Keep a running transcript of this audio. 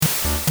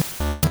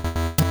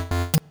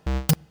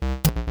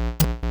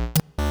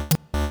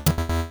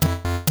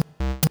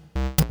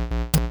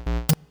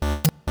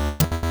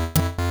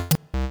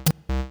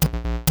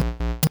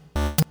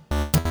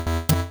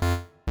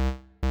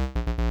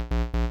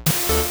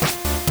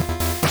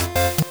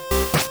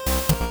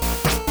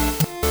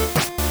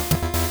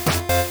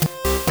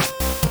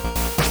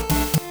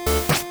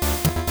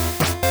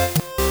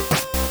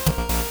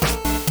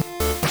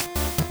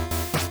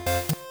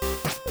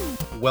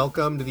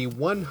Welcome to the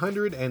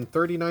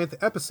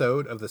 139th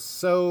episode of the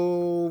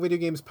So Video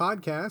Games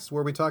Podcast,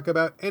 where we talk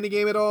about any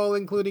game at all,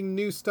 including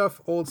new stuff,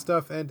 old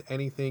stuff, and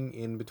anything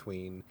in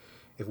between.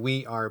 If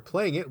we are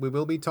playing it, we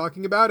will be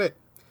talking about it.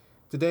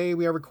 Today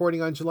we are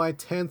recording on July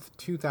 10th,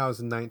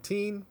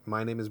 2019.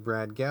 My name is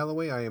Brad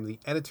Galloway. I am the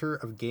editor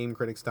of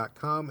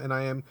GameCritics.com, and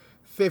I am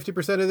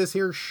 50% of this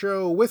here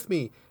show. With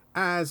me,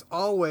 as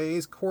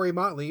always, Corey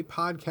Motley,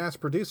 podcast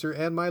producer,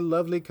 and my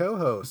lovely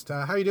co-host.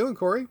 How you doing,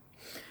 Corey?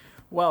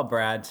 Well,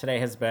 Brad, today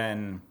has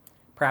been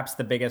perhaps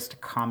the biggest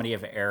comedy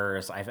of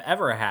errors I've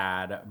ever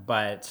had,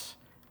 but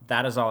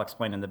that is all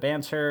explained in the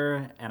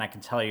banter, and I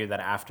can tell you that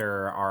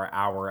after our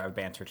hour of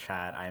banter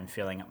chat, I am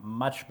feeling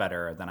much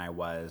better than I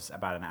was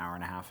about an hour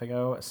and a half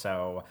ago,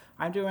 so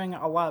I'm doing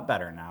a lot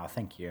better now.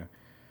 Thank you.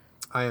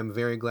 I am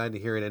very glad to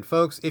hear it. And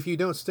folks, if you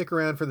don't stick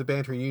around for the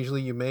banter,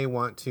 usually you may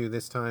want to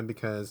this time,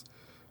 because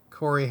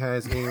Corey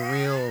has a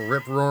real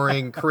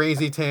rip-roaring,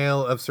 crazy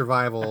tale of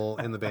survival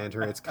in the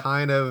banter. It's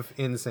kind of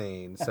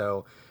insane.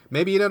 So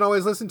maybe you don't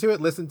always listen to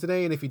it. Listen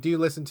today, and if you do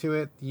listen to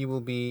it, you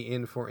will be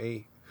in for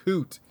a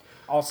hoot.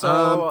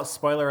 Also,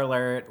 spoiler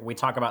alert, we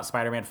talk about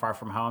Spider-Man Far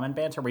From Home in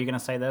banter. Were you going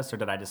to say this, or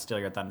did I just steal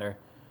your thunder?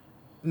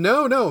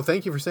 No,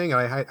 thank you for saying it.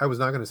 I was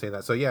not going to say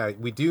that. So yeah,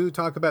 we do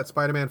talk about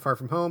Spider-Man Far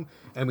From Home,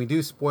 and we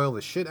do spoil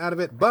the shit out of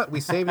it, but we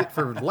saved it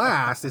for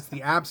last. It's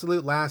the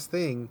absolute last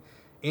thing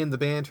in the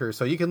banter.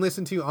 So you can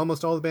listen to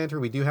almost all the banter.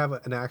 We do have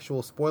an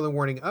actual spoiler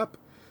warning up,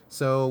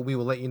 so we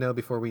will let you know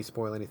before we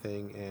spoil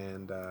anything,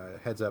 and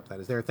heads up,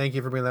 that is there. Thank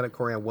you for bringing that up,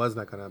 Corey. I was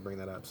not going to bring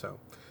that up, so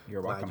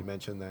you're welcome. Glad you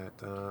mentioned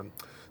that.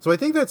 So I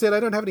think that's it. I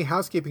don't have any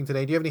housekeeping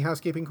today. Do you have any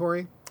housekeeping,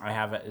 Corey? I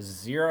have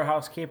zero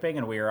housekeeping,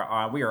 and we are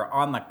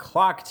on the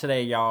clock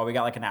today, y'all. We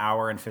got like an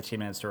hour and 15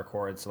 minutes to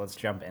record, so let's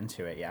jump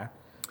into it, yeah?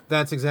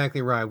 That's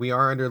exactly right. We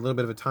are under a little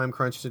bit of a time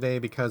crunch today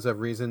because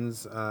of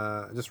reasons,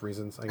 just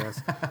reasons, I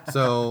guess.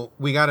 So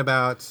we got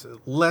about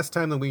less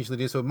time than we usually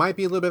do. So it might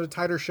be a little bit of a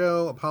tighter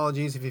show.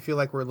 Apologies if you feel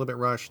like we're a little bit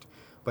rushed,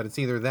 but it's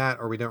either that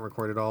or we don't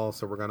record at all.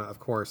 So we're going to, of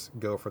course,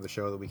 go for the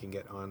show that we can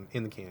get on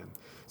in the can.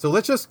 So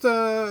let's just,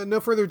 no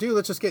further ado,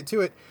 let's just get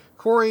to it.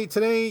 Corey,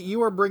 today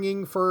you are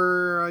bringing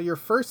for your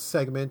first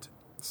segment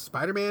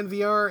Spider-Man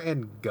VR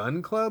and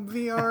Gun Club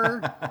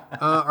VR.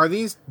 Are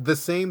these the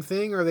same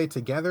thing? Are they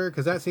together?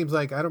 Because that seems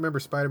like, I don't remember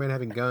Spider-Man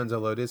having guns,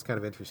 although it is kind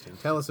of interesting.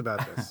 Tell us about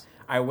this.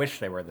 I wish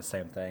they were the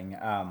same thing.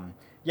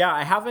 Yeah,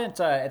 I haven't,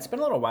 it's been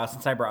a little while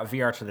since I brought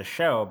VR to the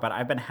show, but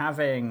I've been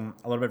having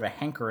a little bit of a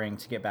hankering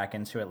to get back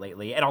into it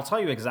lately. And I'll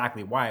tell you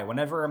exactly why.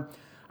 Whenever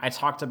I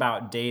talked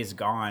about Days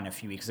Gone a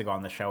few weeks ago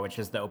on the show, which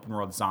is the open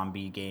world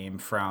zombie game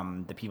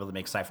from the people that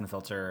make Siphon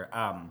Filter,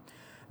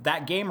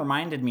 that game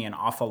reminded me an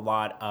awful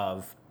lot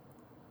of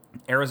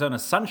Arizona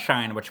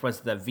Sunshine, which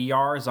was the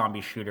VR zombie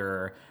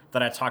shooter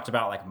that I talked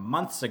about like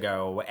months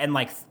ago. And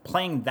like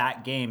playing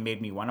that game made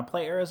me want to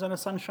play Arizona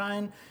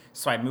Sunshine.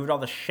 So I moved all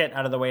the shit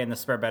out of the way in the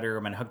spare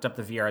bedroom and hooked up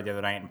the VR the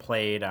other night and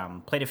played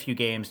a few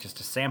games just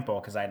to sample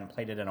because I hadn't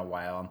played it in a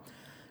while.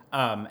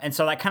 And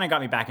so that kind of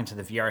got me back into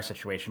the VR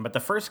situation. But the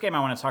first game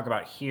I want to talk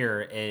about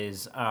here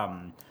is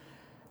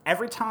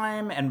every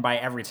time, and by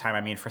every time I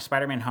mean for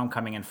Spider-Man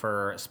Homecoming and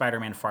for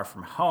Spider-Man Far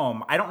From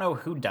Home, I don't know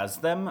who does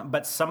them,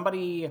 but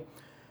somebody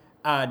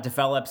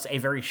develops a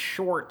very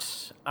short,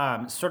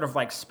 sort of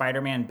like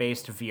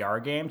Spider-Man-based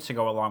VR game to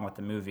go along with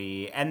the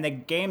movie. And the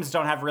games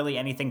don't have really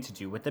anything to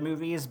do with the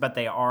movies, but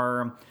they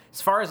are,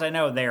 as far as I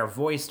know, they are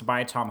voiced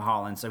by Tom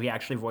Holland, so he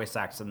actually voice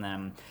acts in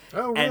them.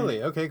 Oh, really?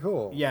 And, okay,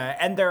 cool. Yeah,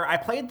 and I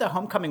played the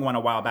Homecoming one a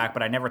while back,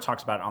 but I never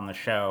talked about it on the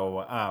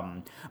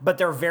show. But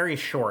they're very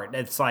short.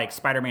 It's like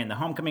Spider-Man the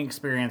Homecoming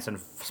experience and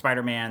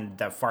Spider-Man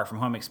the Far From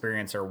Home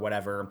experience or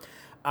whatever.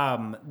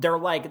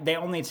 They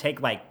only take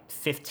like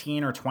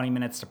 15 or 20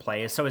 minutes to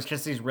play, so it's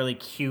just these really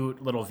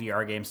cute little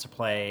VR games to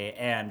play.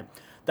 And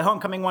the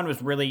Homecoming one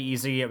was really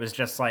easy. It was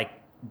just like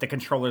the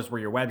controllers were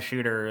your web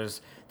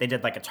shooters. They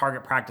did like a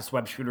target practice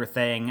web shooter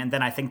thing, and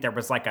then I think there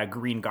was like a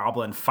Green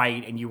Goblin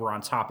fight, and you were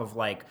on top of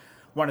like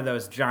one of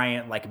those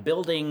giant like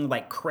building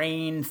like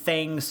crane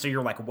things, so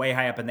you're like way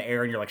high up in the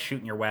air and you're like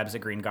shooting your webs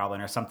at Green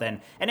Goblin or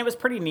something. And it was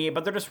pretty neat,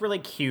 but they're just really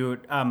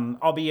cute,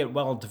 albeit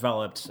well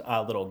developed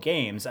little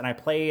games. And I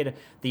played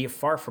the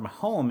Far From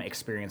Home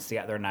experience the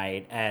other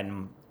night,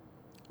 and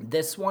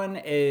this one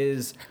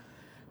is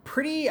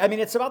pretty, I mean,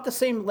 it's about the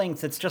same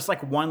length. It's just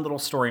like one little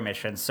story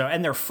mission. So,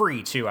 and they're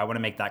free too. I want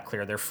to make that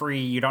clear. They're free.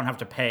 You don't have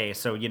to pay.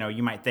 So, you know,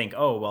 you might think,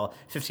 oh, well,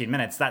 15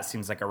 minutes, that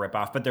seems like a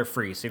ripoff, but they're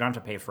free. So you don't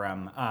have to pay for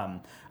them.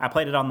 I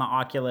played it on the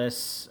on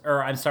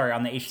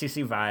the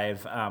HTC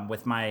Vive, on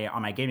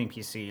my gaming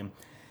PC.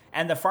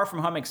 And the Far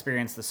From Home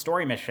experience, the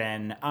story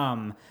mission,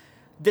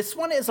 this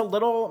one is a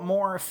little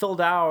more filled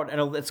out,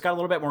 and it's got a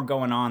little bit more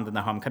going on than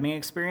the Homecoming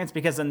experience,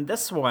 because in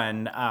this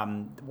one,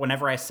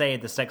 whenever I say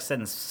the next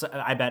sentence,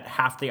 I bet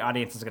half the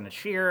audience is going to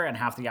cheer and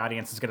half the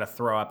audience is going to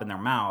throw up in their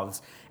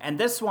mouths. And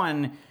this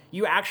one,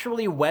 you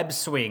actually web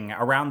swing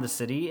around the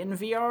city in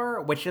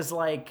VR, which is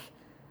like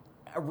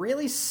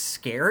really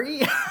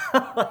scary,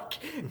 like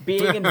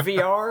being in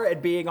VR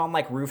and being on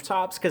like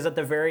rooftops, because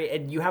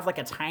you have like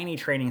a tiny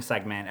training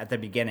segment at the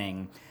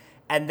beginning.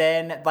 And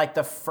then, like,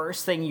 the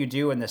first thing you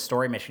do in the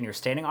story mission, you're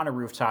standing on a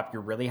rooftop,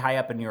 you're really high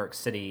up in New York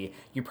City,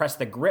 you press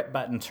the grip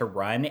button to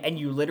run, and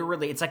you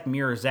literally, it's like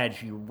Mirror's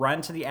Edge, you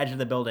run to the edge of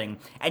the building,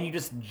 and you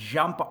just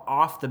jump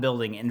off the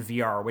building in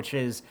VR, which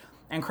is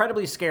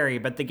incredibly scary,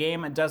 but the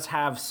game does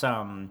have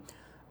some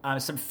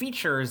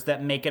features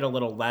that make it a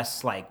little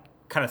less, like,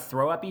 kind of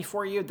throw uppy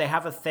for you. They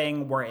have a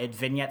thing where it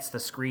vignettes the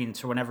screen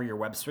to whenever you're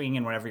web swinging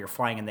and whenever you're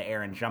flying in the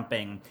air and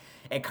jumping,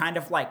 it kind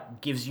of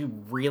like gives you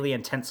really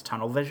intense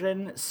tunnel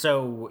vision,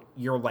 so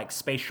your like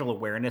spatial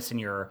awareness and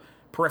your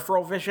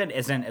peripheral vision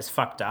isn't as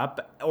fucked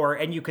up.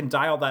 And you can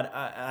dial that.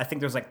 I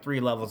think there's like 3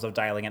 levels of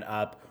dialing it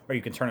up, or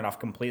you can turn it off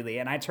completely.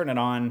 And I turn it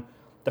on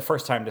the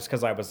first time just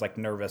because I was like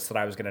nervous that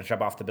I was going to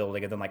jump off the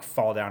building and then like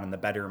fall down in the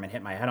bedroom and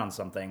hit my head on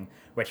something,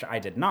 which I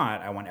did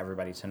not. I want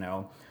everybody to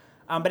know.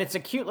 But it's a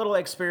cute little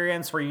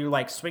experience where you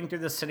like swing through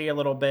the city a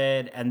little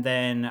bit, and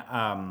then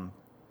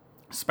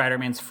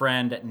Spider-Man's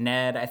friend,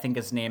 Ned, I think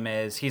his name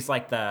is, he's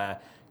like the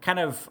kind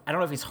of, I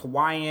don't know if he's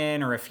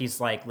Hawaiian or if he's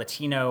like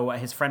Latino,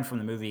 his friend from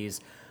the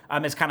movies,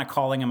 is kind of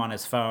calling him on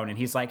his phone, and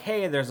he's like,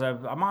 hey, there's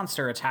a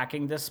monster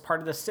attacking this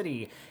part of the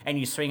city, and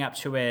you swing up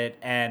to it,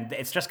 and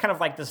it's just kind of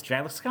like this,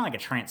 it looks kind of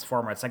like a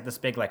transformer. It's like this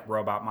big like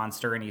robot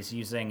monster, and he's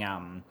using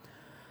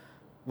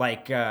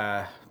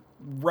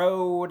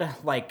road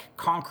like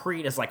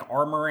concrete as like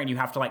armor, and you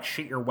have to like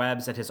shoot your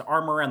webs at his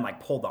armor and like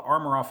pull the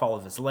armor off all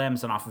of his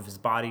limbs and off of his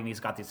body, and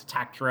he's got these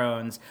attack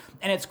drones.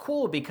 And it's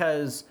cool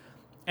because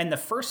in the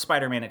first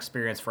Spider-Man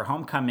experience for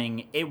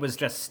Homecoming, it was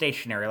just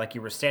stationary. Like,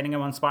 you were standing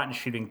in one spot and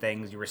shooting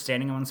things. You were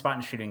standing in one spot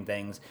and shooting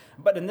things.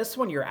 But in this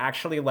one, you're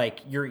actually, like,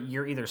 you're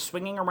either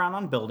swinging around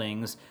on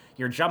buildings,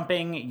 you're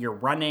jumping, you're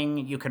running,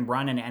 you can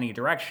run in any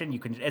direction.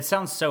 It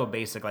sounds so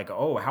basic, like,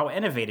 oh, how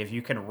innovative,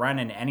 you can run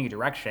in any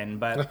direction.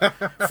 But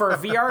for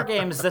VR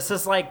games, this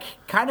is, like,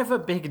 kind of a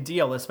big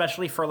deal,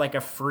 especially for, like,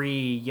 a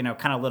free, you know,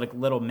 kind of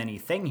little mini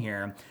thing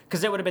here.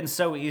 Because it would have been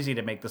so easy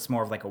to make this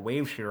more of, like, a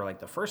wave shooter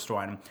like the first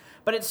one.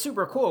 But it's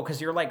super cool because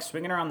you're like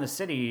swinging around the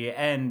city,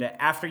 and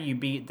after you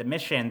beat the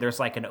mission, there's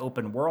like an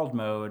open world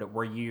mode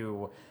where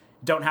you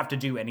don't have to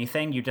do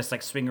anything. You just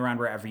like swing around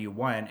wherever you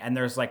want, and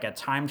there's like a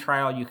time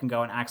trial you can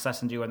go and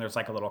access and do, and there's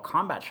like a little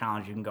combat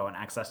challenge you can go and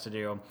access to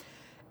do.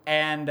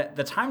 And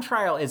the time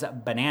trial is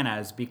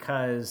bananas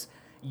because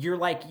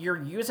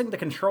you're using the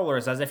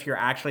controllers as if you're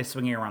actually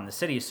swinging around the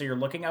city. So you're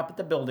looking up at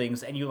the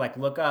buildings, and you like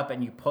look up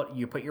and you put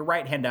your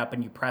right hand up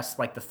and you press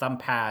like the thumb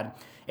pad.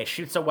 It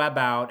shoots a web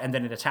out, and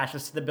then it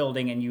attaches to the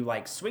building, and you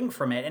like swing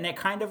from it, and it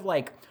kind of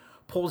like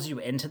pulls you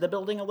into the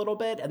building a little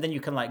bit, and then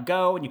you can let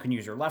go, and you can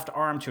use your left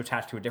arm to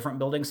attach to a different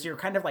building. So you're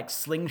kind of like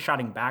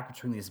slingshotting back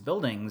between these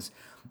buildings,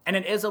 and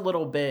it is a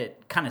little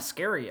bit kind of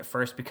scary at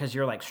first because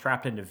you're like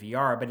strapped into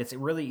VR, but it's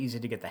really easy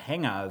to get the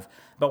hang of.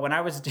 But when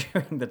I was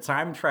doing the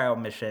time trial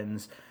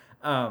missions,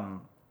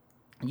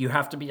 you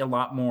have to be a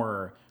lot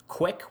more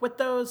quick with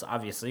those,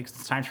 obviously, because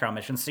it's time trial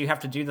missions. So you have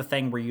to do the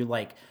thing where you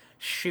like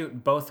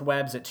shoot both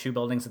webs at 2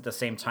 buildings at the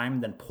same time,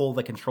 then pull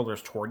the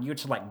controllers toward you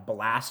to like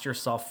blast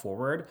yourself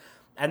forward.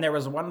 And there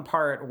was one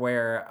part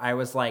where I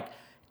was like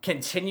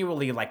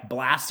continually like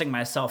blasting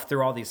myself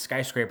through all these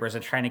skyscrapers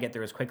and trying to get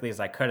through as quickly as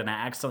I could, and I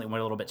accidentally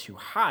went a little bit too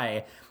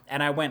high,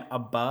 and I went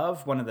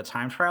above one of the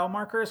time trial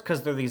markers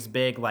because they're these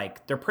big,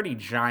 like, they're pretty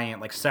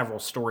giant, like several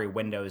story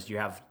windows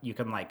you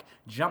can like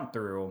jump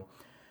through.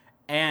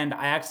 And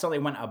I accidentally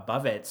went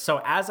above it.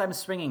 So as I'm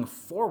swinging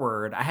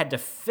forward, I had to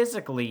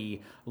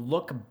physically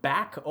look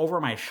back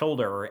over my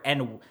shoulder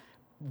and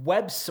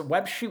web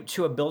shoot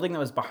to a building that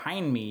was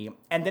behind me.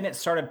 And then it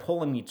started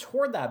pulling me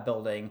toward that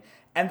building.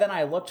 And then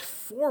I looked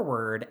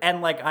forward,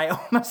 and like I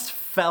almost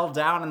fell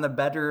down in the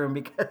bedroom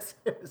because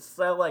it was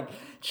so like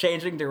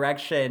changing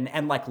direction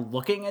and like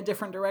looking a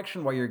different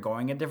direction while you're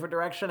going a different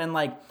direction. And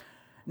like,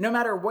 no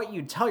matter what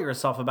you tell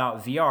yourself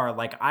about VR,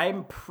 like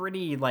I'm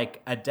pretty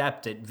like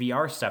adept at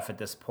VR stuff at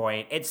this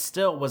point, it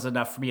still was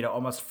enough for me to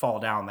almost fall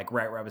down, like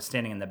right where I was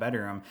standing in the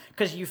bedroom,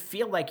 because you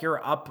feel like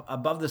you're up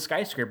above the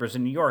skyscrapers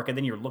in New York, and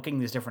then you're looking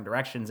these different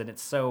directions, and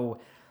it's so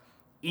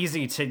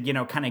easy to, you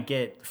know, kind of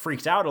get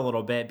freaked out a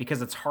little bit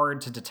because it's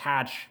hard to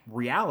detach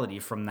reality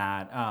from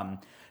that.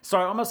 So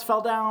I almost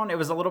fell down. It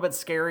was a little bit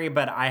scary,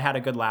 but I had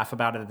a good laugh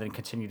about it and then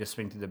continued to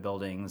swing through the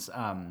buildings.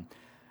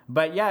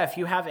 But yeah, if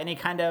you have any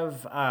kind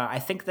of, I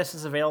think this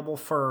is available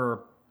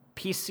for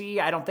PC.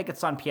 I don't think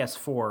it's on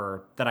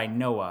PS4 that I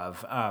know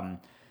of.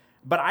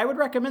 But I would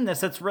recommend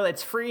this. It's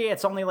free.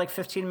 It's only like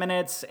 15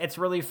 minutes. It's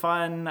really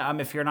fun.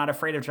 If you're not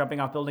afraid of jumping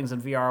off buildings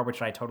in VR,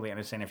 which I totally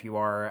understand if you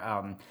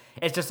are.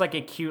 It's just like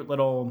a cute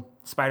little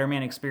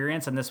Spider-Man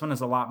experience. And this one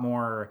is a lot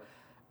more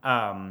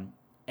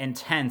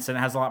intense, and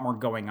it has a lot more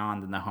going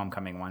on than the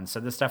Homecoming one. So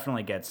this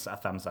definitely gets a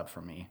thumbs up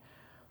from me.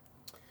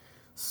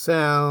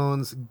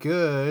 Sounds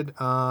good.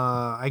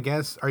 I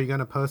guess, are you going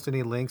to post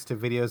any links to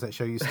videos that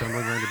show you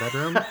stumbling around your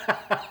bedroom?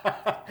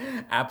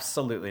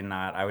 Absolutely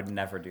not. I would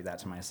never do that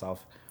to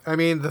myself. I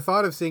mean, the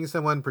thought of seeing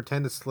someone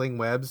pretend to sling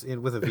webs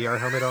with a VR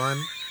helmet on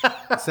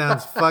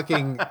sounds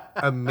fucking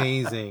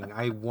amazing.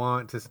 I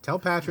want to tell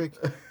Patrick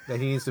that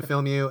he needs to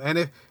film you, and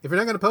if you're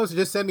not going to post it,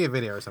 just send me a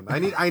video or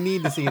something. I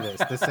need to see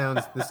this. This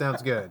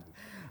sounds good.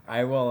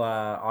 I will.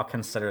 I'll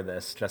consider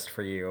this just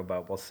for you,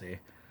 but we'll see.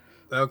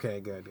 Okay,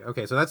 good.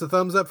 Okay, so that's a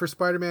thumbs up for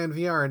Spider-Man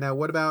VR. Now,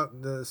 what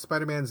about the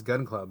Spider-Man's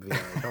Gun Club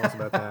VR? Tell us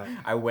about that.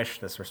 I wish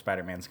this were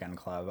Spider-Man's Gun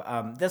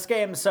Club. This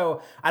game,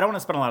 so I don't want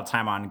to spend a lot of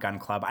time on Gun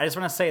Club. I just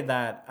want to say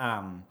that,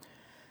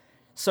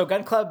 so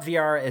Gun Club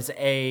VR is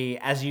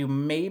as you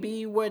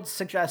maybe would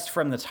suggest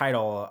from the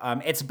title,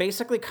 it's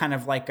basically kind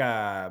of like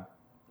a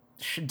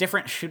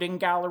different shooting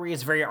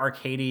galleries, very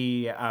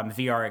arcadey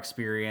VR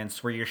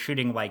experience where you're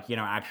shooting like,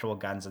 actual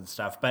guns and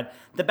stuff. But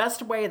the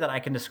best way that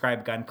I can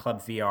describe Gun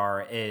Club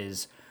VR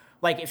is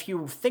like, if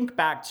you think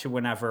back to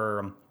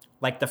whenever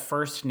like the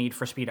first Need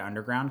for Speed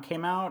Underground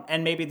came out,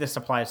 and maybe this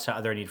applies to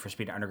other Need for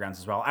Speed Undergrounds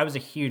as well. I was a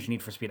huge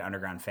Need for Speed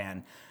Underground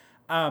fan.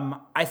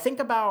 I think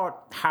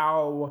about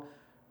how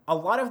a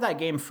lot of that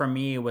game for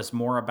me was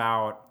more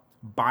about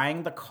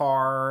buying the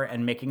car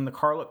and making the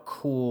car look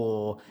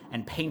cool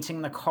and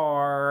painting the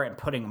car and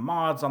putting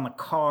mods on the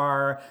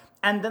car.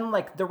 And then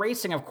like the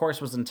racing, of course,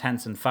 was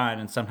intense and fun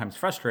and sometimes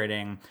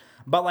frustrating.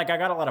 But like I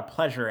got a lot of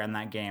pleasure in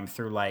that game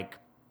through like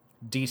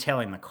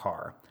detailing the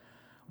car.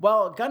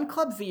 Well, Gun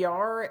Club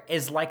VR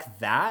is like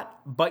that,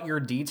 but you're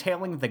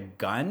detailing the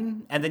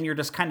gun and then you're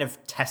just kind of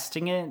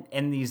testing it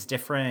in these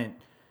different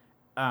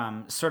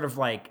sort of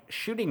like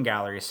shooting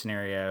gallery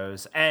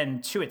scenarios.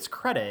 And to its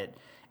credit,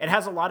 it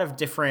has a lot of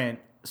different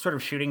sort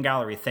of shooting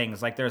gallery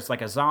things. Like there's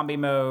like a zombie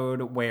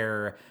mode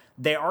where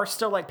they are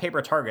still like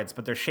paper targets,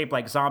 but they're shaped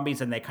like zombies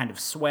and they kind of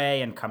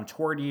sway and come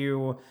toward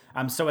you.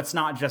 So it's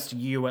not just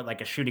you at like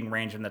a shooting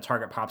range and the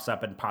target pops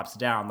up and pops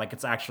down. Like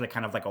it's actually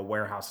kind of like a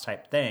warehouse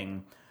type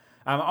thing.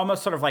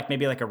 Almost sort of like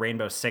maybe like a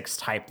Rainbow Six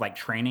type like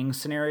training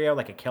scenario,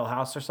 like a kill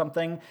house or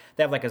something.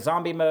 They have like a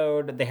zombie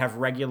mode. They have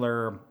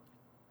regular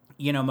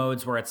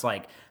modes where it's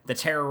like the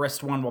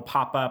terrorist one will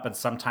pop up and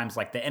sometimes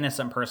like the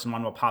innocent person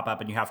one will pop up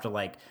and you have to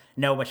like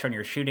know which one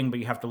you're shooting, but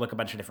you have to look a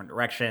bunch of different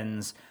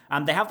directions.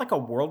 They have like a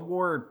World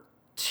War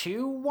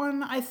II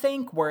one, I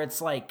think, where it's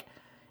like,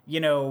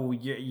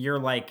 you're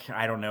like,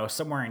 I don't know,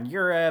 somewhere in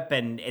Europe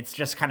and it's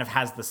just kind of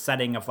has the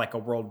setting of like a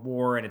world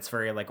war and it's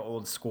very like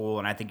old school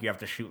and I think you have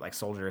to shoot like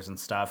soldiers and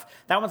stuff.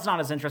 That one's not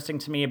as interesting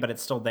to me, but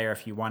it's still there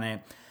if you want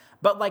it.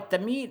 But like the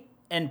meat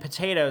and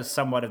potatoes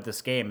somewhat of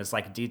this game is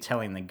like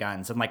detailing the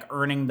guns and like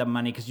earning the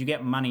money because you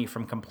get money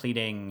from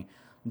completing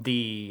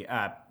the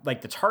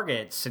like the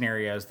target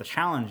scenarios, the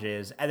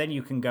challenges, and then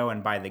you can go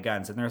and buy the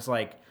guns. And there's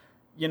like,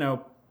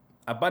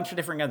 a bunch of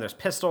different guns. There's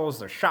pistols,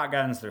 there's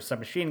shotguns, there's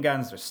submachine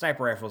guns, there's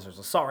sniper rifles, there's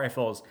assault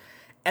rifles.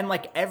 And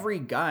like every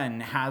gun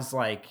has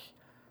like,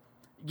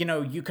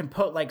 you can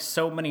put like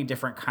so many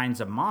different kinds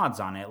of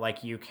mods on it.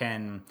 Like you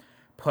can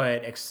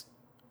put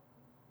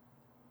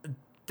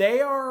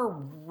they are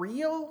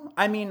real.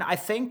 I mean, I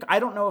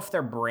don't know if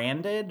they're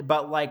branded,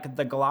 but like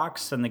the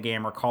Glocks in the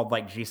game are called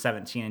like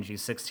G17 and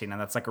G16, and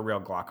that's like a real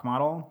Glock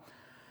model.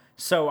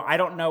 So I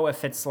don't know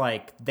if it's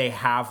like they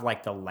have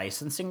like the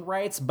licensing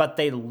rights, but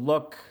they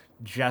look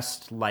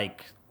just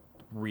like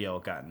real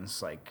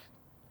guns. Like,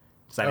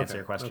 does that answer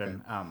your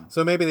question? Okay.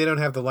 So maybe they don't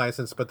have the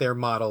license, but they're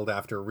modeled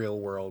after real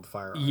world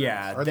firearms.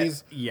 Yeah.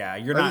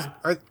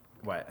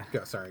 What?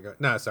 Go, sorry. Go.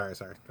 No, sorry.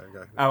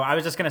 Go. Oh, I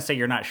was just gonna say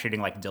you're not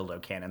shooting like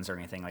dildo cannons or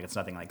anything. Like it's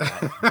nothing like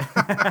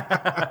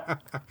that.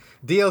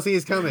 DLC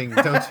is coming.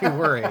 Don't you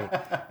worry.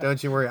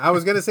 Don't you worry. I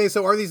was gonna say,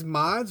 so are these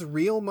mods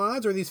real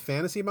mods, or are these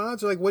fantasy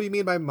mods, or like what do you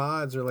mean by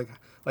mods, or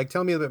like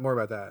tell me a bit more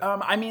about that.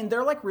 I mean,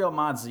 they're like real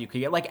mods that you could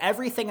get. Like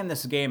everything in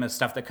this game is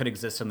stuff that could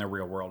exist in the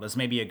real world. Is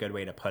maybe a good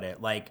way to put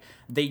it. Like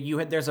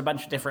there's a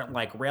bunch of different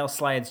like rail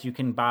slides you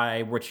can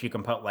buy, which you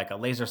can put like a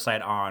laser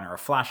sight on or a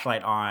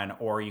flashlight on,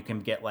 or you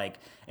can get like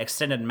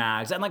extended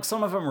mags, and like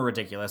some of them are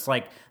ridiculous.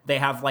 Like they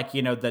have like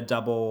the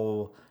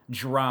double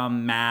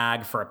drum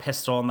mag for a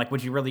pistol, and like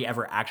would you really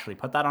ever actually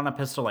put that on a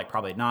pistol? Like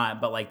probably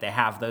not, but like they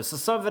have those. So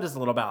some of it is a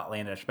little bit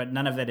outlandish, but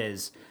none of it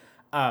is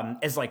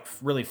like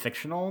really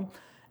fictional.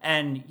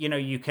 And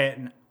you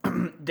can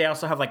they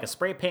also have like a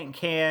spray paint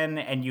can,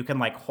 and you can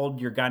like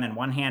hold your gun in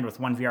one hand with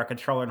one VR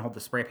controller and hold the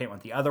spray paint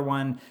with the other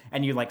one,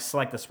 and you like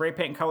select the spray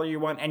paint color you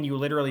want, and you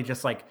literally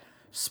just like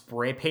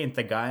spray paint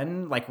the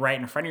gun like right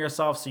in front of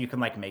yourself, so you can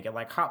like make it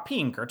like hot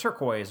pink or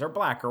turquoise or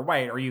black or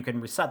white, or you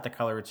can reset the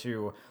color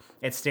to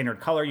its standard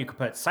color. You could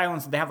put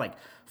silence. They have like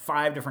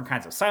 5 different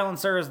kinds of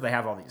silencers. They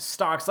have all these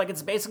stocks. Like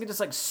it's basically just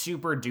like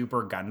super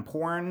duper gun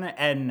porn.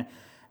 And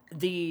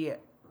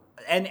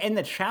in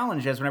the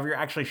challenges, whenever you're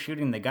actually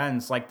shooting the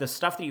guns, like the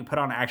stuff that you put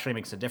on actually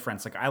makes a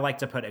difference. Like I like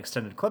to put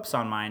extended clips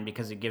on mine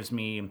because it gives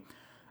me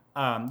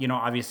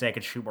Obviously I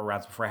could shoot more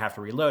rounds before I have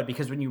to reload,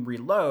 because when you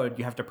reload,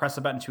 you have to press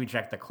a button to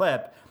eject the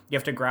clip. You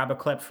have to grab a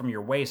clip from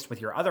your waist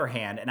with your other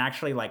hand and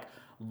actually like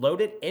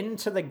load it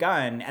into the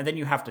gun, and then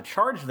you have to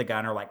charge the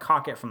gun or like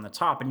cock it from the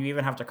top, and you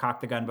even have to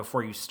cock the gun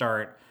before you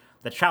start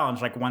the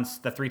challenge. Like once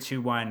the 3,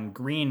 2, 1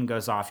 green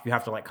goes off, you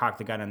have to like cock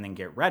the gun and then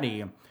get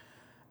ready.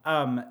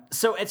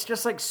 So it's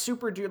just like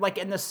super dude, like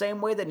in the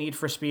same way that Need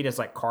for Speed is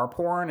like car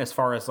porn as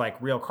far as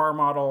like real car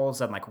models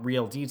and like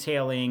real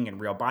detailing and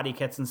real body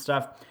kits and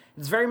stuff.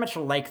 It's very much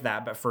like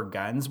that, but for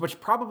guns, which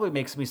probably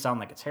makes me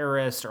sound like a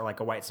terrorist or like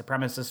a white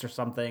supremacist or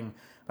something.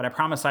 But I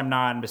promise I'm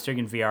not. I'm just doing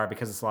it in VR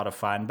because it's a lot of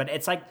fun. But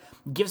it's like,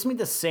 gives me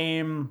the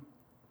same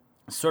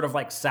sort of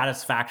like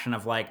satisfaction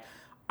of like,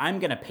 I'm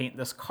going to paint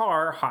this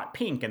car hot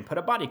pink and put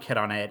a body kit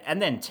on it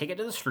and then take it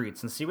to the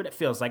streets and see what it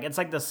feels like. It's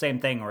like the same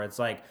thing where it's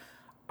like,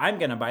 I'm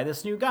going to buy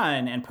this new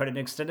gun and put an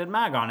extended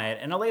mag on it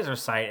and a laser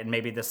sight and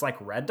maybe this like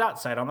red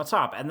dot sight on the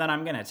top. And then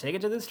I'm going to take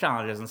it to these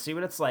challenges and see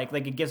what it's like.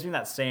 Like it gives me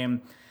that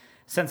same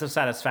sense of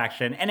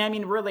satisfaction. And I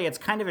mean, really, it's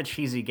kind of a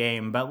cheesy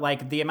game, but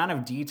like the amount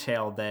of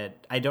detail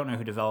that I don't know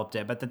who developed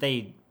it, but that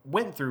they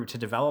went through to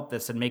develop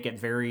this and make it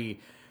very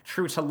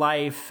true to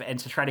life and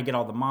to try to get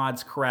all the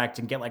mods correct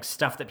and get like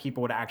stuff that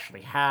people would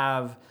actually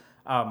have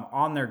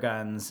on their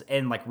guns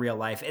in like real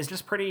life is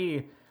just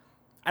pretty,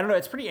 I don't know,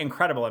 it's pretty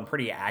incredible and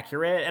pretty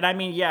accurate. And I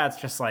mean, yeah, it's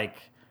just like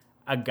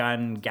a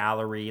gun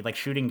gallery, like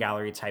shooting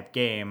gallery type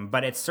game,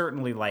 but it's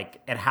certainly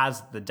like, it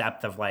has the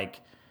depth of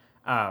like,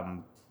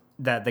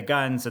 the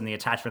guns and the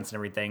attachments and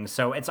everything.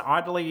 So it's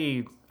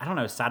oddly, I don't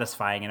know,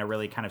 satisfying in a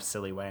really kind of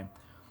silly way.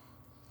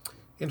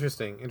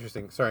 Interesting.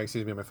 Sorry,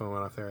 excuse me, my phone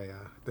went off there.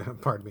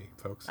 Pardon me,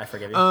 folks. I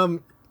forgive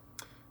you.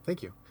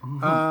 Thank you.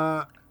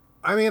 I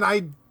mean,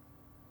 I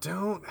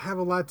don't have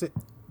a lot to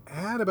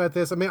add about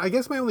this. I mean, I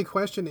guess my only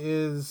question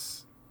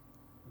is,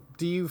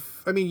 you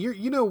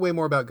know way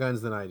more about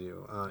guns than I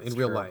do in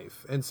real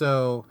life. And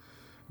so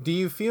do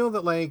you feel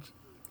that like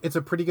it's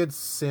a pretty good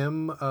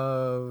sim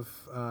of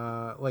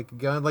like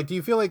gun? Like, do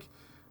you feel like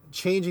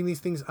changing these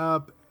things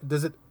up,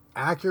 does it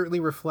accurately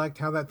reflect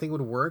how that thing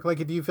would work?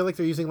 Like, do you feel like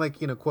they're using like,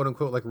 quote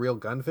unquote, like real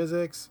gun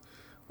physics,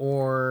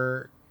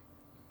 or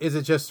is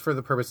it just for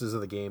the purposes of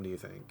the game, do you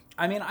think?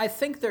 I mean, I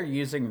think they're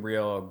using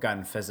real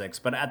gun physics,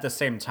 but at the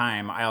same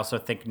time, I also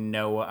think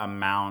no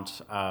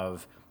amount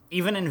of,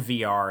 even in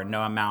VR,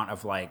 no amount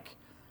of like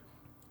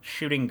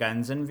shooting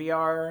guns in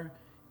VR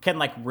can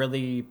like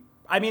really,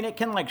 I mean, it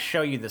can like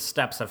show you the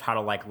steps of how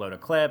to like load a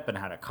clip and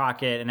how to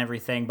cock it and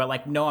everything, but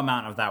like no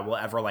amount of that will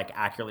ever like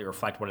accurately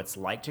reflect what it's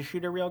like to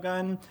shoot a real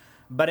gun.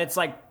 But it's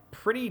like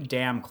pretty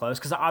damn close,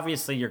 because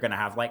obviously you're going to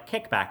have like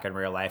kickback in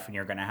real life, and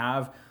you're going to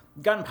have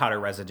gunpowder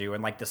residue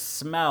and like the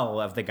smell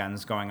of the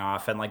guns going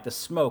off and like the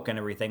smoke and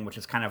everything, which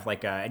is kind of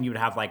like and you would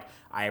have like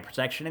eye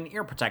protection and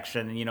ear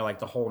protection and, like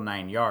the whole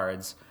 9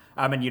 yards.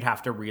 And you'd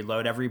have to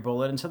reload every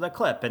bullet into the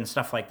clip and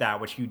stuff like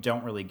that, which you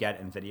don't really get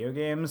in video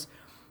games.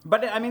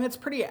 But I mean, it's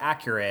pretty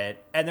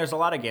accurate, and there's a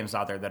lot of games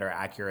out there that are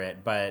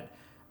accurate, but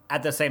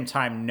at the same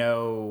time,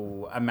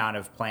 no amount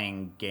of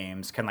playing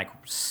games can like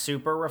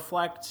super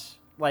reflect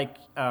like,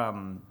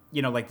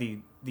 like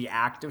the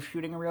act of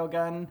shooting a real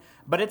gun.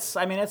 But it's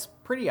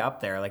pretty up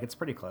there. Like, it's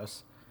pretty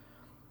close.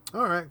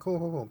 All right,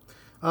 cool.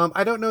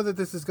 I don't know that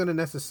this is going to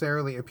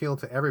necessarily appeal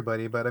to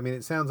everybody, but I mean,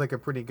 it sounds like a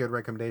pretty good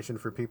recommendation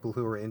for people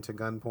who are into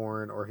gun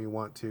porn or who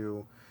want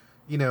to,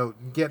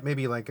 get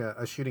maybe like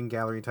a shooting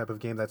gallery type of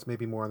game that's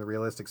maybe more on the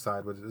realistic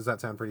side. Does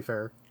that sound pretty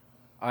fair?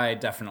 I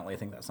definitely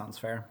think that sounds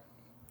fair.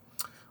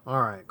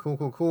 All right,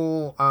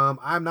 cool.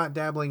 I'm not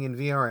dabbling in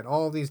VR at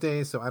all these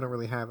days, so I don't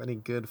really have any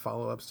good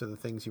follow-ups to the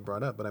things you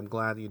brought up, but I'm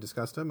glad that you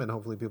discussed them, and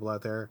hopefully people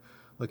out there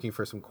looking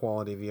for some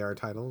quality VR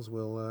titles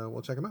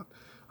will check them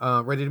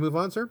out. Ready to move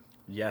on, sir?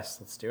 Yes,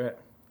 let's do it.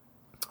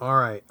 All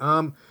right.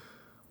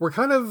 We're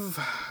kind of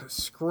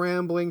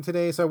scrambling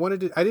today, so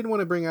I didn't want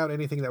to bring out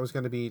anything that was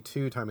going to be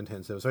too time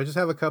intensive. So I just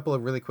have a couple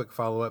of really quick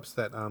follow-ups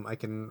that I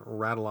can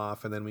rattle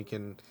off, and then we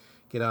can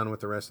get on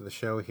with the rest of the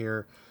show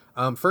here.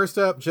 First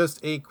up,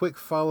 just a quick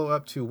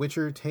follow-up to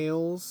Witcher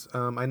Tales.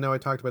 I know I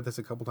talked about this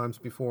a couple times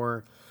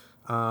before,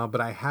 but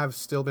I have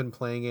still been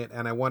playing it,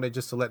 and I wanted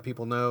just to let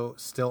people know,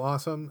 still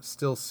awesome,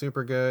 still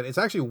super good. It's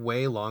actually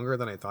way longer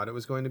than I thought it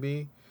was going to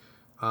be.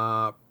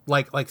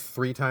 Like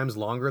 3 times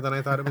longer than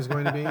I thought it was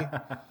going to be.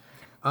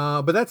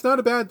 But that's not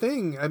a bad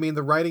thing. I mean,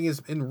 the writing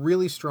is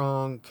really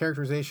strong,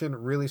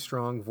 characterization really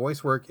strong,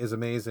 voice work is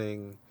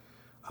amazing.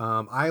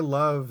 I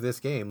love this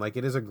game. Like,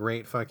 it is a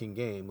great fucking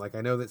game. Like,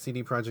 I know that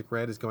CD Projekt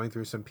Red is going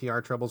through some PR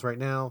troubles right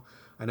now.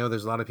 I know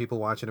there's a lot of people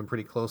watching them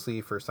pretty closely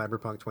for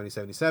Cyberpunk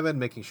 2077,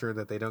 making sure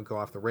that they don't go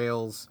off the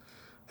rails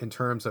in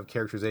terms of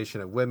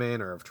characterization of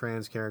women or of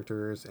trans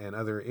characters and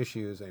other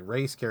issues, and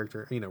race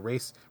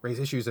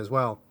issues as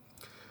well.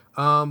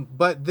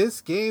 But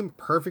this game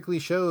perfectly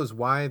shows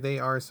why they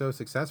are so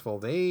successful.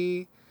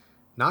 They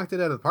knocked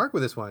it out of the park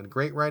with this one.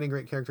 Great writing,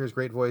 great characters,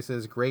 great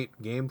voices, great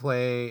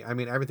gameplay. I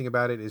mean, everything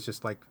about it is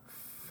just like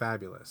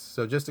fabulous.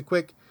 So just a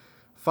quick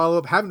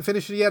follow-up. Haven't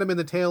finished it yet. I'm in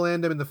the tail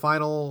end. I'm in the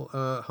final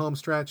home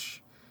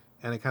stretch.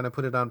 and I kind of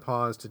put it on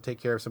pause to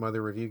take care of some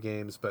other review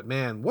games. But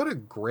man, what a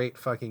great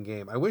fucking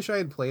game. I wish I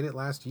had played it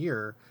last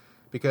year,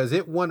 because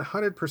it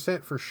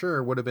 100% for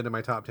sure would have been in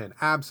my top 10.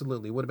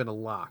 Absolutely. Would have been a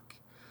lock.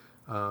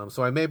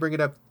 So I may bring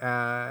it up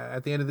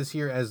at the end of this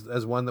year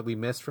as one that we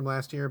missed from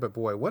last year. But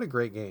boy, what a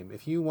great game.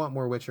 If you want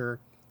more Witcher,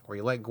 or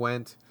you like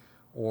Gwent,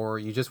 or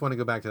you just want to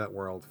go back to that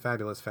world,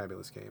 fabulous,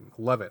 fabulous game.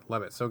 Love it.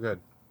 Love it. So good.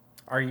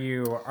 Are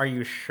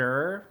you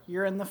sure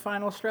you're in the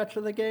final stretch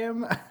of the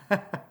game?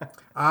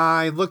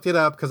 I looked it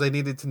up because I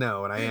needed to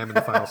know, and I am in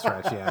the final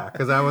stretch, yeah.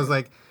 Because I was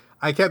like,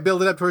 I kept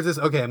building up towards this.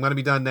 Okay, I'm going to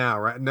be done now,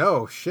 right?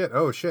 No, shit.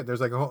 Oh, shit.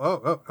 There's like a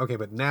whole, okay,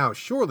 but now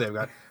surely I've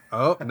got,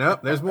 no,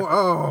 there's more.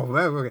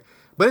 Okay.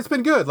 But it's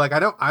been good. Like, I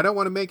don't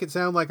want to make it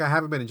sound like I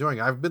haven't been enjoying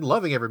it. I've been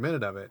loving every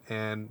minute of it.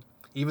 And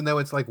even though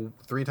it's like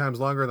 3 times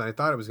longer than I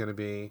thought it was going to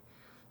be,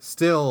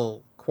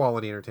 still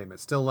quality entertainment.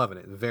 Still loving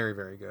it. Very,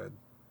 very good.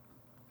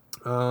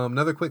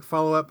 Another quick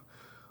follow-up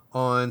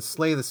on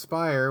Slay the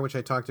Spire, which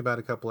I talked about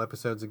a couple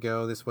episodes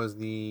ago. This was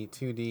the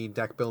 2D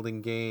deck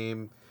building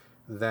game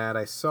that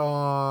I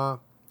saw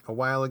a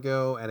while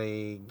ago at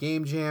a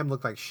game jam.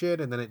 Looked like shit,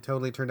 and then it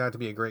totally turned out to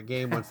be a great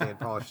game once they had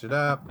polished it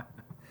up.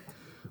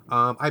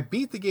 I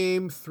beat the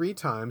game 3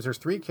 times. There's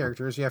 3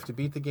 characters. You have to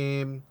beat the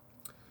game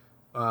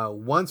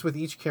once with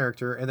each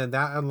character, and then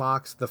that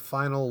unlocks the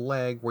final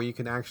leg where you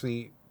can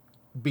actually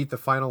beat the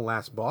final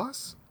last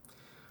boss.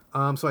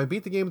 So I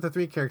beat the game with the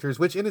 3 characters,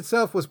 which in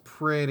itself was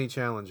pretty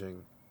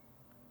challenging.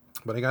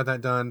 But I got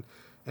that done,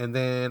 and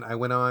then I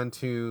went on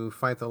to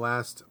fight the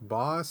last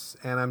boss,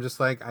 and I'm just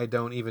like, I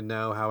don't even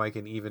know how I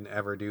can even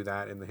ever do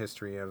that in the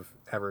history of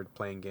ever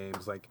playing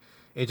games. Like,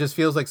 it just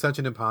feels like such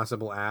an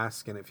impossible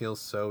ask, and it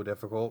feels so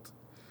difficult.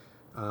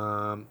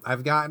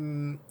 I've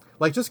gotten,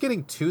 like, just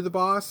getting to the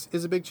boss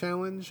is a big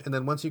challenge, and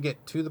then once you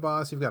get to the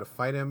boss, you've got to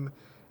fight him,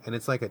 and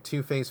it's like a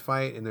 2-phase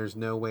fight, and there's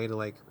no way to,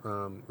 like,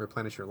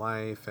 replenish your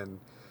life, and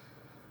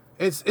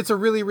it's a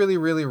really, really,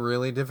 really,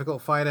 really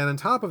difficult fight. And on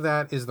top of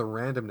that is the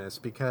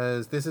randomness,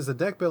 because this is a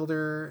deck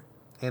builder,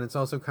 and it's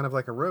also kind of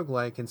like a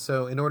roguelike, and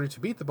so in order to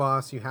beat the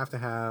boss, you have to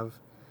have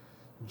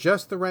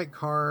just the right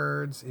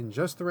cards in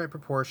just the right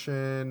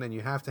proportion, and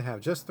you have to have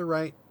just the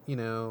right,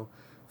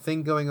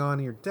 thing going on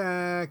in your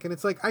deck. And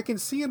it's like, I can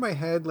see in my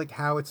head, like,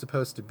 how it's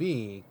supposed to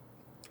be,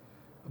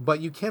 but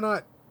you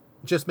cannot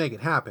just make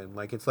it happen.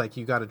 Like, it's like,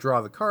 you got to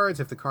draw the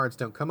cards. If the cards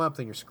don't come up,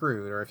 then you're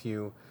screwed. Or if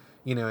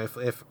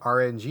if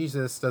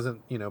RNGesus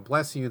doesn't,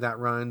 bless you that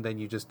run, then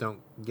you just don't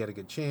get a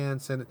good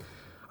chance. And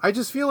I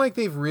just feel like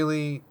they've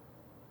really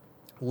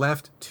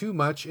left too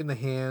much in the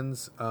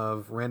hands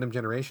of random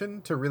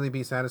generation to really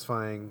be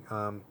satisfying.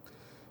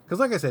 Because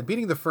like I said,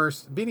 beating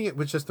it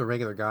with just the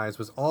regular guys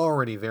was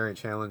already very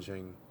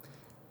challenging.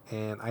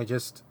 And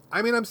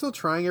I'm still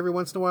trying every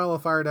once in a while. I'll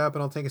fire it up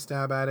and I'll take a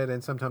stab at it,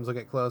 and sometimes I'll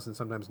get close and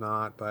sometimes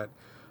not. But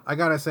I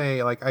gotta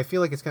say, like, I feel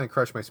like it's kind of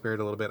crushed my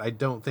spirit a little bit. I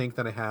don't think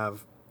that I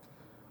have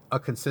a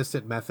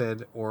consistent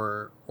method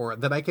or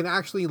that I can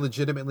actually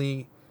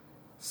legitimately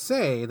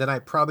say that I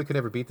probably could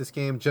ever beat this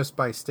game just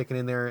by sticking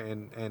in there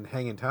and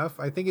hanging tough.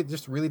 I think it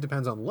just really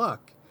depends on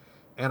luck.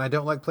 And I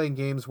don't like playing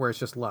games where it's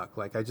just luck.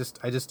 Like, I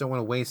just don't want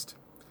to waste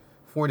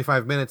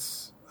 45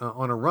 minutes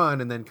on a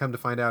run and then come to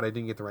find out I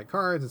didn't get the right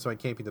cards, and so I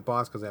can't beat the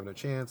boss because I have no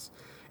chance.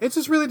 It's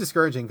just really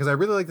discouraging, because I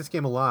really like this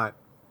game a lot.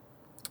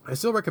 I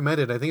still recommend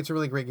it. I think it's a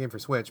really great game for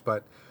Switch,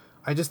 but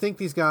I just think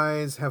these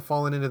guys have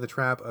fallen into the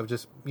trap of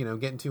just,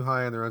 getting too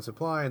high on their own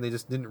supply, and they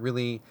just didn't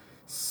really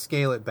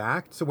scale it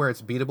back to where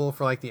it's beatable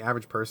for, like, the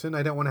average person.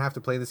 I don't want to have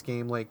to play this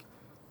game, like,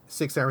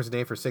 6 hours a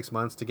day for 6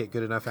 months to get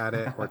good enough at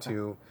it, or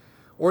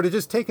to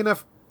just take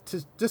enough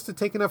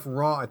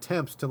raw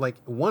attempts to, like,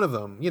 one of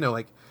them,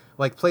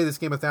 like play this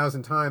game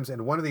 1,000 times,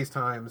 and one of these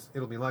times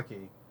it'll be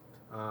lucky.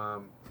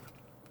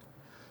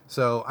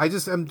 So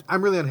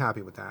I'm really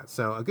unhappy with that.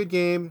 So a good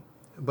game,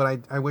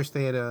 but I wish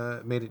they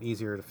had made it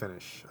easier to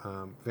finish.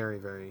 Very,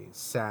 very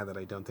sad that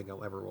I don't think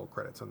I'll ever roll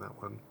credits on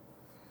that one.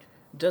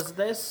 Does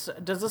this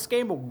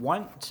game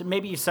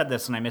maybe you said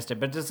this and I missed it,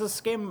 but does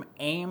this game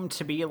aim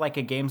to be like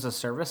a games of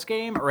service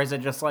game, or is it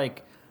just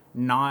like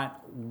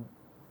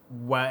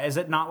is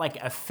it not like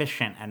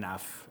efficient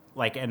enough,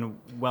 like, and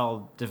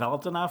well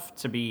developed enough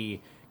to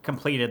be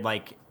completed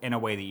like in a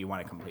way that you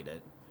want to complete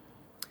it?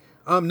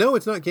 No,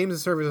 it's not games as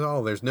a service at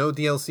all. There's no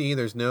DLC.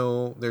 There's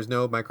no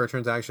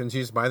microtransactions.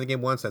 You just buy the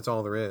game once. That's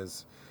all there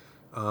is.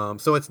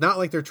 So it's not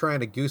like they're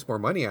trying to goose more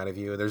money out of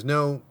you. There's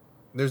no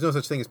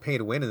such thing as pay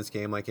to win in this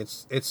game. Like,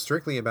 it's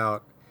strictly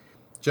about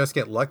just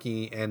get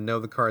lucky and know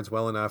the cards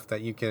well enough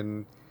that you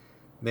can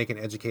make an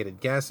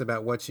educated guess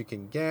about what you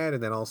can get,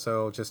 and then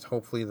also just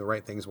hopefully the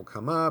right things will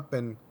come up.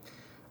 And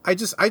I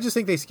just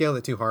think they scaled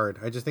it too hard.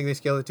 I think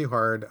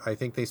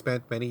they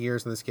spent many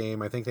years in this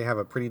game. I think they have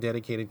a pretty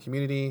dedicated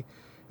community.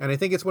 And I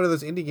think it's one of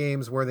those indie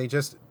games where they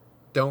just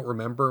don't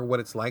remember what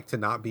it's like to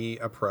not be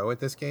a pro at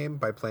this game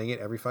by playing it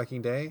every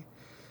fucking day.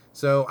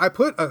 So I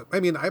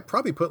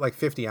probably put like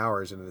 50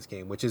 hours into this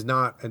game, which is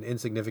not an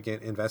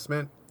insignificant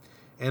investment.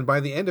 And by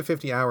the end of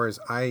 50 hours,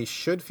 I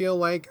should feel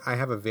like I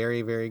have a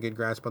very, very good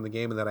grasp on the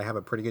game and that I have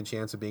a pretty good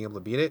chance of being able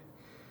to beat it.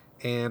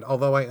 And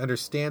although I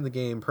understand the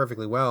game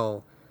perfectly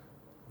well,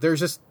 there's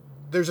just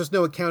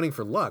no accounting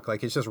for luck.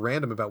 Like, it's just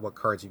random about what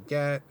cards you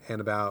get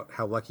and about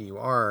how lucky you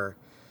are.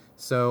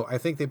 So I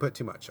think they put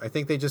too much. I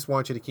think they just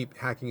want you to keep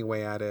hacking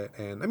away at it.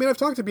 And I mean, I've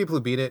talked to people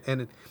who beat it,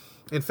 and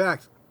in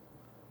fact,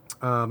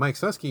 Mike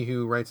Susky,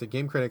 who writes at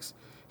Game Critics,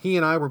 he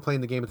and I were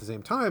playing the game at the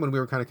same time, and we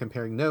were kind of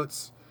comparing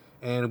notes,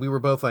 and we were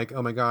both like,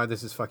 "Oh my god,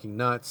 this is fucking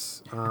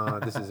nuts!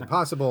 This is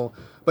impossible."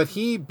 But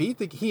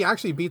he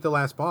actually beat the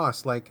last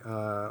boss like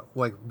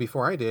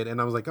before I did, and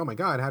I was like, "Oh my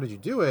god, how did you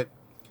do it?"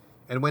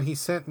 And when he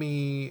sent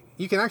me,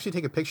 you can actually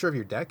take a picture of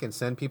your deck and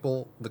send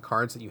people the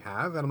cards that you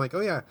have, and I'm like,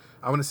 "Oh yeah,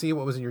 I want to see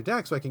what was in your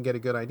deck so I can get a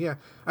good idea."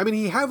 I mean,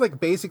 he had like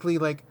basically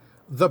like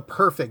the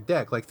perfect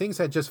deck. Like, things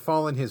had just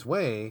fallen his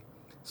way,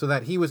 so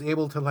that he was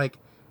able to like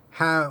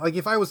have, like,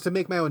 if I was to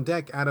make my own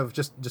deck out of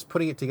just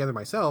putting it together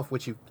myself,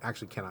 which you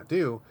actually cannot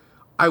do,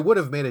 I would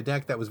have made a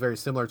deck that was very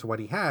similar to what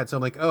he had. So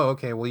I'm like, oh,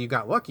 okay, well, you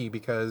got lucky,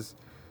 because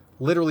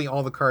literally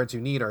all the cards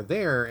you need are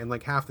there, and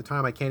like half the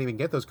time I can't even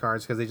get those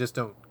cards because they just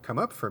don't come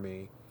up for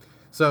me.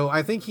 So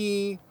I think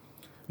he,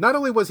 not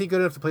only was he good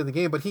enough to play the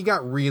game, but he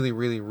got really,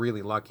 really,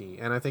 really lucky,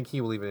 and I think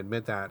he will even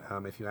admit that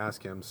if you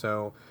ask him.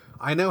 So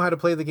I know how to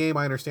play the game.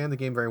 I understand the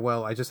game very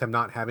well. I just am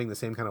not having the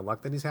same kind of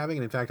luck that he's having,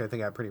 and in fact, I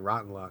think I have pretty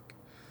rotten luck.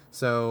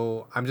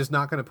 So I'm just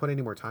not going to put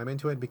any more time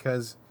into it,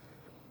 because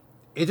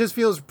it just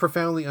feels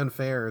profoundly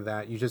unfair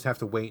that you just have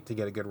to wait to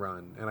get a good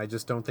run. And I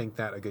just don't think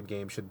that a good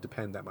game should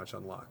depend that much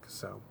on luck.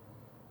 So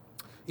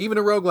even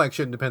a roguelike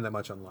shouldn't depend that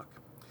much on luck.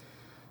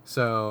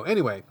 So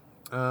anyway,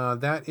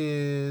 that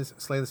is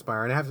Slay the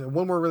Spire. And I have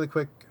one more really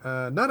quick,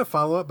 not a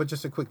follow-up, but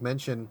just a quick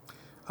mention.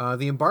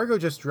 The embargo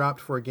just dropped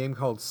for a game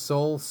called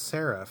Sol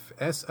Seraph.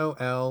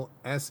 Solseraph.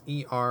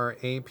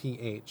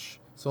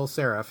 Sol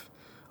Seraph.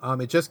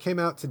 It just came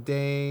out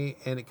today,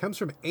 and it comes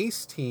from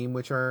Ace Team,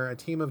 which are a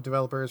team of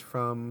developers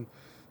from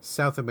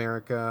South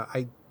America.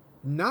 I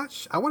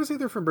want to say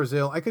they're from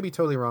Brazil. I could be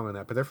totally wrong on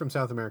that, but they're from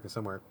South America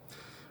somewhere.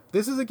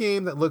 This is a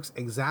game that looks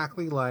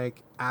exactly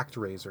like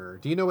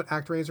ActRaiser. Do you know what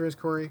ActRaiser is,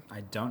 Corey?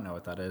 I don't know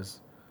what that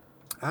is.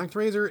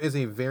 ActRaiser is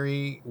a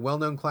very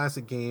well-known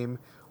classic game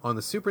on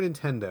the Super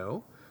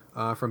Nintendo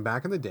from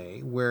back in the day,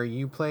 where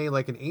you play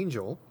like an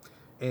angel,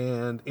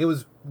 and it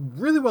was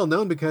really well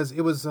known because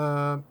it was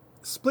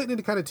split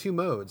into kind of two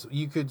modes.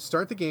 You could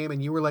start the game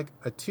and you were like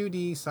a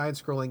 2D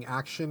side-scrolling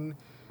action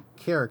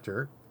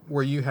character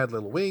where you had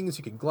little wings,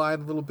 you could glide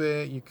a little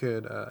bit, you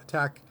could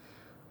attack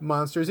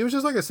monsters. It was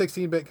just like a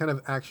 16-bit kind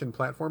of action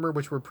platformer,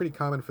 which were pretty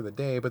common for the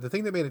day. But the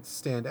thing that made it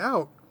stand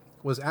out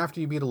was after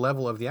you beat a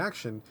level of the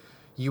action,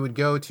 you would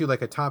go to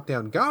like a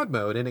top-down god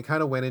mode, and it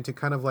kind of went into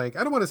kind of like,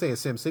 I don't want to say a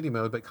SimCity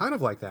mode, but kind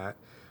of like that,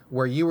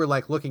 where you were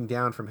like looking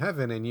down from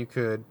heaven, and you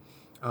could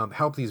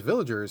help these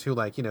villagers who,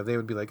 like, you know, they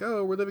would be like,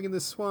 oh, we're living in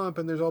this swamp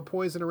and there's all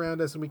poison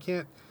around us and we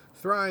can't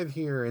thrive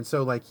here. And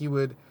so like you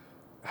would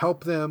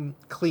help them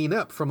clean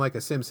up from like a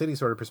SimCity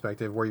sort of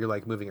perspective, where you're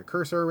like moving a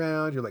cursor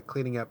around, you're like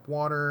cleaning up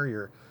water,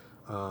 you're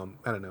I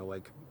don't know,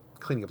 like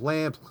cleaning up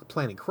land,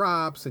 planting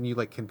crops, and you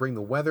like can bring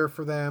the weather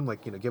for them,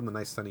 like, you know, give them a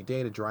nice sunny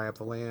day to dry up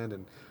the land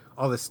and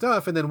all this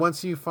stuff. And then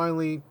once you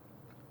finally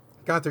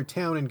got their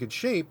town in good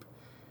shape,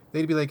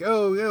 they'd be like,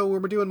 oh, you know, we're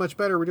doing much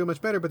better,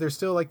 but there's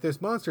still like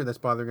this monster that's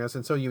bothering us.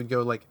 And so you would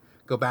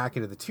go back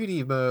into the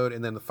 2D mode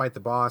and then fight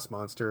the boss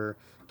monster,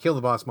 kill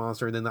the boss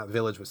monster, and then that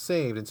village was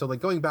saved. And so like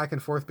going back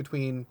and forth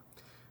between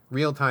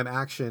real-time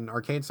action,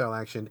 arcade style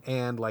action,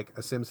 and like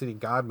a SimCity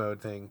God mode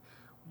thing,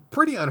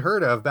 pretty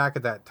unheard of back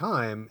at that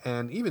time.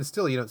 And even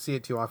still, you don't see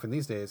it too often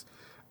these days.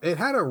 It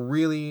had a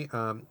really,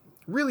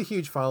 really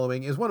huge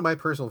following. It was one of my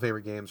personal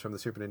favorite games from the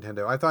Super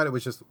Nintendo. I thought it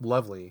was just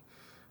lovely.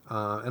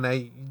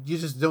 And you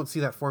just don't see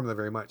that formula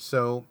very much.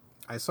 So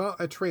I saw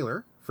a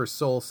trailer for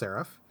Sol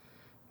Seraph,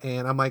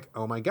 and I'm like,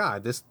 oh my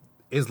god, this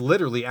is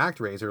literally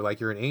ActRaiser.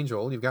 Like, you're an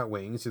angel, you've got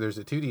wings, there's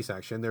a 2D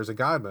section, there's a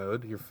god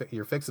mode,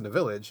 you're fixing a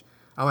village.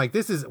 I'm like,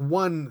 this is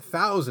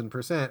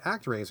 1000%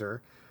 ActRaiser,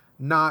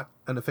 not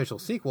an official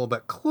sequel,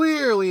 but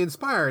clearly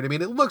inspired. I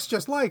mean, it looks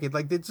just like it.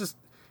 Like,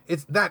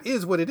 that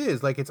is what it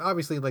is. Like, it's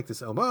obviously like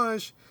this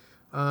homage.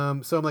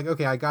 So I'm like,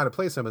 okay, I got to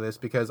play some of this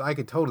because I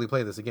could totally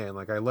play this again.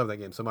 Like, I love that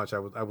game so much. I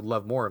would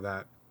love more of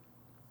that.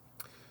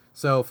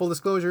 So full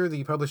disclosure,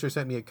 the publisher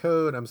sent me a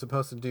code. I'm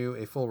supposed to do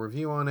a full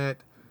review on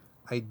it.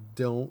 I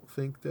don't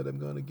think that I'm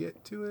going to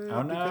get to it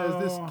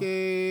because this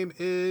game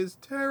is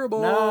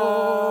terrible.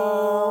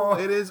 No.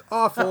 It is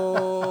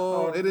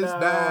awful. It is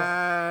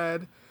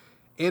bad.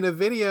 In a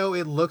video,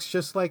 it looks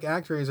just like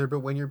ActRaiser, but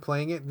when you're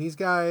playing it, these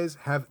guys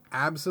have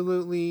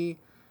absolutely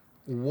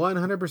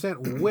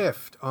 100%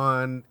 whiffed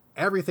on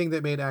everything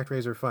that made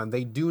ActRaiser fun.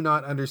 They do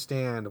not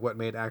understand what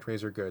made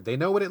ActRaiser good. They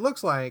know what it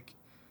looks like,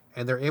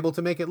 and they're able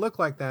to make it look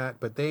like that,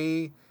 but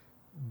they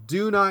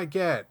do not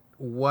get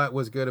what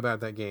was good about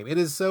that game. It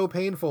is so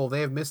painful.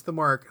 They have missed the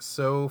mark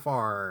so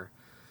far,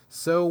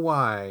 so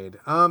wide.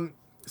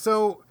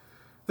 So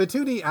the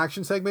 2D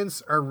action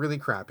segments are really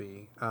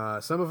crappy.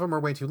 Some of them are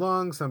way too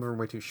long. Some of them are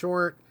way too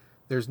short.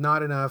 There's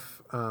not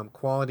enough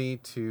quality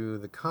to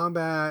the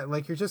combat.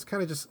 Like, you're just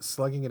kind of just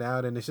slugging it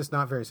out, and it's just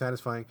not very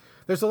satisfying.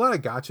 There's a lot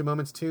of gotcha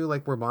moments too,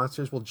 like where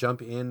monsters will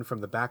jump in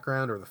from the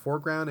background or the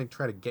foreground and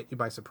try to get you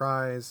by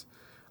surprise.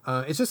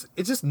 It's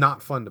just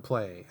not fun to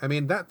play. I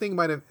mean, that thing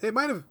might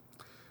have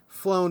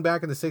flown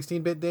back in the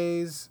 16-bit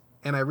days,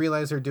 and I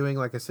realize they're doing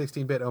like a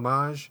 16-bit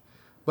homage,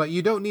 but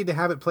you don't need to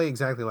have it play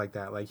exactly like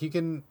that. Like, you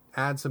can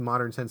add some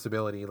modern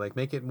sensibility, like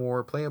make it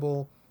more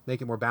playable, make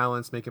it more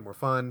balanced, make it more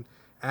fun,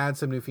 add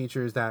some new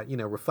features that, you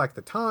know, reflect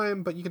the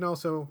time, but you can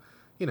also,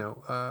 you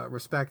know,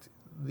 respect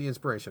the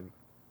inspiration.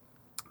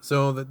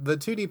 So the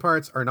 2D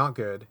parts are not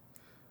good.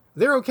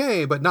 They're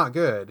okay, but not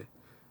good.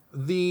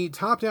 The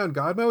top-down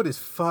God mode is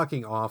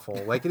fucking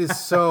awful. Like, it is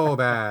so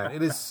bad.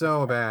 It is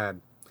so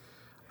bad.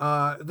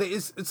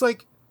 It's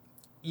like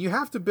you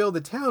have to build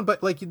a town,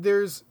 but like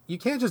you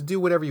can't just do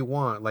whatever you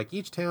want. Like,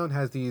 each town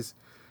has these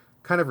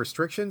kind of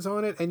restrictions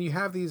on it, and you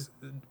have these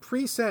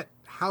preset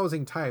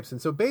housing types,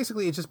 and so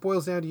basically it just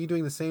boils down to you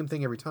doing the same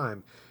thing every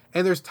time.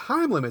 And there's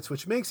time limits,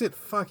 which makes it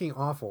fucking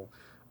awful.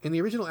 In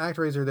the original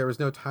ActRaiser, there was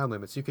no time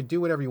limits. You could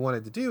do whatever you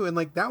wanted to do, and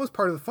like that was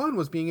part of the fun,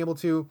 was being able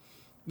to,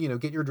 you know,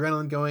 get your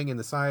adrenaline going in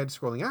the side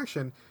scrolling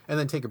action, and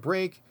then take a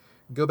break,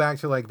 go back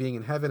to like being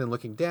in heaven and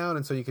looking down,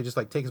 and so you could just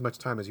like take as much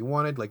time as you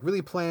wanted, like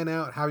really plan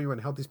out how you want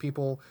to help these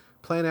people,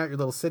 plan out your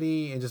little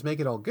city, and just make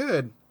it all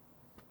good.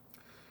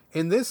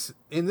 In this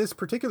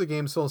particular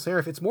game, Soul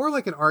Seraph, it's more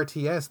like an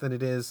RTS than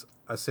it is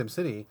a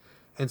SimCity.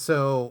 And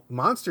so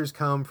monsters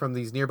come from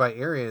these nearby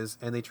areas,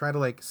 and they try to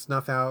like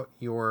snuff out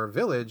your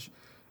village.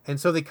 And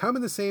so they come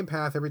in the same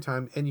path every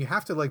time, and you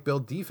have to like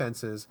build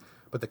defenses,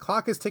 but the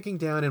clock is ticking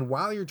down, and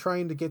while you're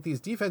trying to get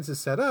these defenses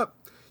set up,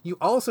 you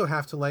also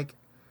have to like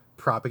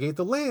propagate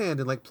the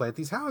land and like plant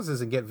these houses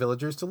and get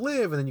villagers to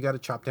live, and then you got to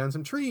chop down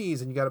some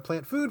trees, and you got to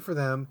plant food for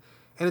them.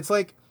 And it's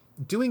like,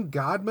 doing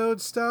God mode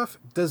stuff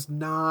does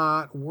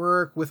not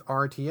work with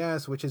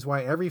RTS, which is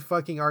why every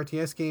fucking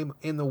RTS game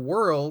in the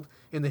world,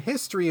 in the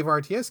history of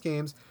RTS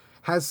games,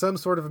 has some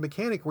sort of a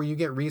mechanic where you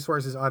get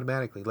resources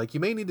automatically. Like, you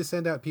may need to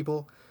send out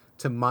people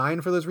to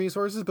mine for those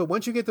resources, but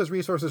once you get those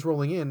resources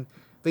rolling in,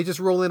 they just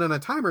roll in on a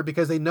timer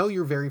because they know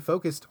you're very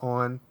focused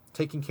on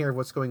taking care of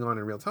what's going on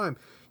in real time.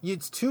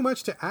 It's too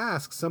much to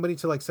ask somebody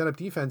to like set up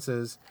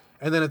defenses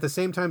and then at the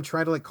same time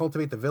try to like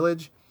cultivate the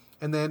village,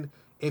 and then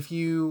if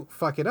you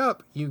fuck it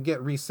up, you get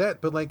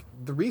reset, but like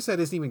the reset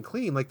isn't even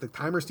clean. Like, the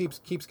timer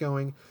keeps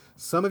going.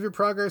 Some of your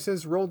progress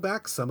is rolled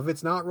back, some of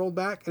it's not rolled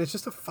back, and it's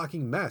just a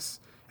fucking mess.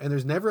 And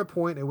there's never a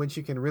point at which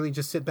you can really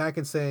just sit back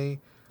and say,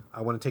 I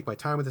want to take my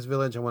time with this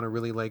village. I want to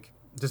really like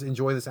just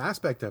enjoy this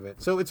aspect of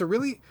it. So it's a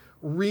really,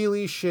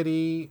 really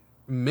shitty,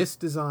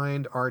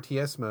 misdesigned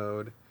RTS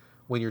mode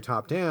when you're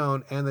top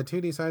down, and the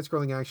 2D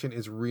side-scrolling action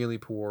is really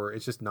poor.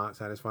 It's just not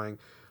satisfying.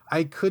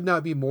 I could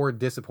not be more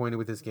disappointed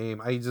with this game.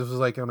 I just was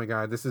like, oh my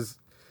God, this is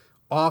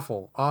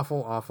awful,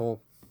 awful,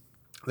 awful.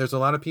 There's a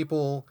lot of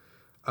people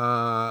who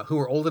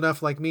are old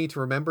enough like me to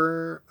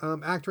remember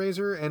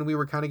ActRaiser, and we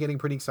were kind of getting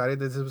pretty excited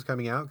that this was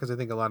coming out because I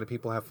think a lot of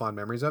people have fond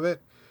memories of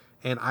it.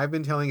 And I've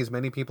been telling as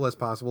many people as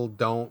possible,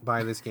 don't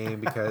buy this game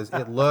because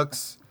it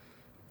looks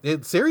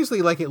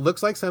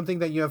like something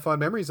that you have fond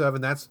memories of,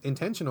 and that's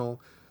intentional.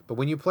 But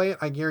when you play it,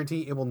 I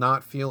guarantee it will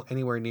not feel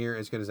anywhere near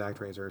as good as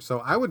ActRaiser. So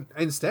I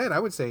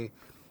would say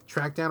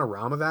track down a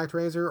ROM of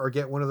ActRaiser or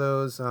get one of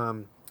those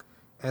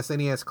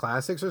SNES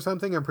Classics or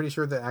something. I'm pretty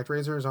sure that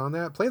ActRaiser is on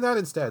that. Play that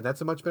instead.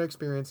 That's a much better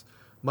experience,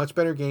 much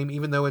better game,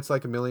 even though it's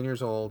like a million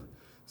years old.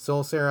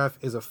 Soul Seraph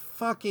is a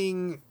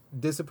fucking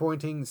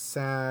disappointing,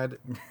 sad...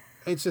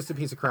 It's just a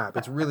piece of crap.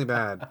 It's really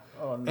bad.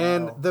 Oh, no.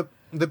 And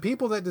the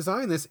people that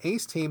design this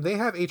Ace team, they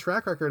have a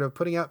track record of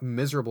putting out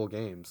miserable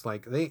games.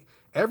 Like,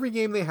 every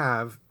game they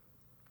have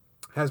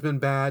has been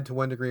bad to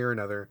one degree or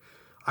another.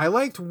 I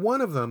liked one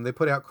of them they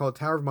put out called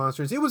Tower of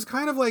Monsters. It was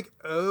kind of like,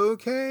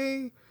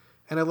 okay.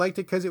 And I liked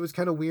it because it was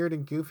kind of weird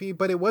and goofy,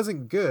 but it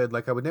wasn't good.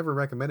 Like, I would never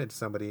recommend it to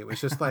somebody. It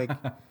was just like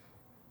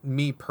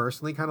me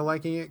personally kind of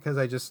liking it because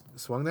I just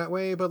swung that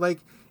way. But like,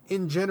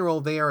 in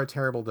general, they are a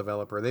terrible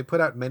developer. They put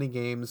out many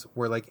games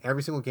where like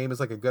every single game is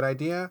like a good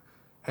idea,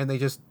 and they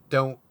just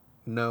don't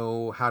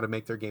know how to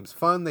make their games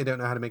fun. They don't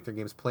know how to make their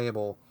games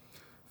playable.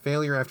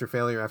 Failure after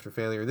failure after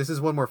failure. This is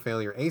one more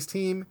failure. Ace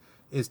Team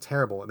is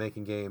terrible at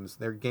making games.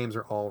 Their games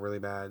are all really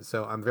bad.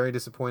 So I'm very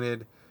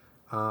disappointed.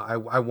 I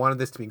wanted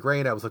this to be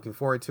great. I was looking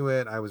forward to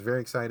it. I was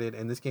very excited,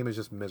 and this game is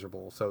just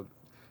miserable. So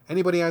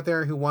anybody out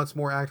there who wants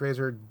more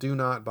ActRaiser, do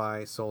not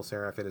buy Soul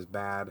Seraph. It is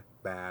bad,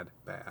 bad,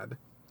 bad.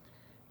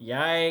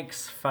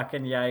 Yikes.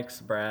 Fucking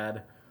yikes,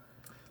 Brad.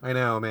 I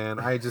know, man.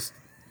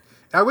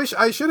 I wish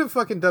I should have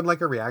fucking done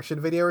like a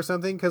reaction video or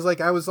something, because like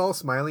I was all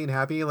smiley and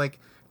happy, like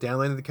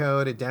downloading the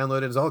code, it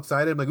downloaded, I was all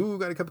excited. I'm like, ooh,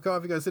 got a cup of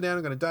coffee, gotta sit down,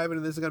 I'm gonna dive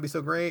into this, it's gonna be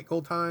so great,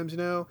 old times, you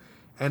know?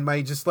 And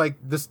my just like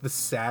the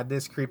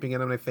sadness creeping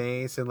in on my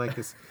face, and like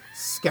this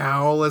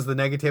scowl as the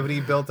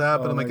negativity built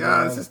up, and I'm like,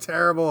 this is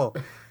terrible.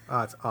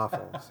 Oh, it's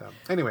awful. So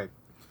anyway.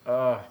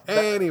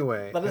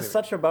 That is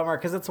such a bummer,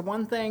 because it's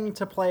one thing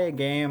to play a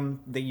game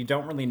that you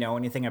don't really know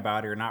anything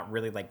about or you're not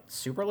really like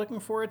super looking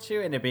forward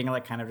to, and it being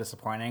like kind of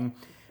disappointing.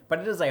 but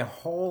it is a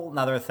whole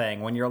nother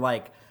thing when you're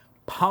like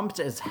pumped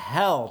as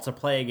hell to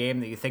play a game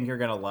that you think you're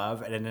going to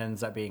love, and it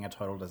ends up being a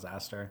total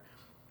disaster.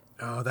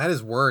 Oh, that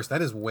is worse.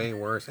 That is way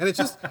worse. And it's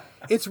just,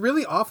 it's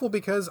really awful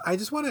because I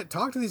just want to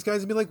talk to these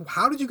guys and be like,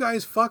 how did you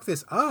guys fuck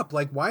this up?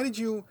 Like,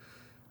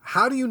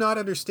 how do you not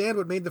understand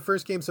what made the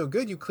first game so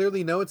good? You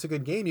clearly know it's a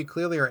good game. You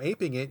clearly are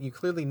aping it. You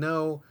clearly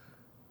know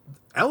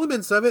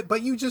elements of it,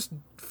 but you just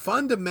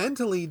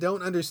fundamentally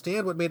don't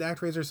understand what made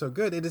ActRaiser so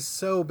good. It is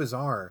so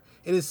bizarre.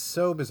 It is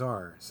so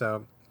bizarre.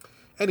 So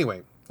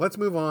anyway, let's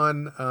move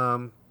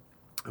on.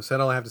 I've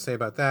said all I have to say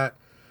about that.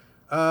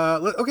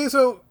 Okay,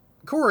 so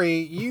Corey,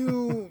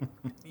 you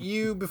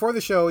before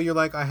the show, you're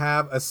like, I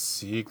have a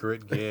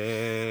secret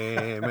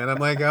game, and I'm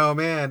like, oh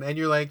man, and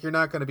you're like, you're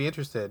not going to be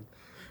interested,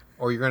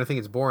 or you're going to think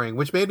it's boring,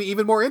 which made me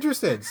even more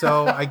interested.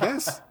 So I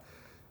guess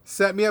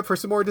set me up for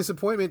some more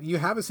disappointment. You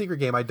have a secret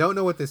game. I don't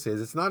know what this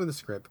is. It's not in the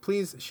script.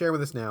 Please share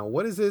with us now.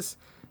 What is this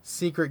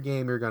secret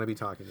game you're going to be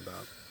talking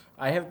about?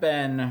 I have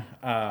been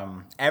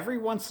every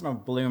once in a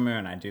blue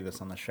moon, I do this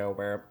on the show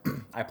where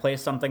I play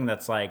something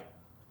that's like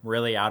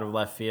really out of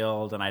left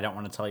field, and I don't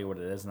want to tell you what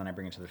it is, and then I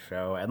bring it to the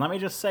show. And let me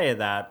just say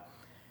that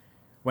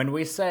when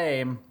we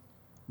say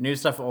new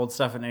stuff, old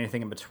stuff, and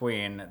anything in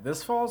between,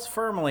 this falls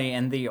firmly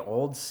in the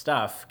old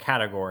stuff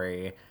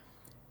category.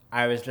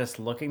 I was just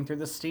looking through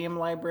the Steam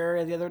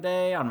library the other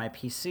day on my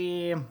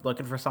PC,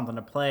 looking for something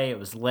to play. It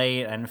was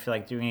late. I didn't feel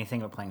like doing anything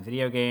but playing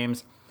video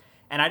games.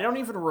 And I don't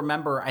even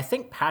remember, I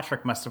think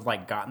Patrick must have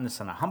like gotten this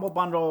in a Humble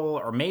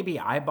Bundle, or maybe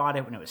I bought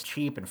it when it was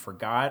cheap and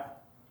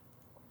forgot.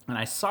 And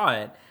I saw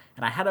it,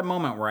 and I had a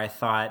moment where I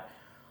thought,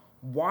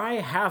 why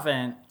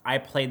haven't I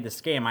played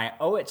this game? I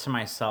owe it to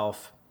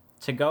myself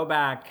to go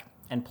back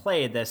and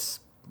play this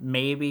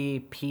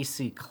maybe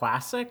PC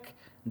classic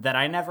that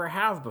I never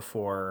have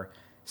before,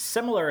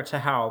 similar to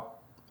how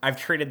I've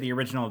treated the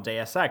original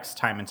Deus Ex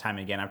time and time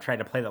again. I've tried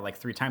to play that like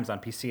 3 times on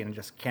PC and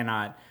just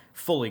cannot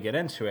fully get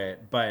into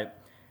it. But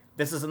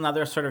this is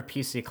another sort of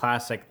PC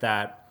classic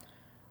that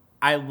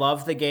I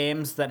love the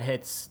games that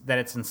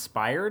it's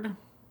inspired,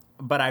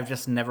 but I've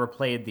just never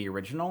played the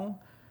original.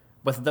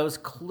 With those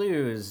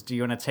clues, do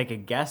you want to take a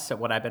guess at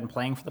what I've been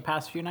playing for the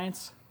past few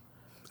nights?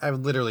 I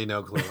have literally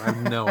no clue. I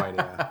have no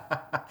idea.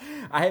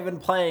 I have been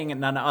playing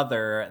none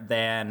other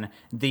than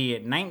the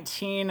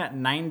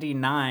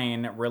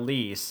 1999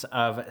 release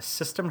of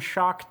System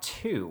Shock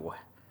 2.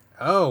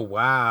 Oh,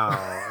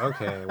 wow.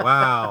 Okay,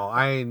 wow.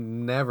 I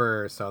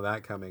never saw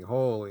that coming.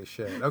 Holy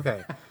shit.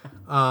 Okay.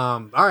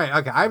 All right.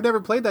 Okay. I've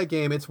never played that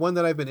game. It's one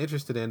that I've been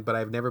interested in, but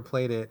I've never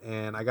played it.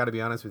 And I got to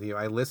be honest with you.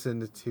 I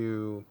listened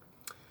to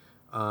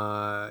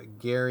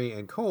Gary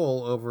and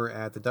Cole over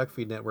at the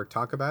Duckfeed Network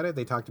talk about it.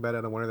 They talked about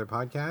it on one of their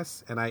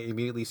podcasts, and I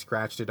immediately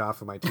scratched it off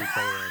of my 2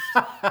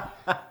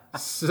 playlist.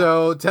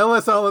 So tell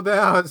us all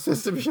about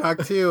System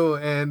Shock 2.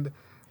 And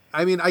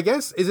I mean, I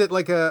guess, is it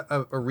like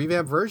a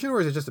revamp version, or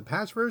is it just a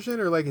patch version,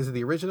 or like, is it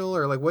the original,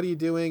 or like, what are you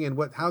doing, and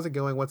how's it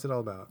going? What's it all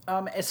about?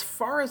 As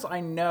far as I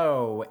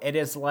know, it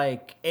is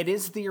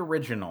the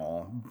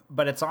original,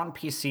 but it's on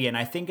PC, and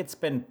I think it's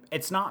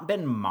not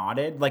been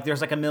modded. Like,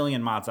 there's like a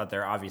million mods out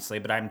there, obviously,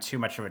 but I'm too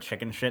much of a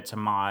chicken shit to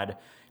mod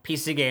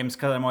PC games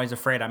because I'm always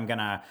afraid I'm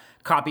gonna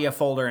copy a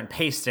folder and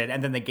paste it,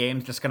 and then the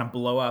game's just gonna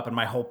blow up, and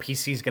my whole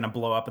PC's gonna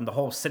blow up, and the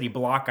whole city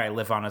block I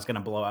live on is gonna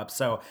blow up.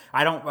 So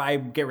I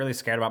get really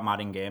scared about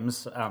modding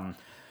games.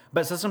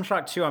 But System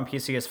Shock 2 on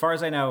PC, as far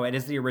as I know, it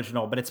is the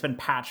original, but it's been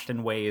patched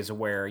in ways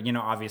where, you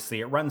know,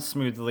 obviously it runs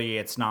smoothly.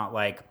 It's not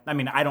like, I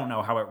mean, I don't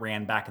know how it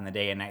ran back in the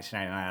day in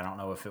 1999. I don't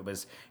know if it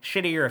was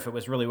shitty or if it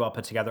was really well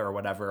put together or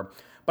whatever.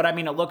 But I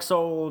mean, it looks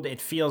old. It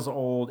feels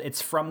old.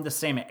 It's from the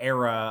same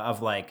era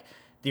of like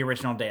the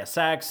original Deus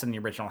Ex and the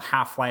original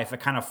Half-Life.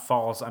 It kind of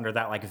falls under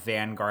that like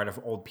vanguard of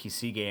old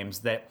PC games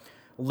that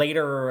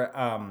later,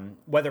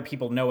 whether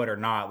people know it or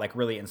not, like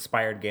really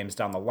inspired games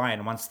down the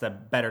line once the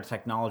better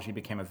technology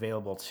became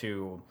available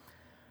to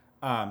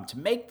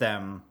make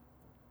them.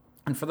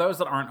 And for those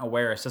that aren't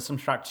aware, System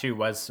Shock 2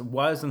 was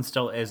and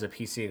still is a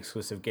PC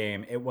exclusive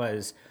game. It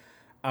was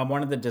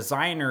one of the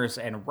designers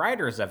and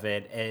writers of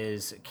it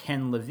is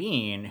Ken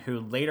Levine,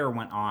 who later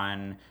went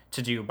on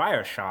to do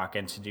BioShock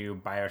and to do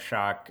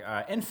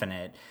BioShock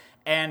Infinite.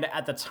 And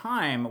at the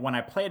time when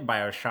I played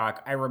BioShock,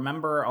 I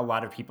remember a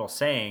lot of people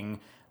saying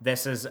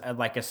this is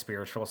like a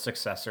spiritual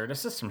successor to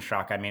System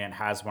Shock. I mean, it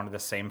has one of the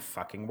same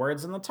fucking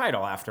words in the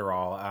title, after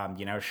all.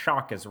 You know,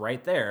 shock is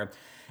right there.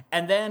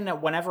 And then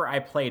whenever I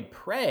played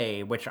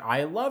Prey, which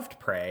I loved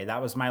Prey,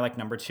 that was my like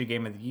number 2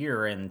 game of the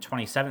year in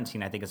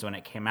 2017, I think is when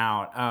it came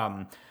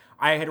out.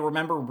 I had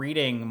remember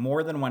reading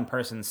more than one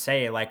person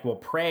say like, well,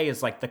 Prey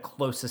is like the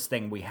closest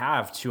thing we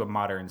have to a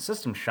modern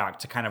System Shock,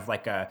 to kind of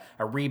like a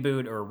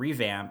reboot or a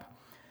revamp.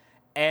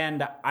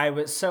 And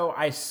I saw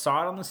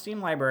it on the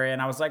Steam library,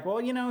 and I was like, well,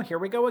 you know, here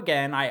we go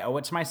again. I owe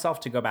it to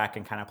myself to go back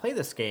and kind of play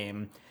this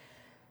game.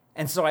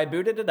 And so I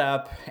booted it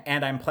up,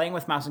 and I'm playing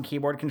with mouse and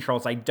keyboard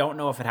controls. I don't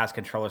know if it has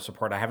controller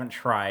support. I haven't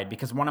tried,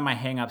 because one of my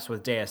hangups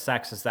with Deus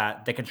Ex is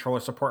that the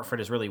controller support for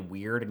it is really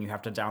weird, and you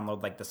have to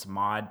download like this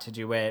mod to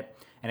do it,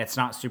 and it's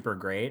not super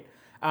great.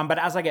 But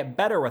as I get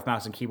better with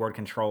mouse and keyboard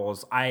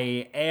controls,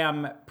 I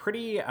am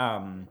pretty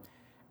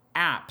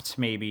apt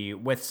maybe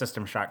with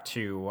System Shock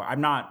 2. I'm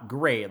not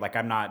great, like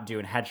I'm not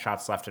doing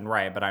headshots left and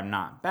right, but I'm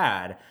not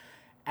bad.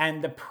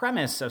 And the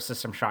premise of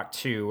System Shock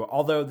 2,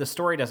 although the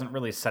story doesn't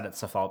really set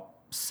itself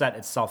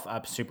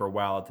up super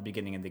well at the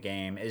beginning of the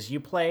game, is you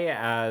play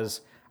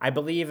as, I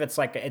believe it's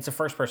a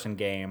first-person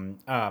game.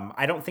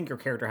 I don't think your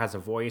character has a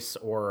voice,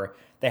 or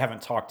they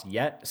haven't talked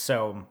yet,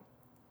 so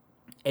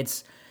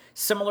it's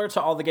similar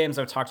to all the games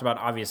I've talked about,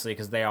 obviously,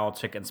 because they all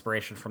took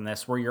inspiration from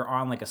this, where you're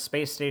on like a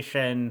space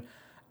station.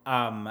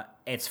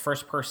 It's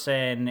first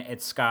person.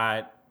 It's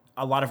got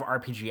a lot of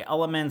RPG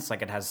elements.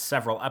 Like it has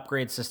several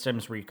upgrade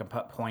systems where you can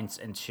put points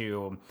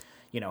into,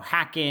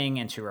 hacking,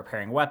 into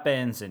repairing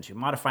weapons, into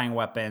modifying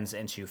weapons,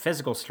 into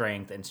physical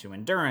strength, into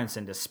endurance,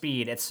 into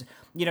speed. It's,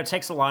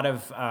 takes a lot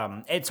of,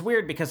 it's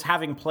weird because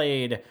having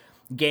played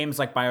games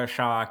like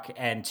BioShock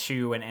and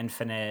 2 and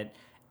Infinite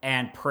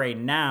and Prey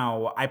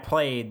now, I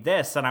played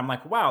this and I'm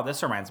like, wow,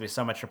 this reminds me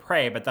so much of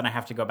Prey. But then I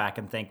have to go back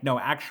and think, no,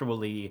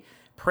 actually,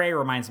 Prey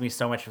reminds me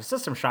so much of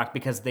System Shock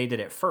because they did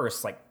it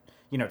first,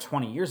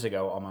 20 years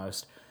ago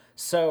almost.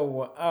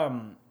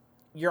 So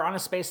you're on a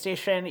space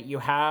station. You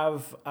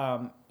have,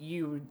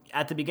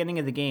 at the beginning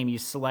of the game, you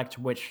select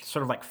which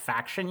sort of like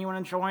faction you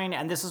want to join.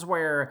 And this is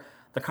where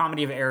the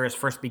comedy of errors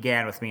first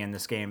began with me in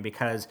this game,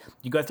 because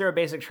you go through a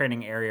basic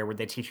training area where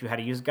they teach you how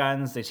to use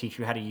guns. They teach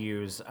you how to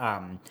use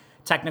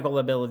technical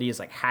abilities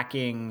like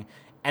hacking,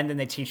 and then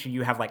they teach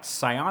you have like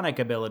psionic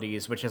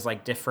abilities, which is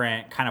like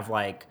different kind of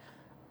like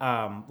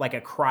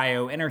a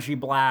cryo energy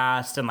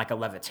blast and like a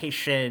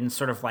levitation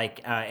sort of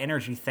like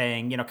energy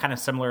thing, kind of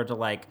similar to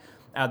like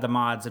the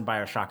mods in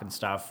BioShock and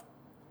stuff.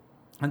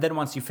 And then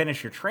once you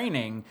finish your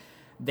training,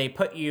 they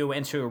put you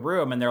into a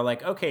room and they're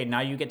like, okay, now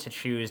you get to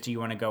choose. Do you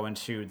want to go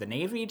into the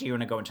Navy? Do you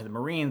want to go into the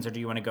Marines? Or do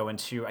you want to go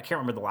into, I can't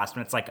remember the last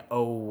one. It's like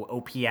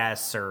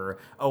OPS or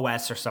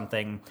OS or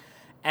something.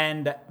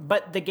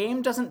 But the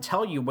game doesn't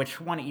tell you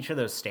which one each of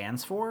those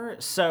stands for.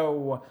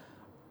 So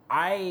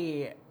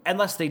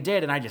unless they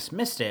did and I just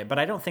missed it, but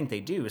I don't think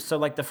they do. So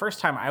like the first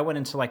time I went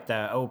into like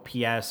the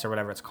OPS or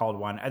whatever it's called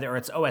one, or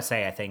it's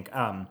OSA, I think.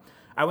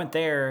 I went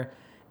there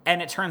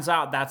and it turns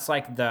out that's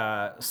like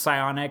the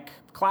psionic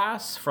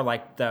class for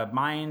like the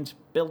mind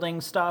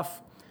building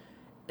stuff.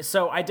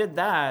 So I did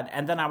that,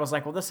 and then I was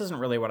like, well, this isn't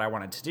really what I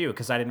wanted to do,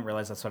 because I didn't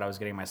realize that's what I was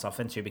getting myself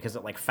into, because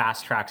it like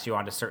fast tracks you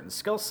onto certain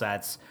skill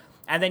sets.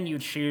 And then you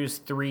choose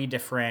 3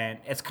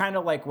 different, it's kind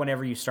of like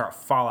whenever you start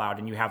Fallout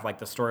and you have like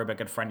the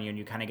storybook in front of you and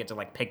you kind of get to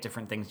like pick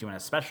different things you want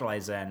to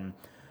specialize in.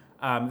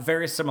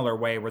 Very similar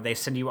way where they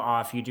send you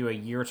off, you do a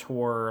year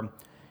tour,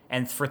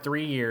 and for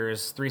 3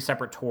 years, 3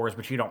 separate tours,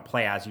 which you don't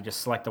play as, you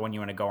just select the one you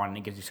want to go on and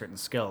it gives you certain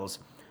skills.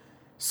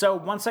 So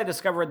once I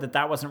discovered that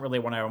that wasn't really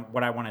what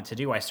I wanted to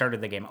do, I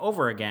started the game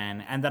over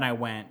again, and then I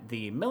went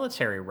the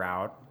military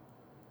route,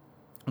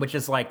 which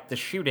is like the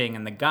shooting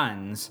and the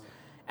guns.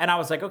 And I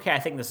was like, okay, I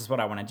think this is what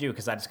I want to do,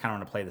 because I just kind of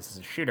want to play this as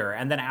a shooter.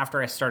 And then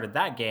after I started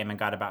that game and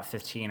got about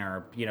 15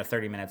 or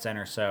 30 minutes in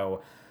or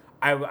so,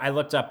 I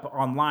looked up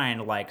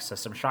online like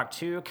System Shock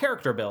 2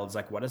 character builds,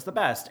 like what is the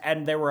best?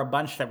 And there were a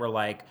bunch that were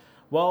like,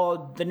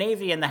 well, the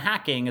Navy and the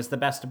hacking is the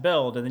best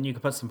build, and then you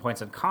could put some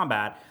points in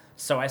combat.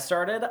 So I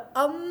started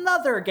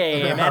another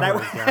game, and I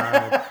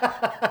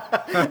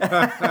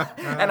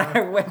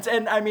went,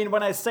 and I mean,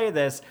 when I say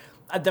this,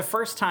 the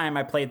first time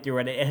I played through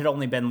it, it had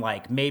only been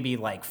like maybe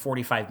like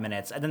 45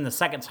 minutes. And then the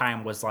second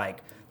time was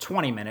like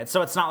 20 minutes.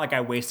 So it's not like I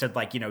wasted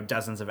like,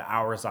 dozens of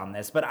hours on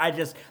this. But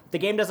the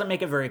game doesn't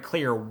make it very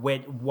clear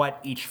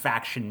what each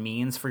faction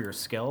means for your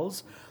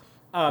skills.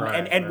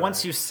 And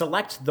once you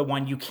select the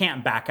one, you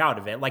can't back out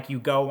of it. Like you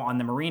go on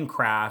the Marine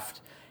craft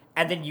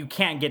and then you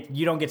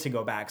don't get to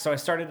go back. So I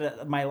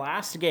started my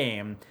last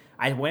game.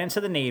 I went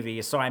into the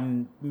Navy. So I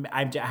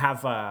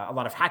have a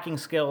lot of hacking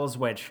skills,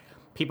 which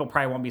people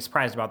probably won't be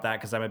surprised about that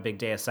because I'm a big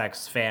Deus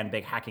Ex fan,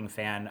 big hacking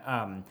fan.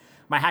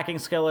 My hacking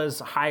skill is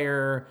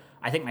higher.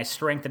 I think my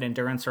strength and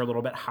endurance are a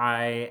little bit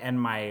high,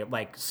 and my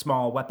like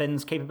small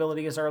weapons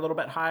capabilities are a little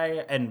bit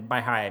high. And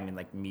by high, I mean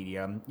like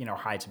medium,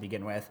 high to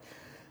begin with.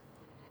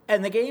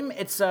 And the game,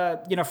 it's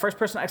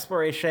first-person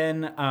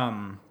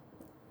exploration,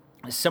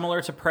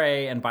 similar to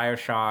Prey and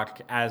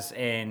BioShock, as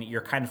in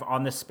you're kind of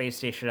on this space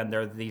station and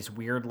there are these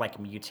weird like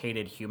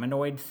mutated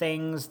humanoid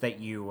things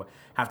that you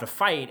have to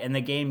fight, and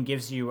the game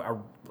gives you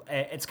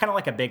it's kind of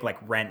like a big like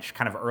wrench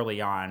kind of early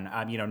on,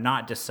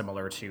 not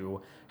dissimilar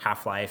to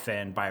Half-Life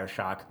and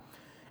BioShock.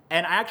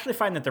 And I actually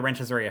find that the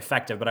wrench is very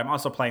effective, but I'm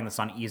also playing this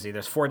on easy.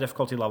 There's 4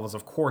 difficulty levels.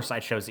 Of course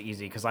I chose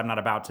easy because I'm not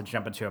about to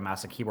jump into a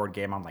massive keyboard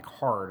game on like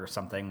hard or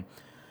something.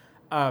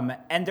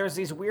 And there's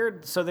these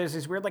weird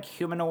like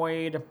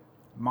humanoid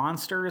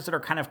monsters that are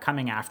kind of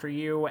coming after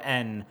you,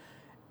 and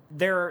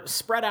they're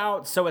spread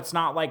out, so it's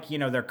not like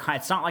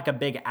it's not like a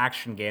big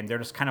action game. They're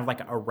just kind of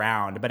like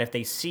around, but if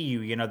they see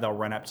you, they'll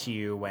run up to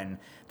you and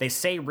they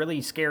say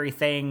really scary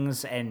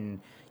things, and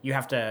you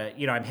have to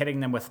I'm hitting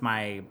them with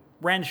my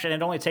wrench, and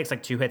it only takes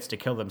like 2 hits to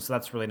kill them, so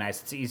that's really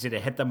nice. It's easy to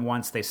hit them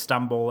once, they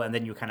stumble, and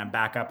then you kind of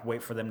back up,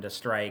 wait for them to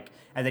strike,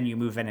 and then you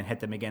move in and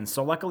hit them again.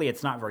 So luckily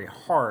it's not very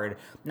hard,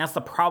 and that's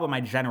the problem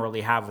I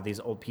generally have with these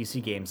old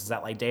PC games, is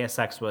that like Deus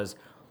Ex was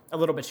a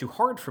little bit too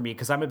hard for me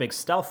because I'm a big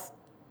stealth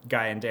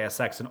guy in Deus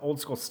Ex, and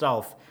old school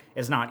stealth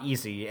is not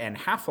easy. And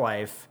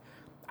Half-Life,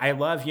 I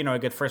love, a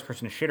good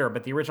first-person shooter,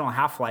 but the original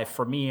Half-Life,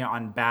 for me,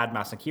 on bad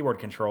mouse and keyboard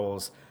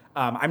controls,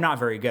 I'm not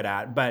very good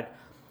at. But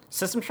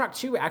System Shock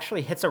 2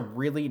 actually hits a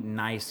really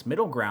nice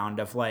middle ground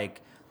of,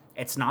 like,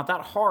 it's not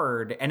that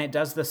hard, and it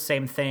does the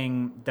same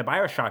thing that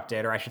BioShock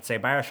did, or I should say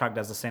BioShock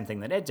does the same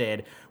thing that it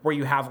did, where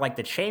you have, like,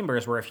 the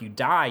chambers where if you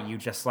die, you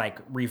just, like,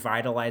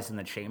 revitalize in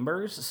the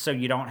chambers, so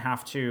you don't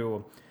have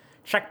to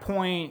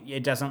checkpoint.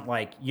 It doesn't,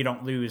 like, you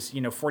don't lose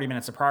 40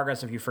 minutes of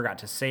progress if you forgot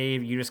to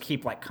save. You just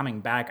keep, like,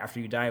 coming back after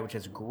you die, which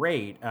is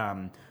great.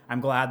 I'm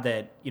glad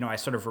that I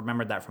sort of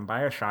remembered that from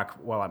BioShock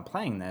while I'm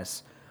playing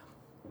this.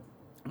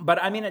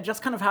 But I mean, it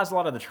just kind of has a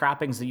lot of the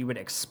trappings that you would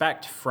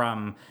expect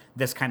from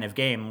this kind of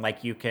game.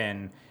 Like, you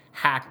can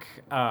hack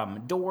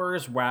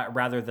doors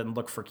rather than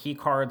look for key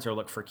cards or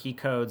look for key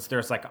codes.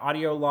 There's like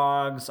audio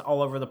logs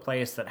all over the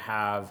place that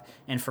have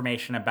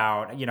information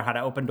about how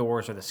to open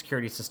doors or the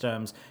security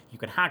systems. You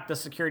can hack the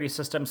security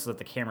system so that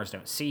the cameras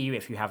don't see you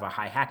if you have a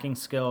high hacking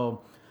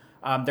skill.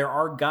 There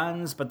are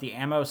guns, but the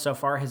ammo so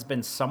far has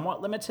been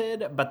somewhat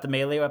limited, but the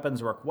melee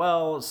weapons work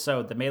well,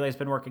 so the melee's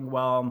been working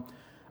well.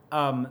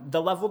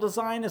 The level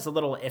design is a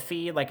little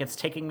iffy. Like, it's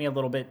taking me a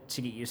little bit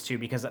to get used to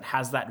because it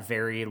has that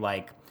very,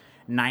 like,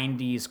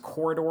 90s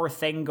corridor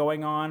thing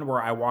going on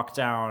where I walk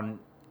down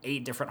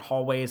 8 different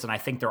hallways and I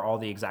think they're all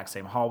the exact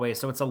same hallways.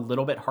 So it's a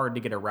little bit hard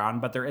to get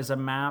around, but there is a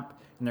map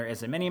and there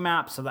is a mini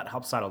map, so that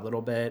helps out a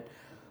little bit.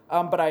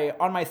 But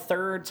on my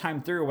third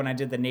time through, when I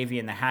did the Navy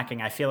and the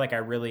hacking, I feel like I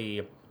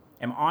really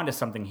am onto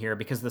something here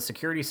because the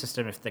security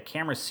system, if the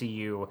cameras see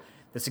you,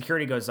 the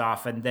security goes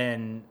off and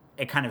then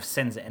it kind of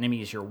sends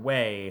enemies your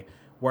way.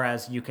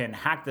 Whereas you can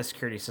hack the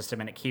security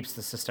system and it keeps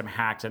the system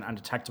hacked and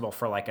undetectable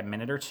for like a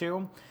minute or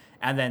two.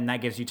 And then that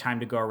gives you time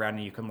to go around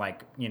and you can,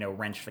 like,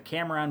 wrench the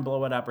camera and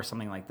blow it up or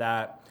something like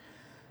that.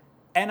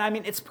 And I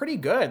mean, it's pretty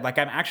good. Like,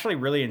 I'm actually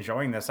really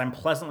enjoying this. I'm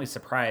pleasantly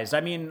surprised.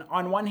 I mean,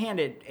 on one hand,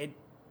 it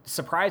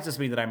surprises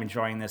me that I'm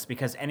enjoying this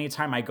because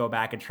anytime I go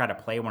back and try to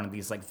play one of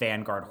these like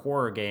Vanguard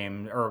horror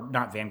games, or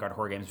not Vanguard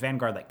horror games,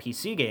 Vanguard like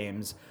PC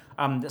games,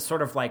 that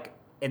sort of like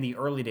in the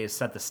early days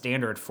set the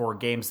standard for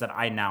games that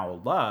I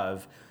now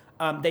love.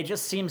 They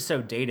just seem so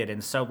dated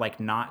and so like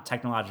not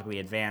technologically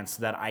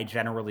advanced that I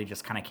generally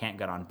just kind of can't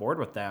get on board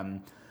with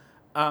them.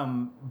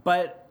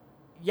 But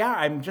yeah,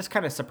 I'm just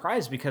kind of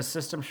surprised because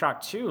System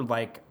Shock 2,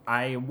 like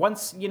I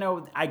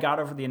got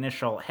over the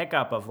initial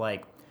hiccup of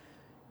like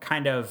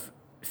kind of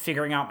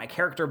figuring out my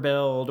character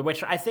build,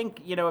 which I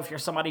think, if you're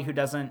somebody who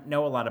doesn't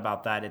know a lot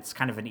about that, it's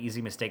kind of an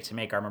easy mistake to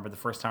make. I remember the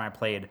first time I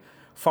played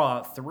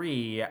Fallout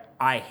 3,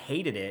 I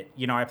hated it.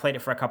 I played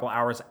it for a couple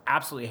hours,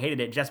 absolutely hated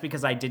it just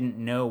because I didn't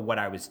know what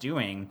I was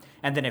doing.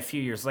 And then a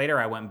few years later,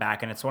 I went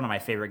back and it's one of my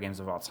favorite games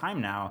of all time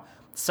now.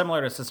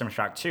 Similar to System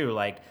Shock 2,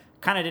 like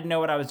kind of didn't know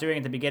what I was doing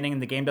at the beginning,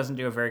 and the game doesn't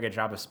do a very good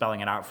job of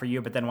spelling it out for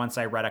you. But then once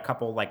I read a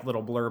couple like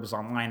little blurbs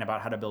online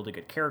about how to build a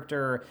good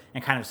character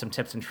and kind of some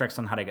tips and tricks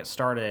on how to get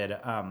started,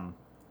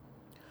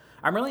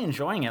 I'm really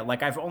enjoying it.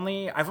 Like I've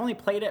only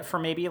played it for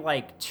maybe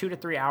like 2 to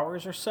 3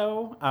 hours or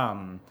so.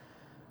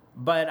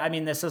 But I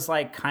mean, this is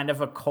like kind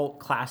of a cult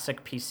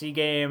classic PC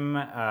game.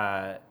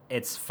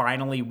 It's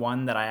finally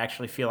one that I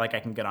actually feel like I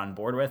can get on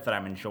board with, that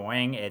I'm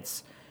enjoying.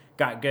 It's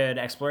got good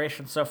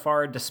exploration so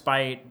far,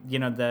 despite,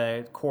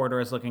 the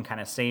corridors looking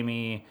kind of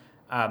samey.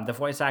 The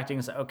voice acting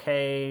is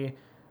okay.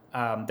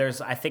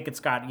 I think it's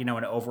got, an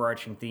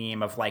overarching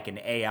theme of like an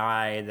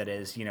AI that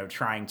is,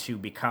 trying to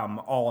become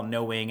all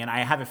knowing. And I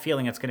have a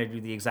feeling it's going to do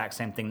the exact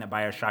same thing that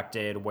BioShock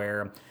did,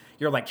 where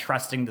you're like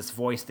trusting this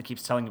voice that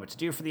keeps telling you what to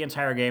do for the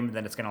entire game. And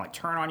then it's going to like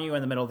turn on you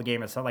in the middle of the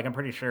game. And so like, I'm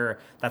pretty sure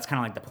that's kind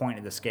of like the point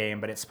of this game,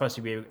 but it's supposed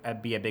to be a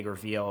big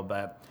reveal.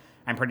 But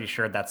I'm pretty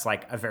sure that's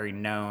like a very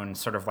known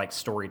sort of like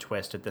story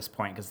twist at this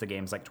point, because the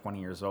game's like 20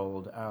 years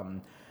old.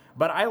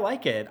 But I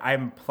like it.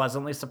 I'm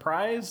pleasantly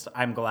surprised.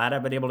 I'm glad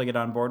I've been able to get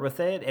on board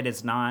with it. It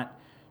is not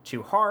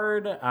too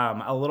hard,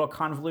 a little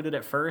convoluted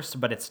at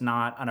first, but it's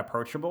not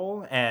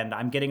unapproachable. And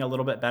I'm getting a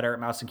little bit better at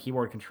mouse and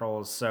keyboard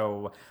controls,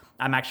 so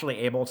I'm actually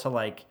able to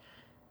like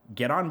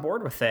get on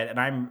board with it. And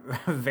I'm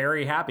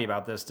very happy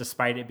about this,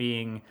 despite it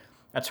being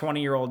a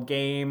 20-year-old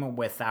game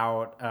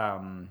without a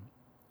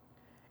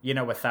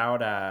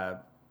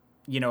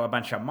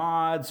bunch of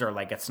mods, or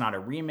like it's not a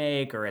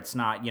remake, or it's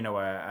not,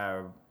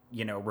 a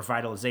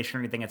revitalization or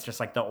anything. It's just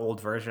like the old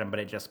version, but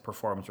it just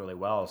performs really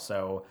well.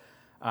 So,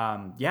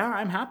 yeah,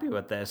 I'm happy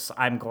with this.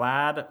 I'm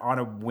glad on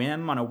a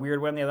weird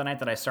whim the other night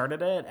that I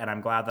started it, and I'm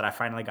glad that I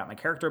finally got my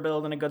character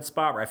build in a good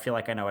spot where I feel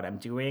like I know what I'm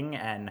doing,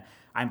 and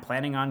I'm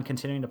planning on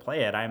continuing to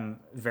play it. I'm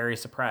very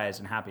surprised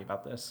and happy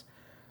about this.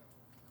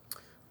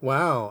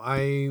 Wow,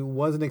 I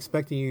wasn't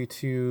expecting you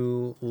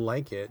to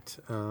like it.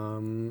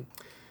 Because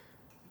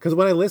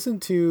when I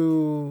listened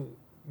to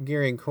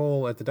Gary and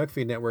Cole at the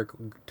Duckfeed Network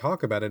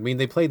talk about it. I mean,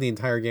 they played the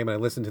entire game, and I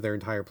listened to their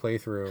entire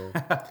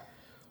playthrough.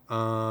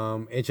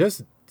 It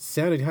just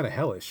sounded kind of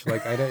hellish.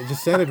 Like, it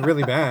just sounded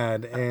really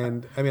bad.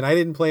 And I mean, I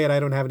didn't play it. I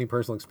don't have any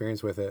personal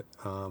experience with it.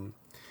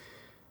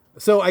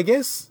 So I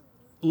guess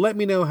let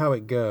me know how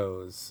it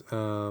goes.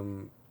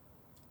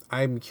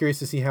 I'm curious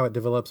to see how it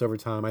develops over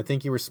time. I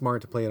think you were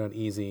smart to play it on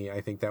easy.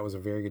 I think that was a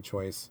very good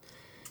choice.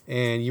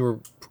 And you were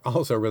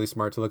also really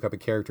smart to look up a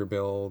character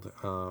build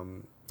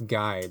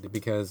guide,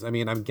 because, I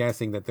mean, I'm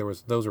guessing that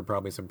those were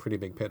probably some pretty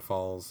big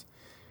pitfalls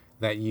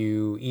that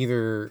you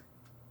either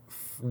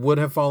would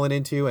have fallen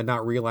into and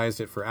not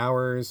realized it for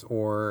hours,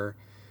 or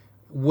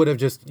would have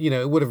just,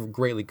 it would have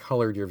greatly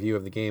colored your view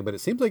of the game. But it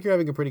seems like you're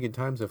having a pretty good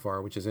time so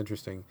far, which is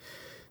interesting.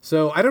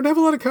 So I don't have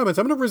a lot of comments.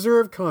 I'm going to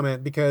reserve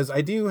comment because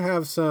I do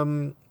have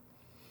some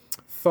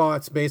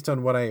thoughts based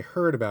on what I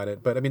heard about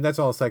it. But I mean, that's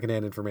all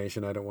secondhand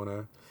information. I don't want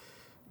to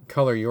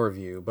color your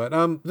view, but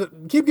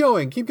keep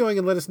going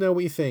and let us know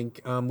what you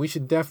think. We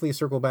should definitely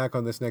circle back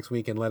on this next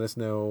week and let us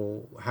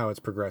know how it's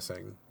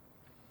progressing.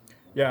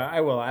 Yeah,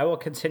 I will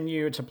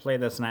continue to play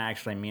this, and I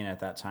actually mean it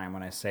that time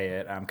when I say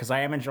it, because I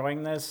am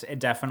enjoying this. It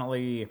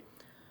definitely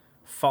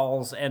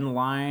falls in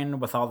line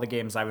with all the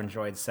games I've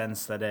enjoyed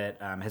since that it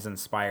has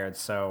inspired,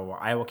 so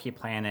I will keep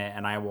playing it,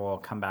 and I will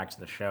come back to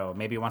the show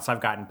maybe once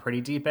I've gotten pretty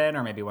deep in,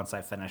 or maybe once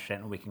I finish it,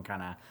 and we can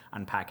kind of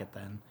unpack it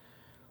then.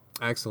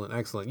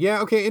 Excellent.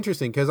 Yeah, okay,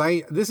 interesting, because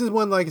this is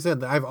one, like I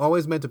said, I've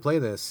always meant to play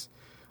this,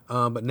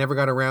 but never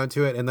got around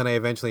to it, and then I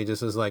eventually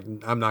just was like,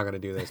 I'm not going to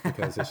do this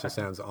because this just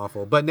sounds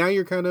awful. But now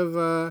you've kind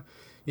of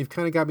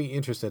got me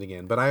interested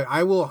again. But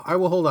I will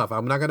hold off.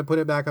 I'm not going to put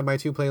it back on my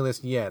 2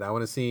 playlist yet. I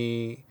want to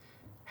see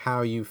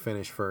how you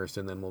finish first,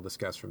 and then we'll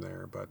discuss from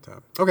there. But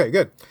okay,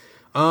 good.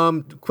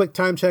 Quick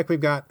time check. We've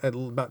got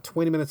about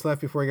 20 minutes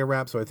left before we get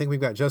wrapped, so I think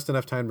we've got just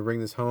enough time to bring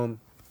this home.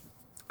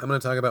 I'm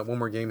going to talk about one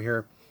more game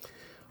here.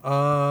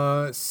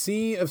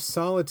 Sea of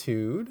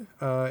Solitude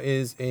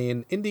is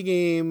an indie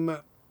game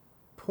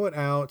put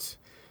out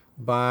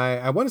by,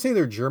 I want to say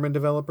they're German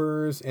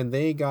developers, and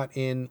they got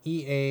in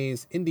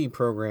EA's indie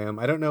program.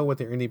 I don't know what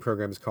their indie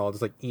program is called.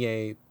 It's like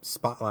EA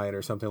Spotlight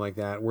or something like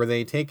that, where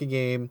they take a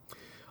game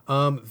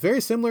very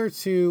similar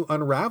to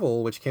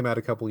Unravel, which came out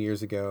a couple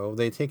years ago.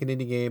 They take an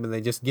indie game and they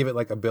just give it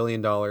like $1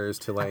 billion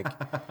to like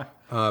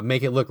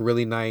make it look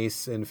really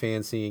nice and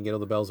fancy and get all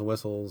the bells and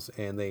whistles,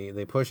 and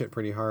they push it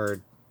pretty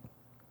hard.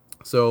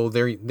 So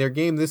their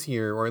game this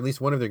year, or at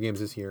least one of their games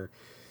this year,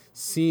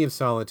 Sea of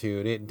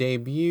Solitude, it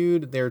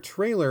debuted their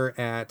trailer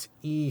at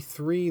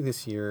E3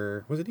 this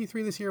year. Was it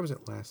E3 this year or was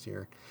it last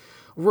year?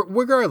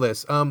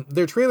 Regardless,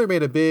 their trailer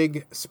made a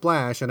big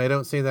splash, and I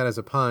don't say that as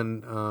a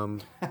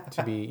pun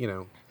to be,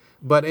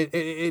 but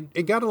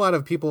it got a lot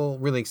of people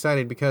really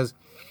excited because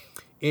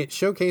it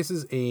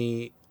showcases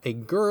a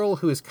girl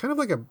who is kind of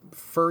like a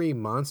furry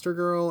monster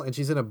girl, and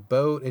she's in a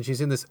boat, and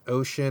she's in this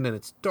ocean, and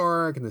it's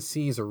dark, and the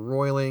seas are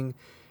roiling.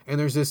 And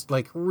there's this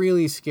like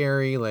really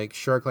scary, like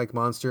shark-like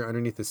monster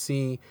underneath the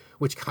sea,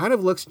 which kind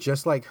of looks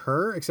just like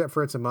her, except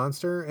for it's a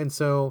monster. And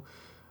so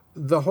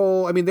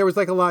there was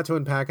like a lot to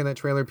unpack in that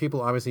trailer.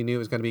 People obviously knew it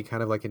was going to be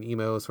kind of like an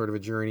emo sort of a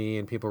journey,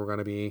 and people were going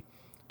to be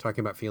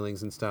talking about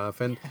feelings and stuff.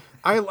 And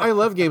I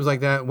love games like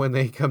that when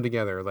they come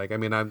together. Like, I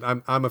mean,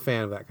 I'm a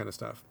fan of that kind of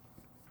stuff.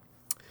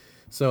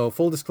 So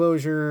full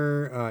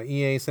disclosure,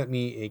 EA sent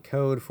me a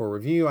code for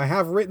review. I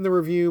have written the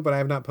review, but I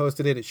have not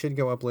posted it. It should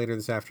go up later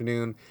this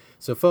afternoon.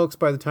 So folks,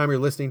 by the time you're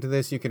listening to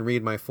this, you can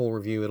read my full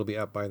review. It'll be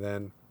up by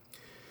then.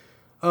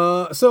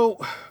 So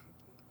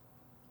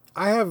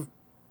I have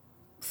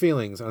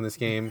feelings on this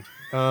game.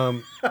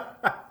 So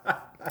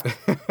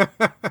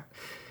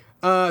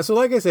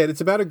like I said,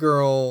 it's about a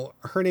girl.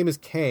 Her name is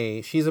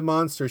Kay. She's a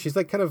monster. She's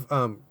like kind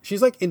of,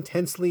 she's like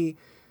intensely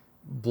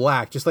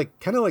black, just like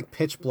kind of like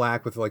pitch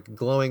black with like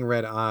glowing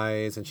red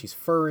eyes, and she's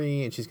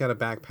furry, and she's got a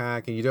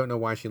backpack, and you don't know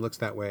why she looks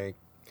that way.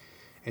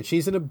 And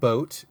she's in a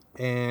boat,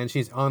 and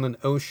she's on an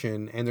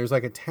ocean, and there's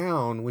like a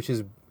town which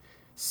is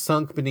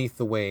sunk beneath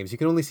the waves. You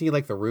can only see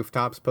like the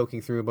rooftops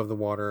poking through above the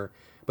water,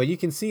 but you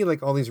can see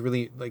like all these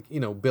really like,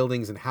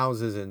 buildings and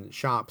houses and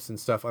shops and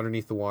stuff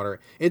underneath the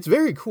water. It's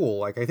very cool.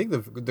 Like, I think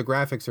the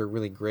graphics are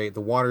really great.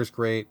 The water's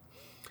great.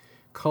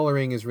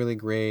 Coloring is really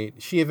great.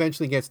 She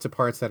eventually gets to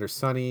parts that are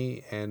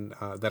sunny and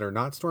that are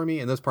not stormy,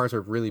 and those parts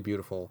are really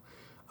beautiful.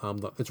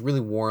 It's really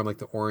warm, like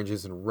the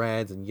oranges and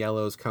reds and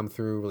yellows come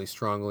through really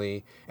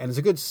strongly, and it's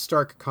a good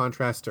stark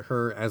contrast to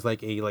her as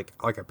like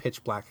a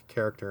pitch black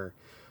character.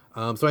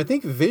 So I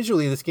think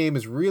visually this game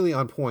is really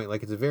on point.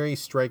 Like, it's a very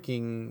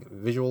striking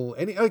visual.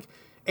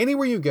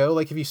 Anywhere you go,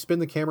 like if you spin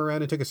the camera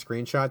around and took a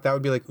screenshot, that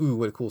would be like, ooh,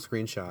 what a cool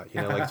screenshot.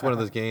 Like it's one of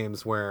those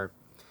games where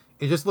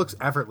it just looks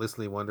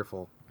effortlessly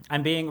wonderful.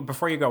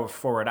 Before you go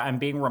forward, I'm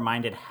being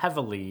reminded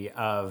heavily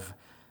of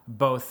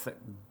both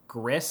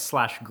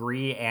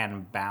Gris/Gris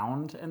and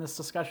Bound in this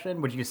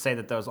discussion. Would you say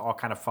that those all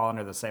kind of fall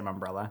under the same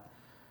umbrella?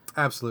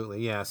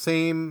 Absolutely, yeah.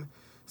 Same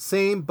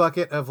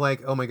bucket of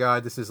like, oh my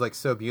god, this is like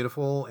so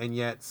beautiful, and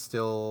yet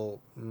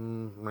still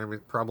maybe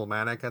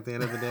problematic at the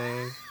end of the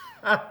day.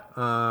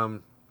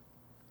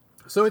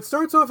 So it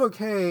starts off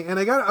okay, and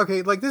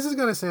like this is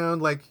gonna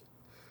sound like,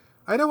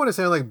 I don't want to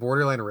sound like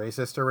borderline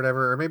racist or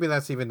whatever, or maybe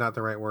that's even not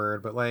the right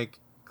word, but like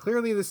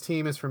clearly this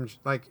team is from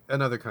like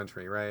another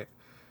country, right?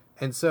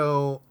 And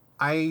so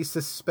I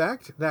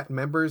suspect that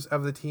members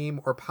of the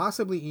team, or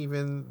possibly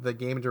even the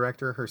game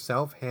director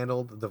herself,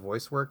 handled the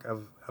voice work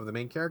of the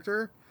main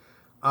character.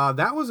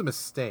 That was a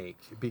mistake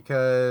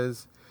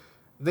because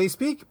they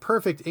speak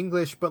perfect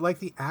English, but like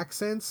the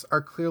accents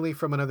are clearly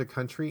from another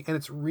country, and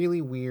it's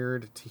really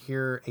weird to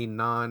hear a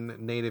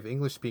non-native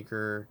English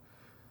speaker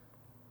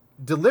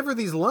deliver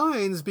these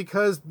lines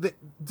because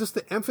just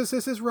the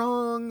emphasis is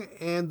wrong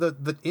and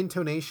the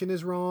intonation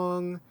is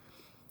wrong,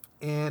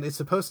 and it's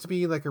supposed to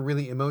be like a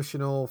really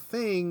emotional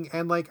thing,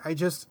 and like I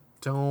just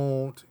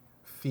don't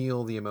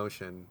feel the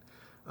emotion.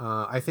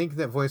 I think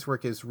that voice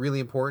work is really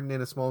important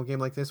in a small game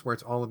like this, where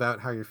it's all about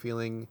how you're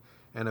feeling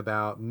and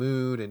about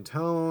mood and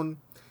tone.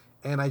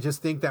 And I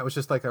just think that was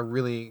just like a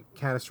really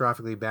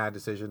catastrophically bad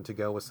decision to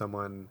go with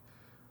someone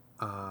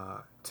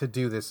to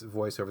do this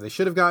voiceover. They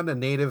should have gotten a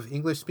native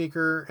English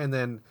speaker and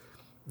then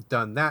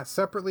done that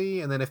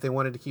separately. And then if they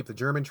wanted to keep the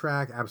German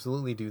track,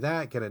 absolutely do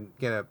that. Get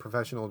a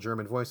professional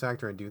German voice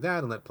actor and do that,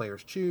 and let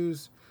players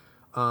choose.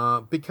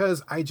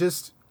 Because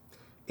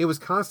it was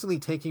constantly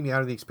taking me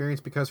out of the experience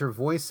because her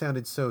voice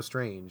sounded so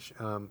strange.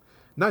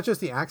 Not just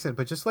the accent,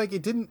 but just like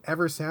it didn't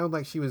ever sound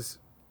like she was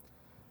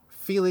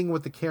feeling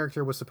what the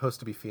character was supposed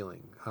to be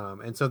feeling.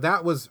 And so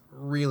that was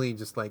really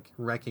just like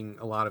wrecking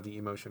a lot of the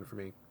emotion for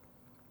me.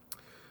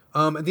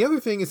 And the other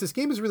thing is this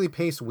game is really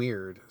paced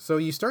weird. So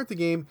you start the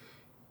game,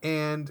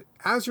 and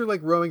as you're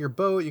like rowing your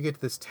boat, you get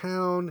to this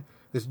town.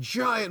 This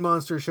giant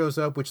monster shows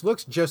up, which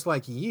looks just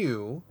like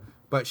you,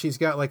 but she's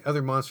got like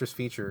other monstrous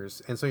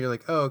features. And so you're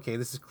like, oh, okay,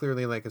 this is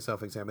clearly like a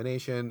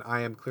self-examination.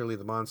 I am clearly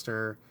the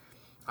monster.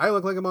 I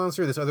look like a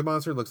monster. This other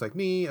monster looks like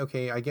me.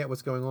 Okay, I get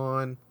what's going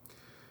on.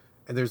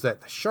 And there's that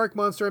shark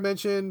monster I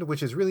mentioned,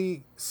 which is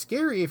really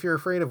scary if you're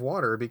afraid of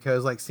water,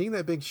 because like seeing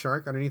that big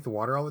shark underneath the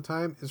water all the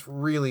time is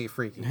really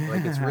freaky.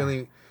 Like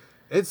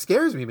it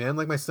scares me, man.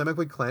 Like my stomach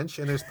would clench,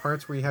 and there's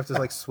parts where you have to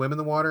like swim in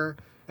the water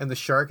and the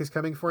shark is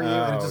coming for you,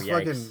 and it's just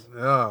yikes. fucking,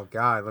 oh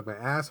god, like my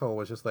asshole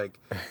was just like,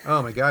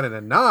 oh my god, in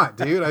a knot,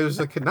 dude. I was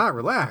like, could not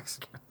relax.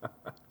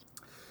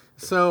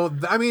 So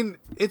I mean,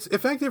 it's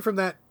effective from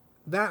that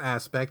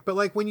aspect, but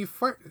like when you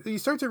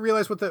start to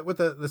realize what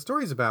the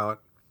story's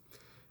about,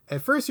 at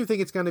first you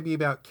think it's going to be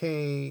about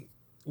Kay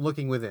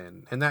looking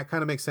within, and that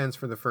kind of makes sense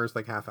for the first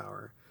like half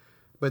hour.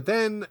 But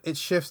then it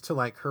shifts to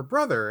like her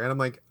brother, and I'm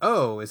like,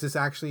 oh, is this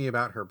actually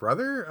about her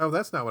brother? Oh,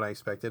 that's not what I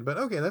expected, but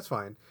okay, that's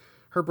fine.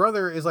 Her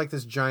brother is like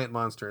this giant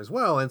monster as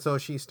well, and so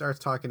she starts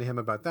talking to him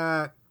about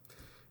that.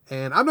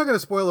 And I'm not going to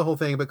spoil the whole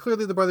thing, but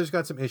clearly the brother's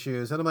got some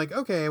issues, and I'm like,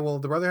 okay, well,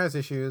 the brother has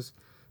issues,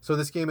 so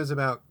this game is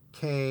about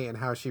Kay and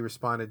how she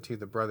responded to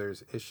the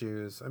brother's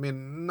issues. I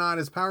mean, not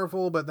as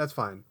powerful, but that's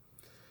fine.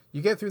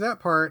 You get through that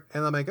part,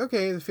 and I'm like,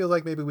 okay, it feels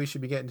like maybe we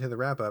should be getting to the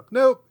wrap-up.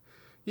 Nope.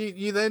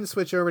 You then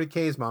switch over to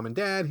Kay's mom and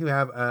dad, who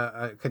have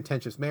a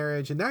contentious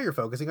marriage, and now you're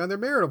focusing on their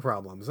marital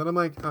problems. And I'm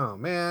like, oh,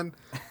 man.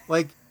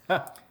 Like,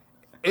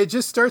 it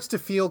just starts to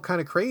feel kind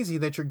of crazy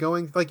that you're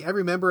going, like,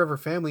 every member of her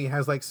family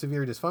has, like,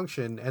 severe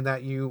dysfunction, and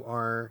that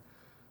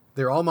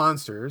they're all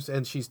monsters,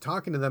 and she's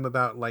talking to them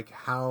about, like,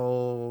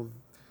 how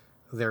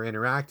they're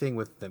interacting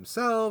with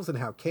themselves and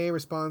how Kay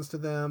responds to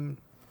them.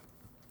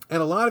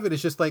 And a lot of it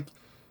is just, like,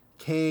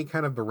 Kay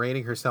kind of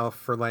berating herself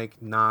for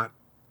like not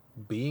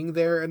being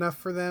there enough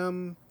for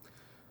them,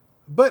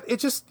 but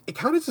it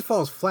kind of just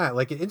falls flat.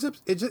 Like it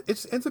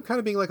just ends up kind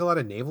of being like a lot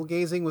of navel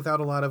gazing without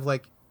a lot of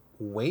like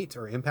weight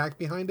or impact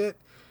behind it.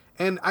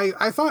 And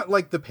I thought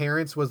like the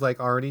parents was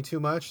like already too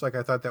much. Like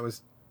I thought that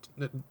was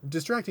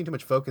distracting too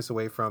much focus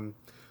away from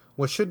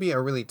what should be a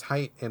really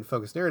tight and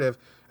focused narrative.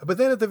 But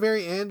then at the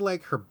very end,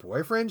 like her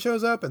boyfriend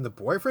shows up, and the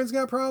boyfriend's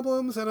got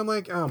problems, and I'm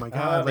like, oh my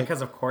god,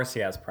 because of course he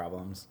has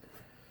problems.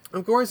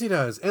 Of course he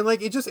does. And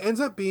like it just ends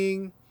up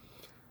being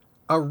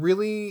a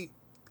really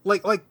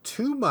like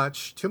too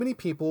many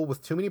people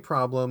with too many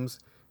problems.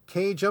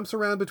 Kay jumps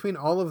around between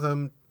all of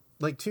them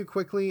like too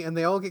quickly, and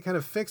they all get kind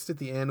of fixed at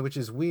the end, which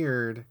is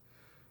weird.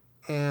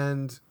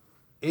 And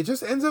it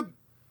just ends up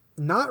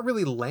not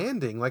really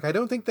landing. Like I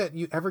don't think that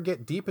you ever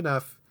get deep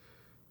enough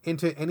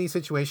into any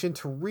situation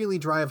to really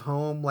drive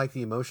home like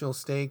the emotional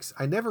stakes.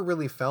 I never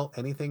really felt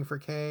anything for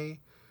Kay.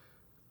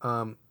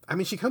 I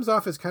mean, she comes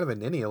off as kind of a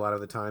ninny a lot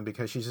of the time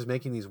because she's just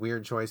making these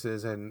weird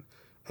choices and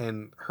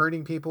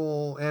hurting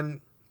people.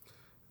 And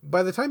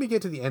by the time you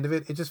get to the end of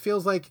it, it just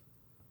feels like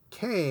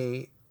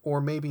Kay, or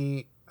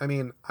maybe, I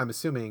mean, I'm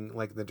assuming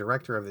like the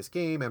director of this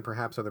game and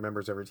perhaps other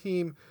members of her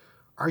team,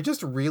 are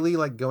just really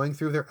like going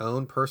through their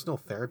own personal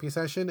therapy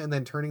session and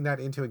then turning that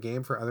into a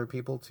game for other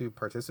people to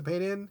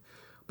participate in.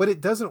 But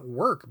it doesn't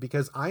work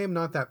because I am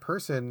not that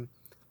person.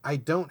 I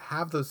don't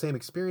have those same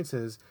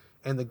experiences,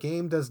 and the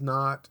game does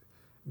not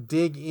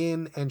dig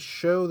in and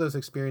show those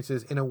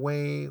experiences in a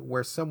way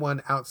where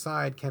someone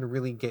outside can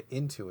really get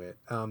into it.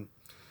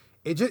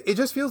 It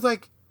just feels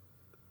like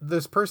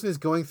this person is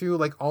going through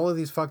like all of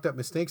these fucked up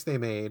mistakes they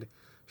made,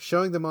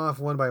 showing them off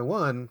one by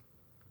one,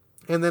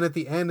 And then at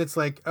the end, it's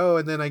like, oh,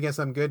 and then I guess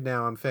I'm good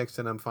now. I'm fixed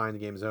and I'm fine. The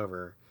game's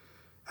over.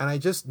 And I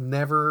just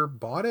never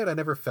bought it. I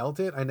never felt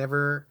it. I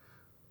never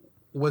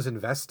was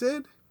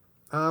invested,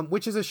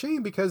 which is a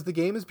shame because the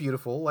game is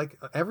beautiful. Like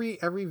every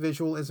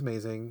visual is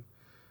amazing.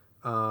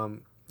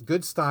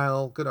 Good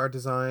style, good art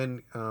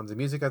design. The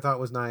music I thought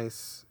was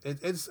nice.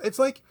 It's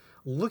like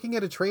looking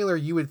at a trailer,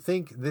 you would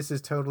think this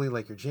is totally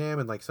like your jam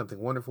and like something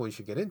wonderful you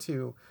should get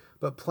into.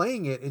 But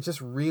playing it, it just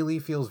really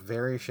feels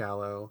very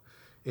shallow.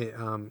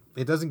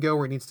 It doesn't go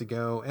where it needs to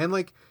go, and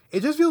like it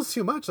just feels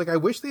too much. Like I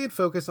wish they had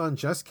focused on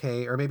just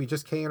Kay, or maybe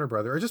just Kay and her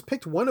brother, or just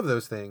picked one of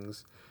those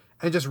things,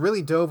 and just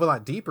really dove a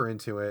lot deeper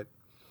into it.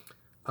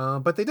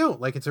 But they don't.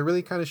 Like it's a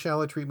really kind of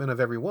shallow treatment of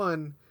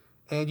everyone,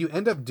 and you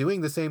end up doing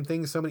the same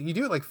thing. You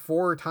do it like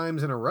 4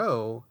 times in a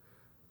row.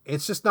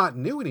 It's just not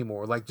new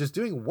anymore. Like just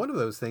doing one of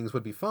those things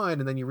would be fine,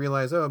 and then you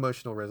realize, oh,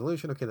 emotional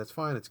resolution. Okay, that's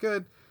fine. It's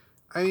good.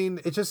 I mean,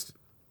 it just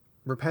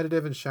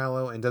repetitive and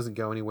shallow and doesn't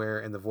go anywhere,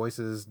 and the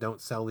voices don't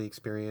sell the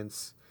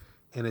experience,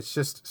 and it's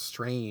just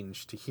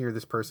strange to hear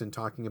this person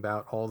talking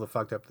about all the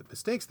fucked up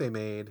mistakes they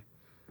made.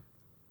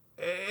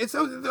 It's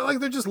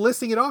like they're just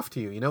listing it off to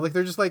you, like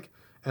they're just like,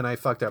 and I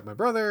fucked up my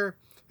brother,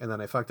 and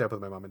then I fucked up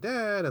with my mom and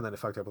dad, and then I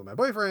fucked up with my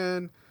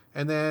boyfriend,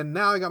 and then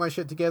now I got my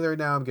shit together and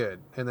now I'm good,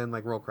 and then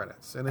like roll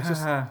credits, and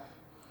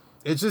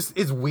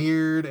it's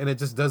weird, and it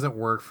just doesn't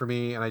work for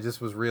me, and I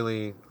just was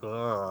really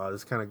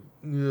this kind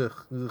of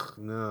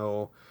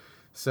no.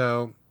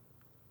 So,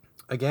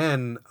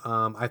 again,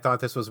 I thought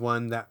this was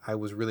one that I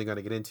was really going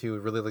to get into,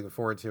 really looking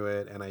forward to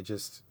it, and it's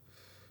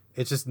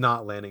just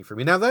not landing for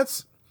me. Now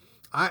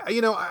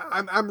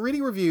I'm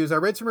reading reviews. I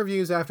read some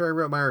reviews after I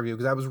wrote my review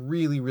because I was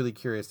really, really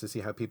curious to see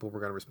how people were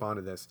going to respond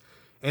to this,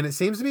 and it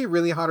seems to be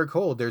really hot or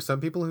cold. There's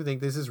some people who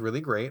think this is really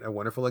great, a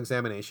wonderful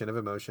examination of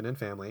emotion and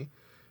family,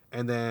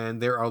 and then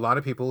there are a lot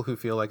of people who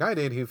feel like I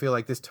did, who feel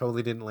like this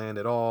totally didn't land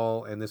at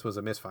all, and this was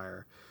a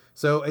misfire.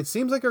 So it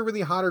seems like a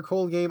really hot or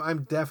cold game.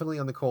 I'm definitely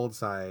on the cold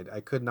side. I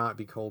could not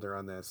be colder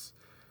on this.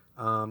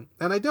 And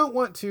I don't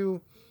want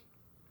to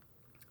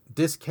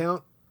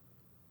discount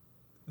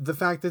the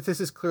fact that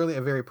this is clearly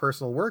a very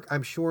personal work.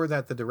 I'm sure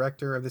that the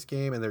director of this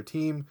game and their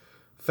team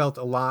felt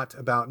a lot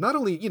about not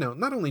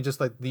only just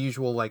like the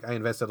usual, like I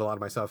invested a lot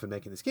of myself in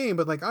making this game,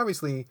 but like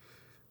obviously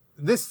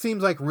this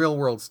seems like real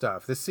world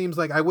stuff. This seems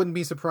like I wouldn't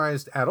be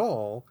surprised at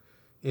all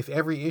if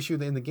every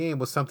issue in the game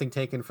was something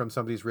taken from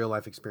somebody's real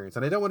life experience.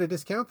 And I don't want to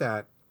discount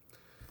that,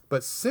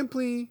 but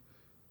simply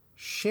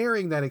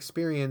sharing that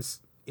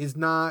experience is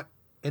not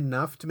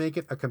enough to make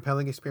it a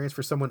compelling experience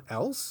for someone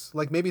else.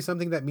 Like maybe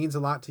something that means a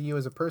lot to you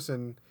as a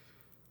person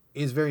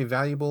is very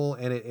valuable,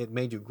 and it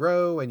made you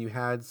grow, and you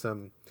had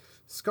some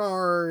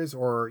scars,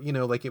 or,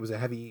 like it was a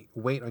heavy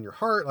weight on your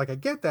heart. Like I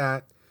get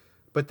that,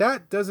 but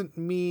that doesn't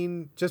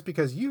mean just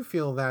because you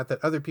feel that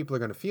other people are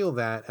going to feel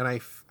that. And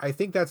I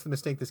think that's the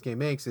mistake this game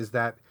makes, is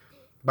that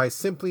by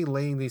simply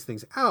laying these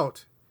things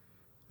out,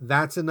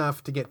 that's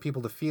enough to get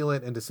people to feel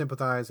it and to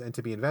sympathize and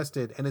to be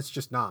invested. And it's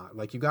just not.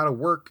 Like you got to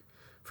work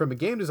from a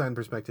game design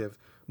perspective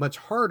much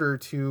harder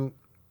to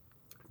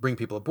bring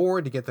people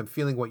aboard, to get them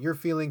feeling what you're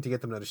feeling, to get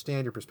them to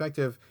understand your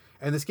perspective.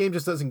 And this game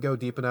just doesn't go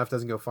deep enough,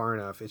 doesn't go far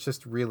enough. It's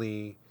just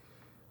really,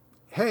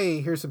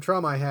 hey, here's some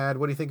trauma I had.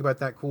 What do you think about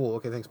that? Cool.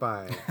 Okay, thanks,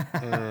 bye.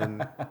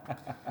 And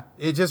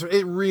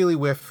it really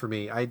whiffed for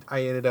me. I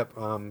ended up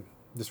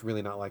just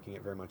really not liking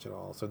it very much at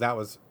all. So that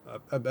was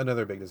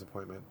another big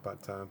disappointment.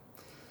 But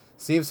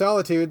Sea of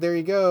Solitude, there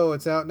you go.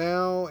 It's out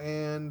now,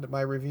 and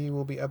my review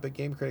will be up at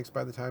Game Critics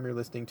by the time you're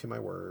listening to my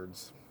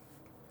words.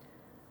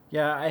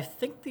 Yeah, I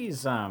think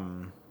these, I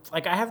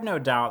have no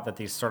doubt that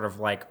these sort of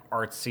like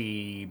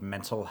artsy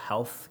mental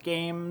health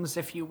games,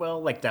 if you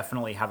will, like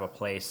definitely have a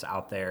place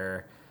out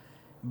there.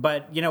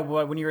 But,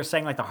 when you were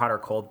saying like the hot or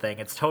cold thing,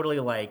 it's totally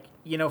like,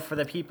 for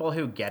the people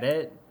who get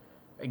it,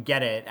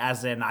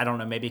 as in, I don't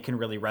know, maybe can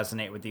really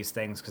resonate with these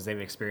things because they've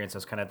experienced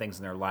those kind of things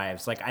in their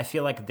lives. Like, I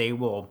feel like they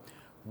will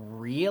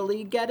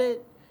really get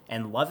it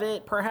and love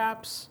it,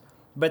 perhaps.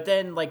 But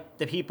then, like,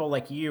 the people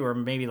like you, or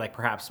maybe like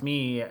perhaps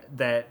me,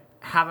 that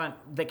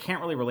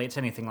can't really relate to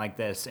anything like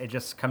this, it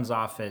just comes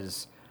off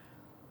as,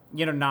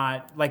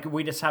 not, like,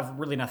 we just have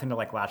really nothing to,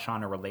 like, latch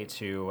on or relate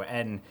to.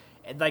 And,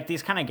 like,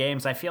 these kind of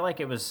games, I feel like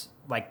it was,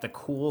 like, the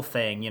cool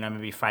thing,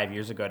 maybe 5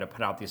 years ago to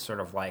put out these sort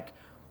of, like,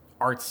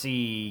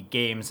 artsy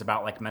games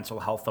about, like, mental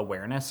health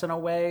awareness in a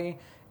way.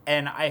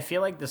 And I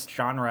feel like this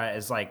genre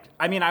is, like,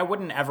 I mean, I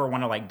wouldn't ever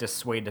want to, like,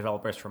 dissuade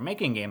developers from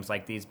making games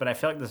like these, but I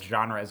feel like this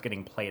genre is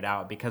getting played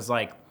out because,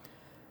 like,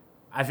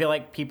 I feel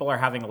like people are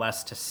having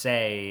less to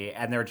say,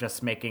 and they're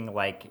just making,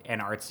 like,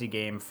 an artsy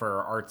game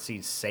for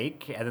artsy's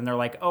sake. And then they're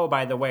like, oh,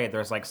 by the way,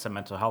 there's, like, some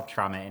mental health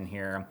trauma in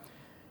here.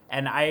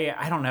 And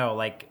I don't know,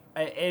 like,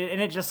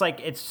 and it just,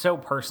 like, it's so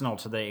personal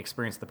to the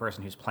experience of the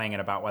person who's playing it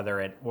about whether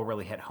it will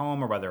really hit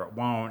home or whether it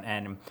won't.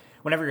 And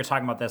whenever you're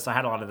talking about this, I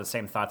had a lot of the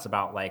same thoughts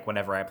about, like,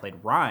 whenever I played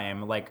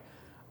Rime. Like,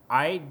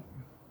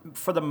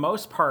 for the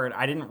most part,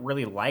 I didn't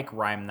really like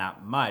Rime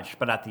that much,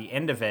 but at the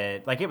end of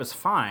it, like, it was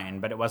fine,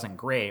 but it wasn't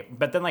great.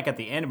 But then, like, at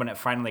the end, when it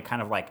finally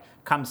kind of, like,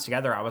 comes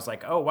together, I was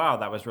like, oh, wow,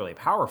 that was really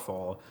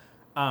powerful.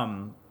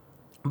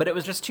 but it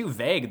was just too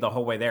vague the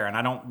whole way there, and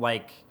I don't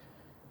like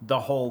the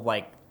whole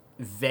like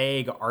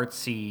vague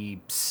artsy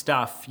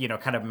stuff, you know,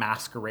 kind of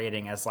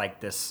masquerading as like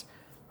this,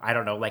 I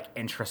don't know, like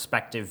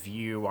introspective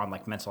view on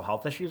like mental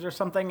health issues or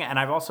something. And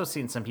I've also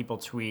seen some people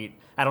tweet,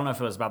 I don't know if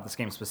it was about this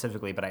game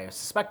specifically, but I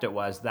suspect it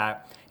was,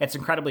 that it's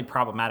incredibly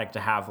problematic to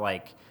have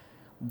like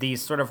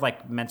these sort of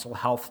like mental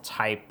health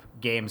type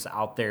games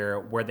out there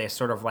where they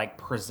sort of like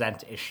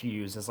present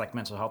issues as like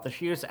mental health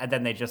issues, and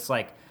then they just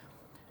like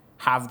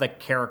have the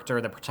character,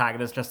 the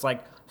protagonist, just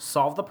like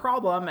solve the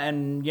problem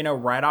and, you know,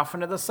 ride off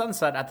into the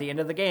sunset at the end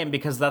of the game,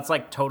 because that's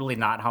like totally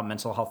not how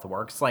mental health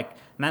works. Like,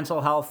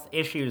 mental health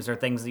issues are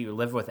things that you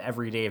live with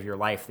every day of your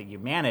life that you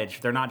manage.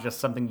 They're not just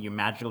something you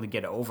magically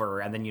get over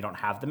and then you don't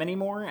have them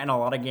anymore. And a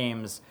lot of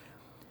games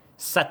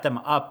set them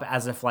up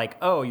as if like,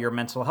 oh, your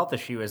mental health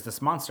issue is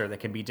this monster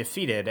that can be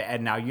defeated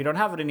and now you don't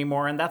have it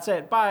anymore and that's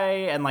it,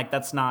 bye. And like,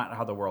 that's not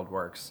how the world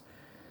works.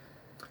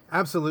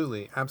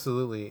 Absolutely.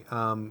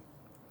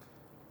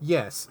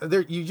 Yes,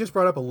 there. You just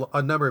brought up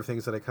a number of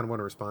things that I kind of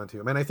want to respond to.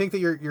 I mean, I think that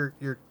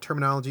your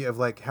terminology of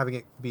like having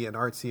it be an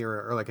artsy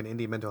or like an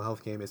indie mental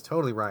health game is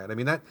totally right. I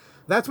mean,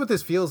 that's what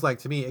this feels like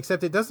to me.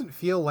 Except it doesn't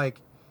feel like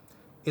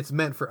it's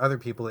meant for other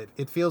people.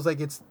 It feels like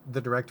it's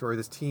the director or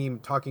this team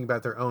talking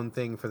about their own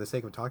thing for the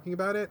sake of talking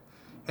about it.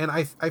 And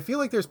I feel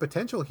like there's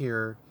potential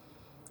here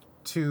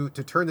to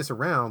turn this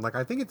around. Like,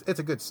 I think it's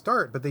a good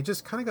start, but they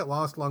just kind of got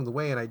lost along the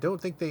way, and I don't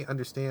think they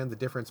understand the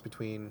difference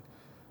between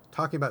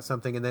talking about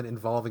something and then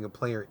involving a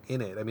player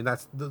in it. I mean,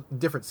 that's the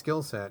different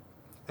skill set.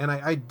 And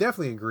I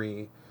definitely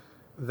agree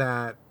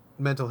that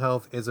mental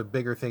health is a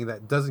bigger thing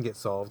that doesn't get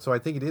solved. So I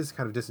think it is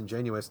kind of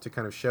disingenuous to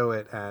kind of show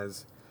it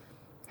as,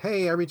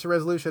 hey, I reached a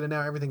resolution and now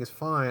everything is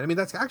fine. I mean,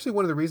 that's actually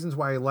one of the reasons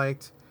why I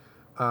liked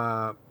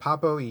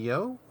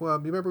Papo.io. Well,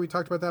 you remember we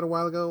talked about that a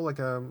while ago, like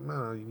a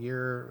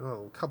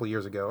couple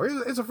years ago. Or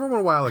it's from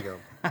a while ago.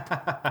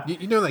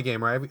 you know that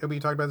game, right? Have we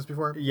talked about this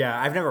before? Yeah,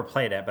 I've never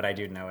played it, but I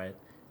do know it.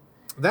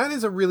 That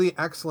is a really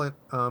excellent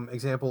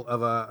example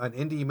of an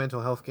indie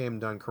mental health game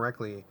done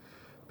correctly,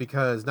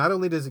 because not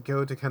only does it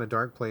go to kind of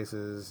dark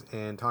places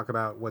and talk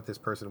about what this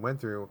person went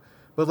through,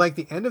 but like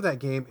the end of that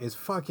game is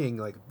fucking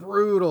like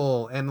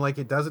brutal, and like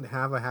it doesn't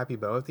have a happy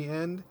bow at the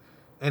end,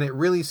 and it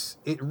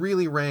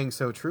really rang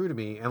so true to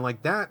me. And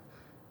like that,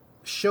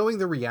 showing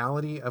the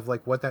reality of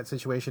like what that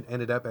situation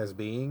ended up as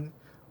being,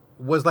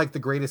 was like the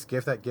greatest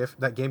gift that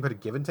game could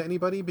have given to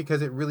anybody,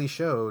 because it really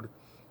showed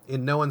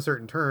in no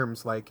uncertain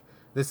terms like,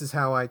 this is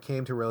how I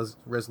came to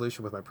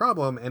resolution with my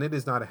problem, and it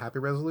is not a happy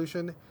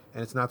resolution,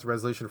 and it's not the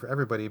resolution for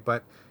everybody,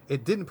 but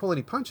it didn't pull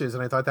any punches,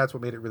 and I thought that's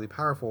what made it really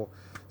powerful.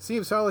 Sea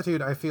of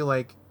Solitude, I feel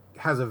like,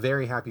 has a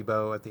very happy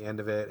bow at the end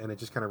of it, and it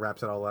just kind of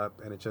wraps it all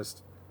up, and it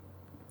just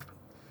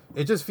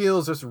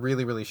feels just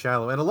really, really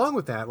shallow. And along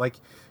with that, like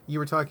you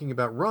were talking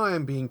about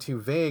Rime being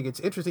too vague, it's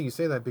interesting you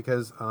say that,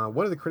 because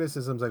one of the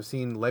criticisms I've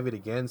seen levied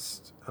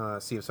against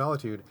Sea of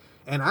Solitude,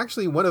 and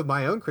actually one of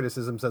my own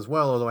criticisms as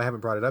well, although I haven't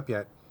brought it up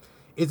yet,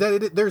 is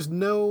that there's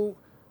no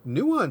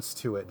nuance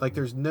to it. Like,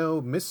 there's no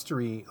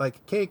mystery.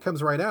 Like, Kay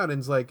comes right out and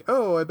is like,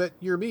 oh, I bet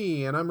you're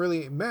me, and I'm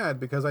really mad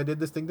because I did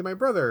this thing to my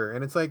brother.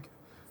 And it's like,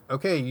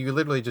 okay, you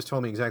literally just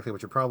told me exactly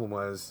what your problem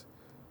was.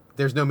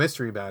 There's no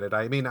mystery about it.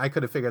 I mean, I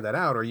could have figured that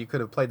out, or you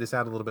could have played this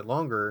out a little bit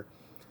longer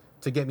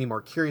to get me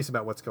more curious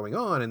about what's going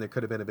on, and there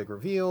could have been a big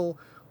reveal,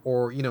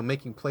 or, you know,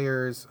 making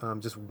players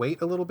just wait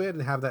a little bit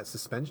and have that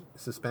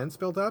suspense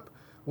built up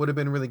would have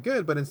been really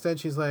good. But instead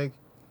she's like,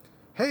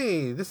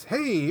 hey,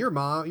 you're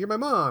my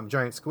mom,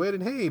 giant squid,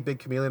 and hey, big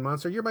chameleon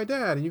monster, you're my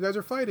dad, and you guys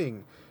are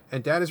fighting,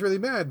 and dad is really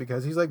mad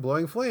because he's like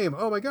blowing flame.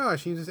 Oh my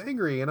gosh, he's just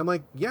angry. And I'm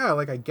like, yeah,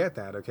 like I get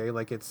that, okay,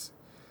 like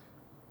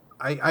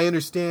I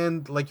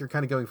understand, like, you're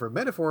kind of going for a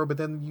metaphor, but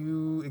then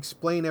you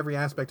explain every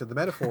aspect of the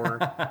metaphor,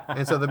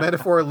 and so the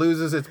metaphor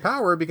loses its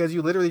power because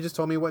you literally just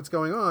told me what's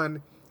going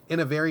on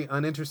in a very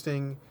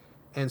uninteresting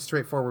and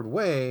straightforward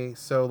way.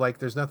 So like,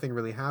 there's nothing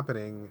really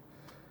happening.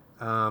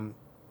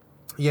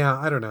 Yeah,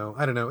 I don't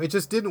know. It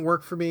just didn't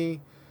work for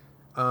me.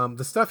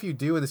 The stuff you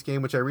do in this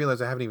game, which I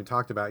realize I haven't even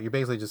talked about, you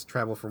basically just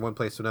travel from one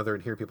place to another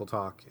and hear people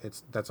talk.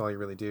 That's all you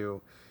really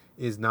do,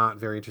 is not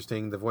very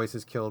interesting. The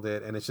voices killed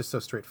it, and it's just so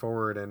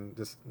straightforward and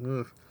just,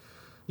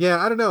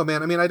 yeah, I don't know,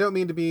 man. I mean, I don't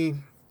mean to be,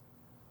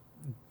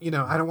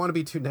 I don't want to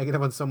be too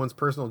negative on someone's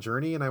personal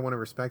journey, and I want to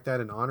respect that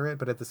and honor it,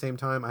 but at the same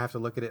time, I have to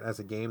look at it as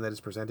a game that is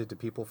presented to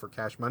people for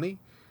cash money,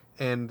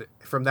 and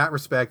from that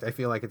respect, I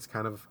feel like it's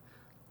kind of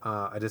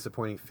a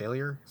disappointing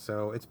failure.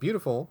 So it's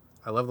beautiful.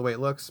 I love the way it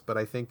looks, but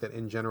I think that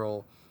in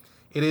general,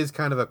 it is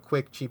kind of a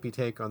quick, cheapy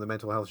take on the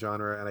mental health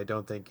genre, and I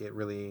don't think it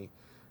really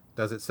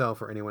does itself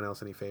or anyone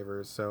else any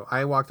favors. So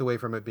I walked away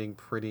from it being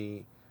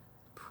pretty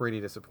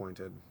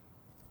disappointed.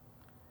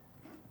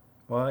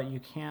 Well, you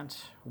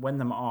can't win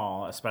them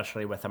all,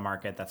 especially with a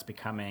market that's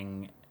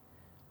becoming,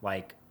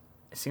 like,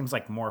 it seems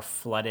like more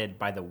flooded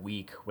by the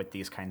week with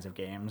these kinds of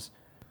games.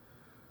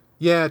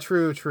 Yeah,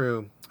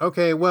 true.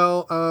 Okay,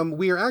 well,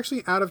 we are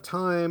actually out of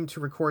time to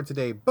record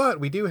today, but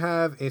we do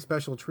have a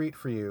special treat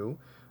for you.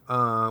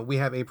 we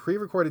have a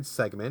pre-recorded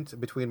segment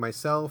between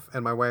myself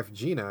and my wife,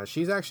 Gina.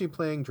 She's actually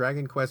playing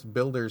Dragon Quest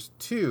Builders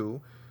 2.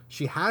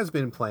 She has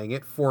been playing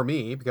it for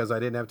me because I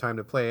didn't have time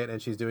to play it,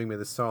 and she's doing me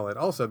the solid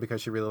also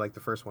because she really liked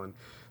the first one.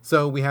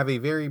 So we have a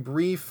very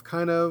brief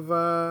kind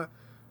of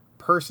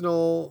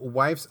personal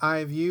wife's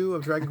eye view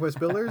of Dragon Quest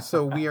Builders.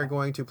 So we are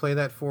going to play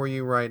that for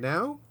you right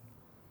now.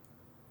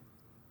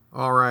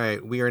 All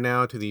right, we are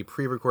now to the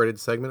pre-recorded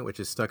segment, which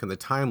is stuck in the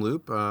time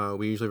loop.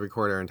 We usually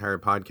record our entire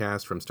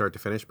podcast from start to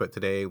finish, but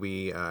today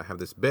we have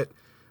this bit,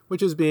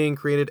 which is being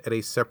created at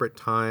a separate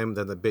time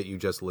than the bit you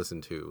just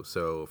listened to.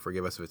 So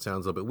forgive us if it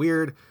sounds a little bit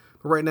weird,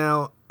 but right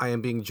now I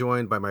am being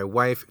joined by my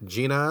wife,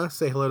 Gina.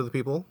 Say hello to the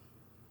people.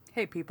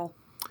 Hey, people.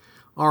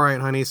 All right,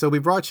 honey. So we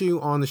brought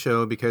you on the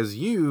show because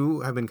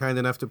you have been kind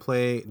enough to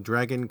play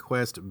Dragon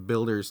Quest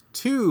Builders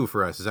 2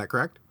 for us. Is that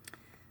correct?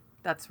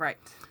 That's right.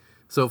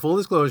 So full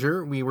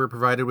disclosure, we were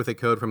provided with a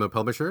code from the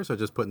publisher, so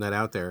just putting that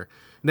out there.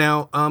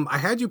 Now, I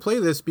had you play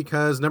this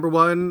because, number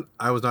one,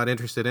 I was not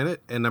interested in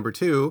it, and number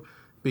two,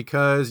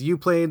 because you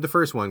played the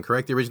first one,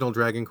 correct? The original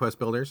Dragon Quest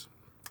Builders?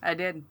 I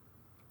did.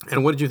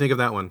 And what did you think of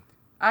that one?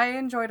 I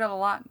enjoyed it a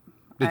lot.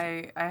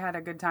 I had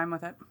a good time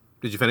with it.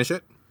 Did you finish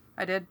it?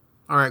 I did.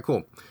 All right,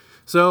 cool.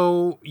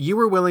 So you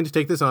were willing to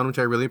take this on, which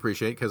I really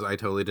appreciate, because I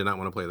totally did not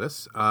want to play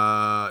this.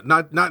 Not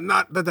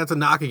that that's a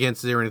knock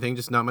against it or anything,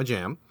 just not my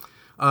jam.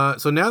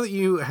 So now that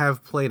you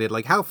have played it,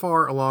 like how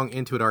far along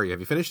into it are you? Have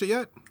you finished it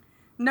yet?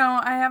 No,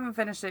 I haven't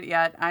finished it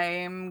yet.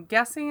 I'm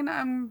guessing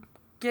I'm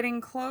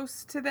getting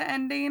close to the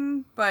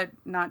ending, but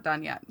not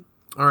done yet.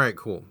 All right,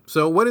 cool.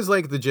 So what is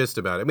like the gist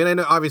about it? I mean, I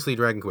know obviously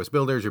Dragon Quest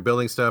Builders, you're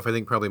building stuff. I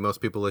think probably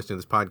most people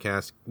listening to this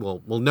podcast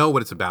will know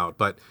what it's about.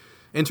 But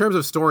in terms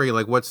of story,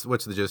 like what's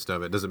the gist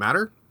of it? Does it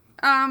matter?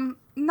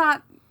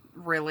 Not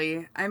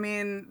really. I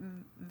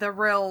mean, the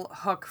real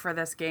hook for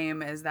this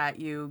game is that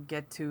you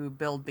get to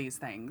build these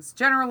things.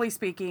 Generally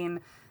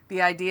speaking,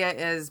 the idea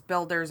is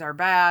builders are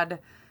bad.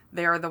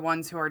 They're the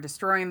ones who are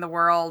destroying the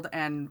world,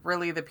 and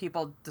really the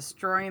people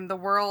destroying the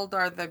world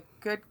are the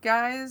good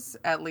guys.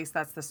 At least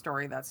that's the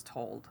story that's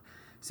told.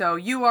 So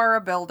you are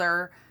a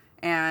builder,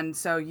 and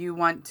so you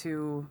want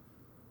to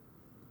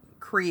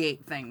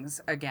create things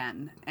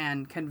again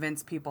and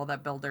convince people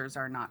that builders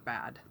are not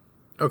bad.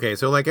 Okay,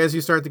 so like as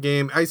you start the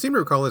game, I seem to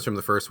recall this from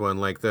the first one,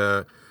 like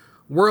the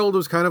world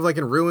was kind of like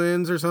in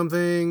ruins or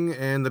something,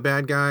 and the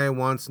bad guy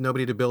wants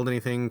nobody to build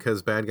anything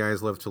because bad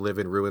guys love to live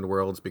in ruined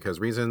worlds because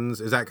reasons.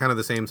 Is that kind of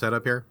the same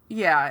setup here?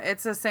 Yeah,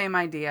 it's the same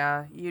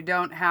idea. You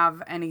don't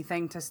have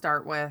anything to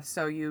start with,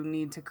 so you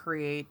need to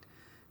create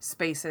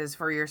spaces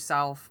for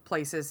yourself,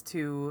 places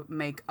to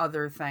make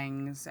other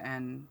things,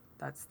 and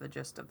that's the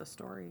gist of the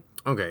story.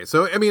 Okay,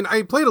 so I mean,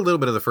 I played a little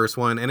bit of the first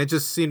one, and it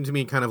just seemed to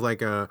me kind of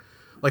like a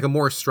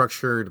more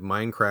structured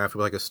Minecraft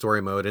with like a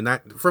story mode. And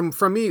that from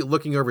me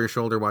looking over your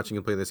shoulder, watching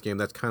you play this game,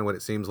 that's kind of what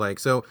it seems like.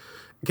 So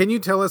can you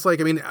tell us, like,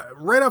 I mean,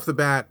 right off the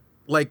bat,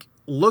 like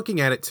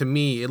looking at it, to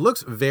me, it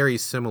looks very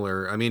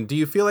similar. I mean, do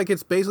you feel like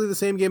it's basically the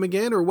same game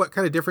again, or what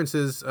kind of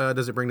differences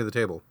does it bring to the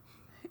table?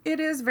 It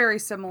is very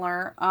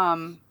similar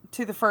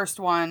to the first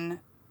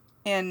one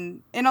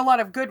in a lot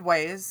of good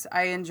ways.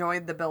 I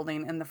enjoyed the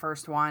building in the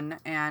first one,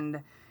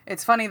 and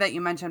it's funny that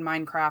you mentioned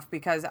Minecraft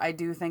because I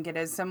do think it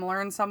is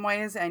similar in some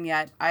ways, and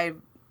yet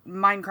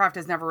Minecraft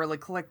has never really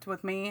clicked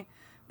with me,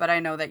 but I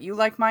know that you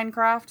like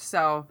Minecraft,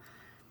 so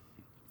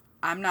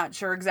I'm not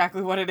sure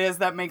exactly what it is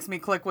that makes me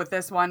click with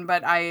this one,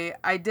 but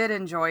I did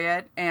enjoy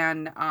it,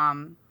 and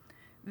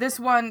this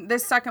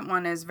second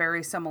one is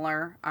very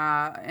similar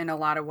in a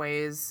lot of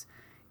ways.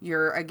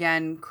 You're,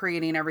 again,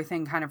 creating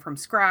everything kind of from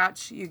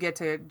scratch. You get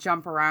to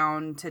jump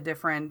around to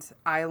different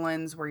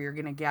islands where you're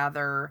going to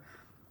gather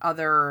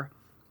other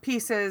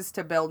pieces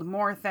to build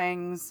more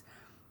things.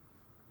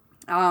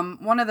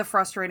 One of the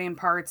frustrating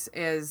parts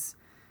is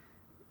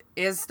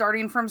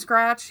starting from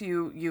scratch.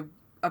 You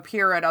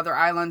appear at other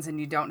islands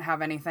and you don't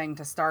have anything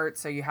to start,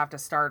 so you have to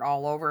start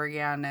all over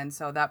again. And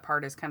so that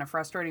part is kind of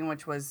frustrating,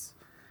 which was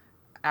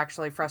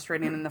actually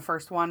frustrating in the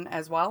first one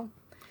as well.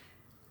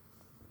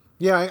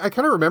 Yeah, I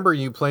kind of remember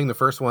you playing the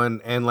first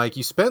one, and like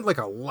you spent like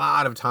a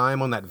lot of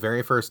time on that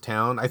very first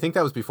town. I think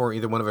that was before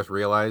either one of us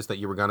realized that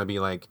you were going to be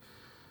like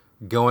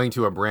going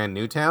to a brand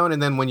new town.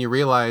 And then when you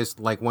realized,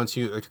 like, once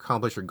you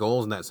accomplish your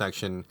goals in that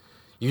section,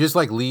 you just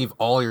like leave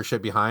all your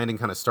shit behind and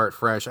kind of start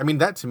fresh. I mean,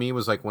 that to me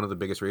was like one of the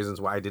biggest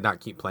reasons why I did not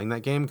keep playing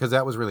that game, because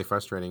that was really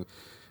frustrating.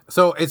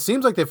 So it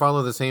seems like they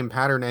follow the same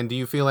pattern. And do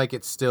you feel like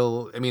it's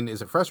still, I mean,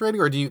 is it frustrating,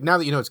 or do you, now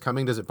that you know it's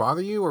coming, does it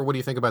bother you, or what do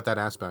you think about that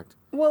aspect?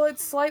 Well,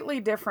 it's slightly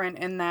different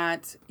in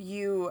that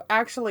you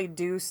actually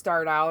do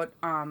start out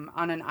on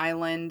an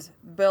island,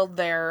 build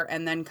there,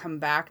 and then come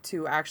back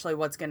to actually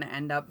what's going to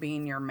end up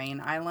being your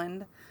main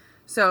island.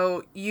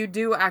 So you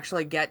do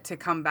actually get to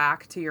come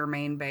back to your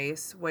main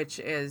base, which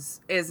is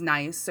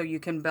nice. So you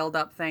can build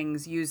up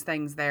things, use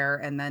things there,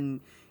 and then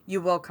you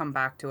will come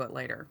back to it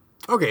later.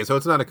 Okay, so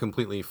it's not a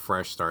completely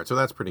fresh start, so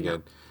that's pretty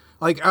good.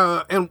 Like,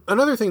 and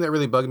another thing that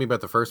really bugged me about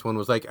the first one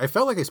was, like, I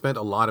felt like I spent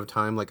a lot of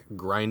time, like,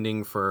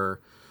 grinding for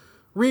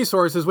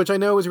resources, which I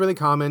know is really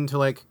common to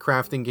like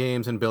crafting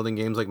games and building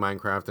games like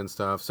Minecraft and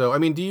stuff. So, I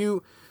mean, do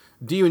you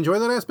enjoy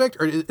that aspect,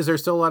 or is there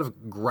still a lot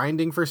of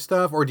grinding for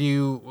stuff, or do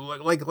you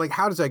like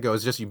how does that go?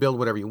 Is it just you build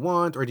whatever you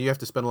want, or do you have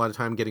to spend a lot of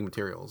time getting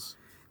materials?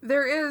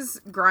 There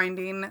is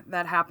grinding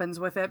that happens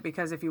with it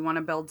because if you want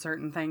to build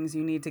certain things,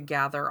 you need to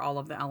gather all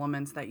of the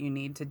elements that you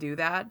need to do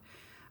that.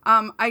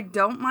 I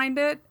don't mind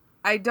it.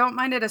 I don't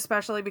mind it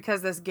especially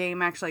because this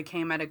game actually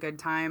came at a good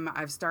time.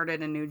 I've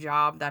started a new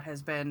job that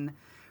has been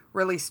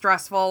really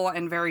stressful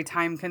and very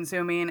time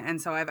consuming,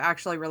 and so I've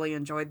actually really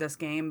enjoyed this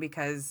game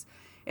because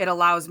it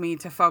allows me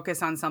to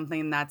focus on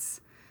something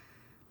that's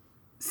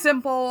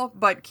simple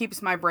but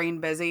keeps my brain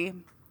busy.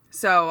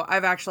 So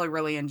I've actually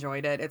really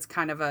enjoyed it. It's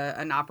kind of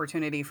an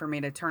opportunity for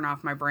me to turn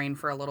off my brain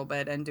for a little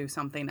bit and do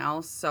something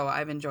else. So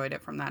I've enjoyed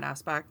it from that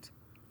aspect.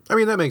 I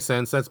mean, that makes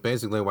sense. That's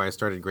basically why I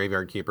started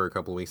Graveyard Keeper a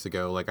couple of weeks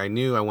ago. Like, I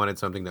knew I wanted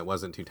something that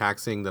wasn't too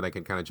taxing, that I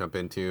could kind of jump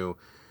into,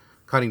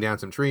 cutting down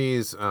some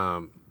trees,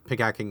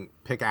 pickaxing.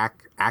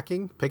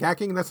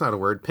 That's not a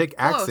word.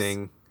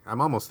 Pickaxing. Close.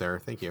 I'm almost there.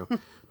 Thank you.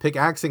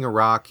 Pickaxing a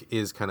rock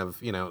is kind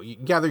of, you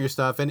gather your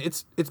stuff, and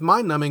it's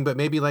mind numbing, but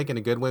maybe like in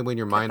a good way when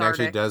your mind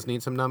actually does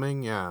need some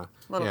numbing. Yeah.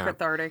 A little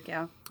cathartic,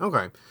 yeah.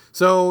 Okay.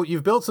 So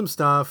you've built some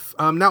stuff.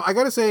 Now I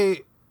got to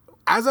say,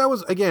 as I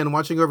was, again,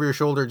 watching over your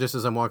shoulder just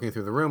as I'm walking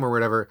through the room or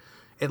whatever,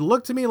 it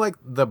looked to me like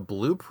the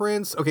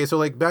blueprints. Okay. So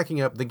like backing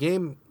up, the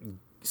game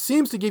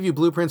seems to give you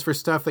blueprints for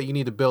stuff that you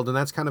need to build, and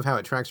that's kind of how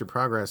it tracks your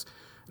progress.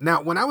 Now,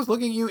 when I was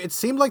looking at you, it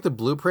seemed like the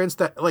blueprints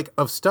that like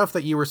of stuff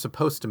that you were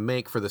supposed to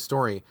make for the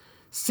story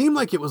seemed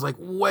like it was like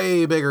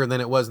way bigger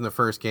than it was in the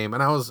first game.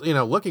 And I was,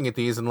 looking at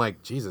these and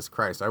like, Jesus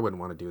Christ, I wouldn't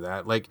want to do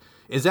that. Like,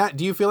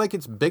 do you feel like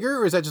it's bigger,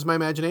 or is that just my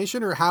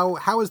imagination, or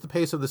how is the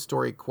pace of the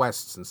story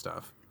quests and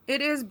stuff?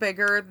 It is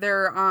bigger.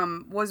 There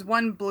was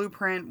one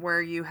blueprint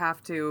where you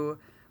have to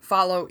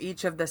follow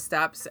each of the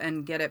steps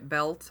and get it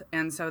built.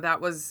 And so that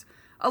was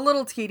a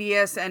little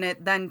tedious, and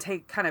it then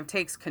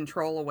takes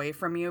control away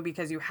from you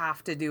because you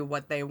have to do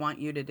what they want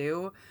you to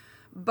do.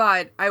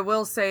 But I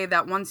will say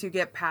that once you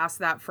get past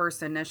that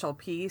first initial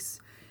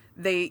piece,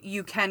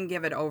 you can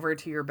give it over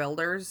to your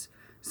builders.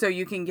 So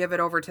you can give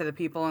it over to the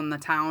people in the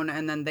town,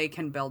 and then they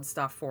can build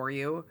stuff for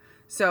you.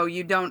 So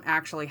you don't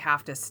actually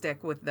have to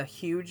stick with the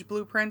huge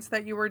blueprints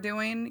that you were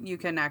doing. You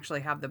can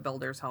actually have the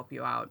builders help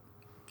you out.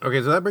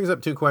 Okay, so that brings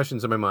up two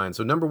questions in my mind.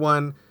 So number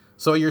one,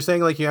 so you're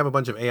saying like you have a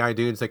bunch of AI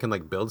dudes that can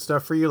like build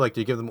stuff for you? Like,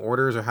 do you give them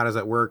orders, or how does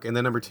that work? And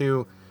then number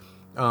two,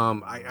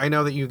 I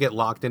know that you get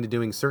locked into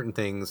doing certain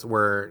things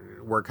where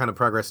kind of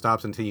progress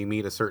stops until you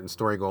meet a certain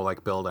story goal,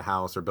 like build a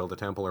house or build a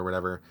temple or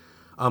whatever.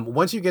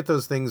 Once you get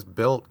those things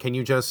built, can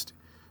you just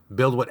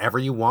build whatever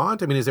you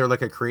want? I mean, is there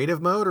like a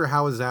creative mode, or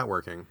how is that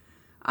working?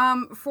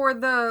 For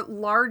the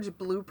large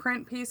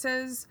blueprint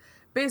pieces,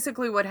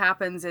 basically what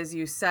happens is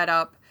you set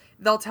up,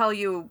 they'll tell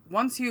you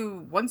once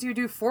you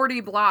do 40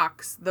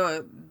 blocks,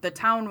 the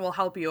town will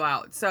help you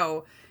out.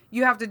 So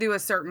you have to do a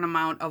certain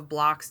amount of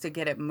blocks to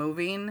get it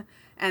moving.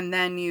 And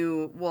then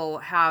you will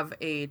have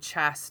a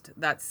chest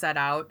that's set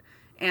out,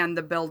 and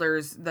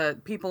the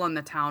people in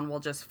the town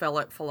will just fill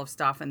it full of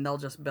stuff, and they'll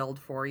just build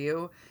for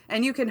you.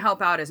 And you can help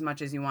out as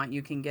much as you want.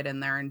 You can get in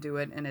there and do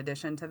it in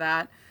addition to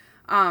that.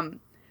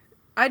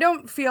 I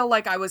don't feel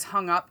like I was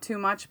hung up too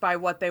much by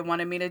what they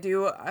wanted me to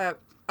do.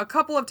 A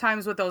couple of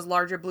times with those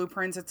larger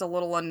blueprints, it's a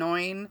little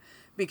annoying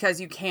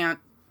because you can't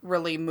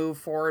really move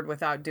forward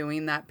without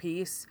doing that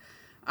piece.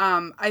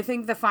 I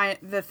think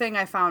the thing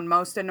I found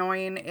most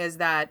annoying is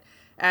that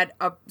at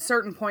a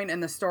certain point in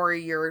the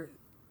story, you're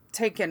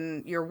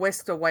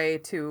whisked away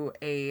to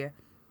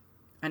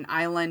an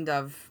island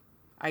of,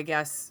 I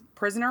guess,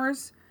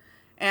 prisoners.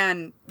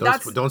 And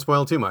don't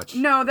spoil too much.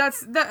 No,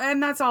 that's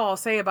all I'll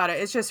say about it.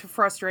 It's just a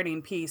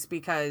frustrating piece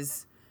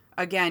because,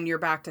 again, you're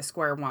back to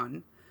square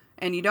one.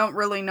 And you don't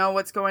really know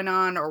what's going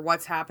on or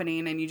what's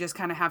happening, and you just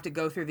kind of have to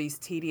go through these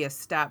tedious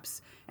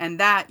steps. And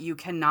that you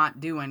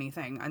cannot do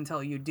anything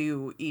until you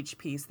do each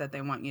piece that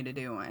they want you to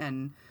do.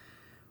 And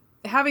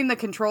having the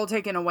control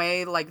taken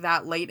away like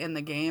that late in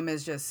the game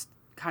is just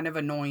kind of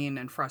annoying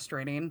and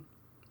frustrating.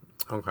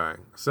 Okay.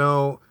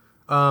 So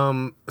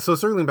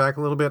circling back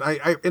a little bit,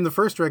 I in the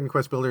first Dragon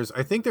Quest Builders,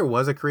 I think there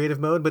was a creative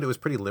mode, but it was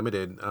pretty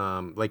limited.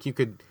 Like you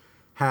could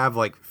have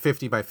like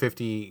 50 by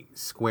 50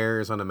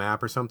 squares on a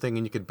map or something,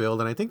 and you could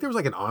build. And I think there was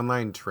like an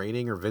online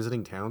trading or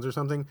visiting towns or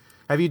something.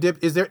 Have you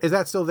dipped? Is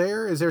that still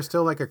there? Is there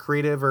still like a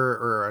creative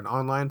or an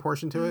online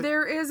portion to it?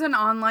 There is an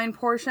online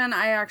portion.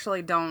 I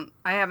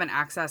haven't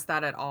accessed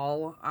that at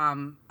all.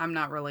 I'm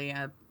not really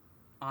a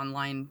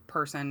online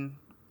person,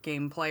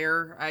 game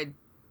player. I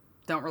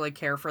don't really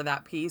care for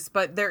that piece,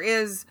 but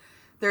there's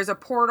a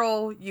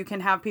portal. You can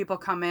have people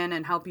come in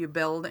and help you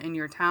build in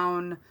your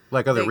town.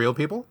 Like other real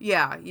people?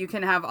 Yeah, you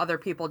can have other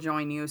people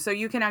join you. So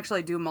you can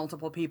actually do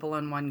multiple people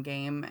in one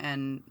game,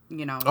 and,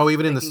 Oh,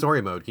 even in the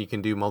story mode, you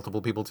can do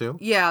multiple people too?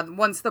 Yeah,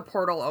 once the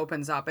portal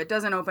opens up. It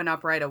doesn't open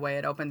up right away.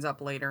 It opens up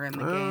later in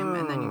the game,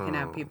 and then you can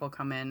have people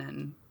come in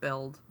and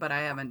build. But I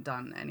haven't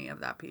done any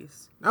of that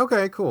piece.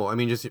 Okay, cool. I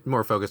mean, just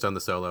more focused on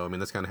the solo. I mean,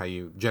 that's kind of how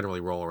you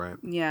generally roll, right?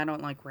 Yeah, I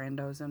don't like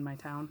randos in my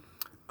town.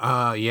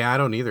 Yeah, I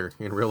don't either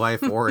in real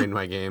life or in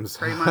my games.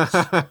 Pretty much.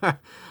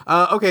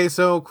 Okay,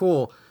 so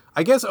cool.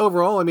 I guess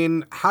overall, I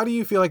mean, how do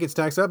you feel like it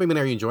stacks up? I mean,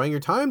 are you enjoying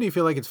your time? Do you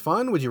feel like it's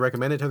fun? Would you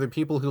recommend it to other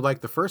people who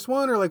like the first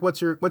one, or like what's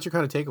your kind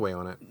of takeaway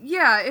on it?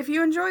 Yeah, if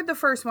you enjoyed the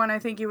first one, I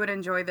think you would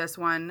enjoy this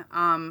one.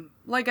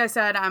 Like I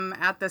said, I'm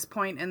at this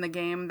point in the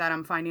game that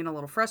I'm finding a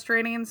little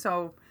frustrating,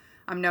 so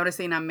I'm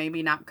noticing I'm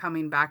maybe not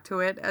coming back to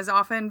it as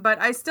often, but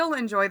I still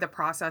enjoy the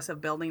process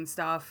of building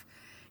stuff.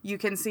 You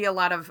can see a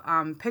lot of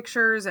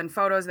pictures and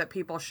photos that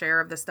people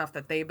share of the stuff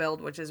that they build,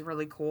 which is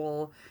really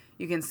cool.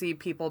 You can see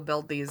people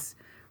build these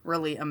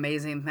really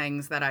amazing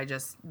things that I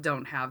just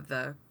don't have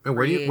the. And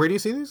where do you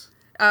see these?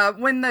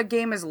 When the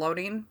game is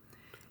loading.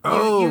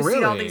 Oh, you really?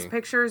 see all these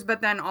pictures, but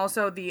then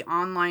also the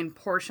online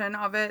portion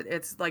of it,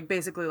 it's like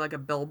basically like a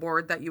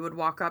billboard that you would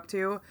walk up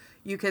to.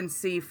 You can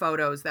see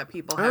photos that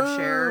people have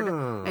shared,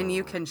 and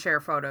you can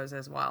share photos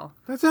as well.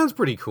 That sounds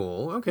pretty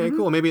cool. Okay,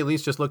 cool. Maybe at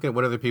least just looking at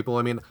what other people.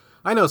 I mean,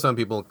 I know some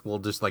people will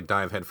just like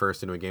dive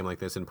headfirst into a game like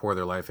this and pour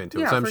their life into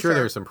it. Yeah, So I'm for sure sure.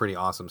 there's some pretty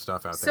awesome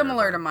stuff out there.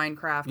 Similar but- to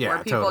Minecraft, Yeah,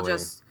 where people totally.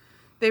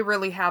 they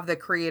really have the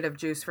creative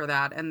juice for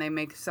that, and they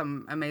make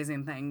some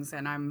amazing things.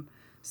 And I'm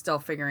still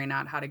figuring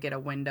out how to get a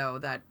window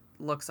that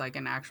looks like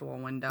an actual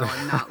window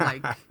and not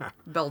like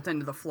built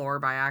into the floor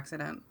by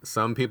accident.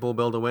 Some people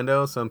build a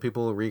window. Some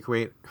people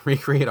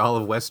recreate all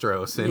of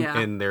Westeros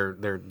in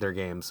their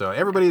game. So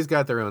everybody's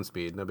got their own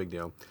speed. No big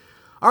deal.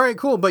 All right,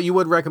 cool. But you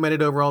would recommend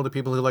it overall to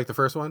people who like the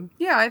first one?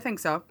 Yeah, I think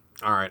so.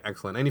 All right,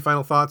 excellent. Any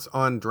final thoughts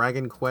on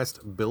Dragon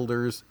Quest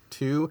Builders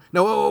 2?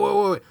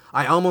 No, wait.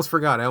 I almost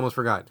forgot.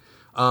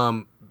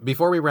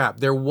 Before we wrap,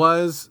 there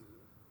was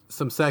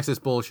some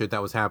sexist bullshit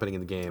that was happening in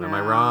the game. Am I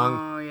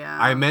wrong? Oh, yeah.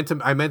 I meant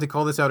to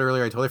call this out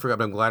earlier. I totally forgot,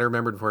 but I'm glad I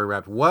remembered before we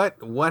wrapped.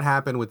 What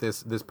happened with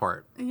this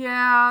part?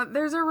 Yeah,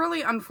 there's a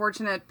really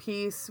unfortunate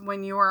piece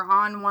when you are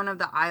on one of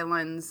the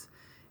islands,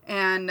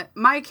 and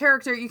my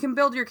character, you can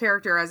build your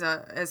character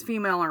as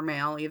female or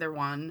male, either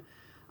one.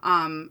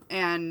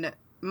 And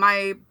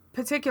my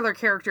particular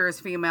character is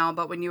female,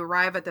 but when you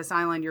arrive at this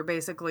island, you're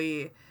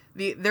basically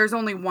there's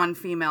only one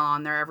female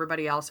on there.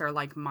 Everybody else are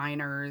like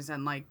minors,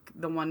 and like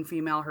the one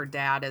female, her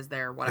dad is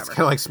there, whatever. It's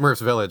kind of like Smurfs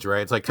Village,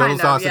 right? It's like Total Kind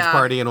of, Sausage yeah.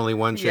 Party and only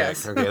one chick.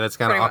 Yes. Okay, that's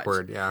kind of Pretty much.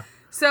 awkward. Yeah.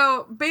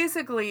 So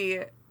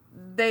basically,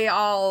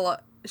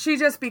 she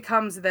just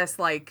becomes this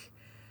like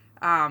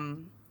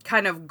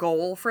kind of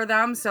goal for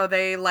them. So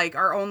they like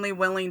are only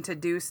willing to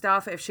do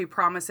stuff if she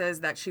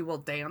promises that she will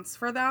dance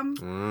for them.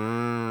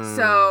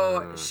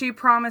 So she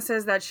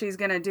promises that she's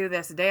going to do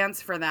this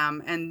dance for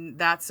them, and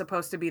that's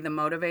supposed to be the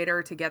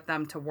motivator to get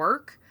them to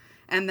work.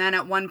 And then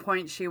at one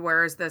point she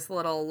wears this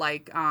little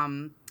like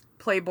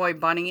Playboy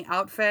bunny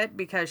outfit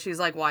because she's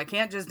like, well, I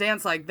can't just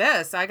dance like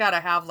this. I got to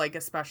have like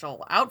a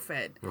special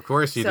outfit. Of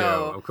course you do.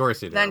 Of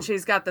course you do. Then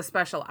she's got the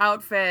special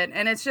outfit,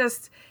 and it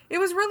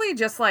was really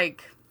just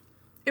like,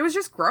 it was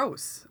just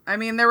gross. I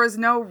mean, there was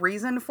no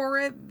reason for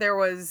it. There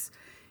was,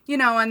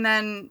 and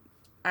then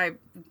I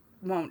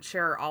won't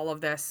share all of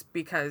this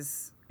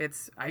because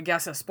it's, I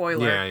guess, a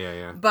spoiler.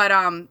 Yeah. But,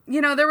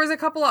 there was a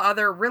couple of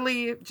other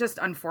really just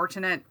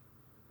unfortunate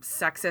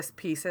sexist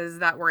pieces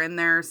that were in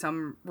there.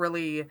 Some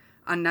really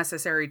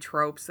unnecessary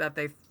tropes that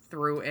they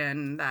threw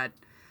in that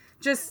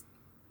just,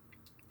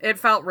 it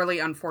felt really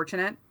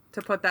unfortunate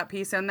to put that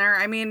piece in there.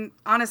 I mean,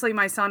 honestly,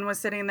 my son was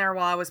sitting there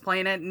while I was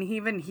playing it, and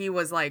even he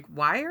was like,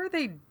 why are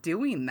they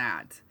doing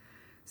that?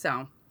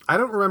 So I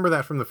don't remember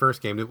that from the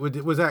first game.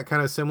 Was that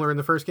kind of similar in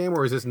the first game,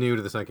 or is this new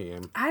to the second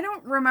game? I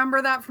don't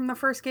remember that from the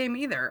first game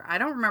either. I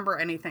don't remember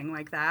anything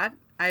like that.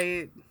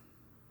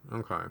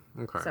 Okay.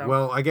 So.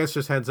 Well, I guess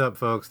just heads up,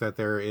 folks, that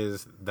there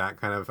is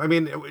that kind of. I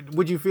mean,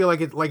 would you feel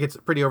like it's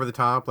pretty over the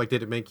top? Like,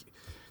 did it make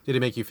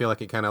you feel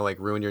like it kind of like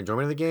ruined your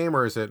enjoyment of the game,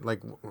 or is it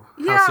like how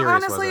Yeah, serious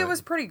honestly, was it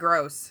was pretty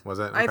gross. Was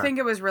it? I Okay. think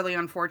it was really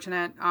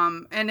unfortunate.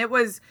 And it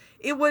was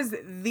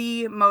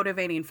the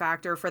motivating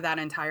factor for that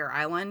entire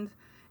island.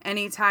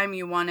 Anytime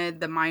you wanted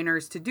the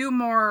miners to do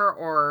more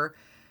or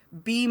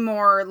be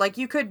more, like,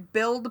 you could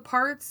build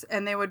parts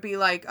and they would be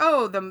like,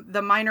 oh,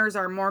 the miners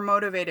are more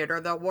motivated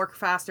or they'll work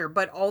faster.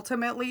 But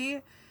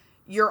ultimately,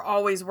 you're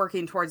always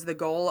working towards the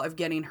goal of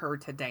getting her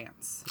to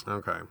dance.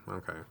 Okay.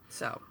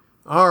 So.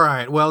 All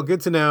right. Well, good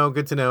to know.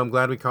 I'm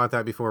glad we caught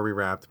that before we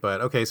wrapped.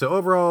 But okay, so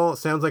overall,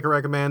 sounds like a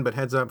recommend, but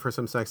heads up for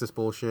some sexist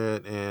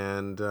bullshit.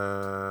 And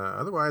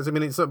otherwise, I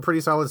mean, it's a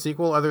pretty solid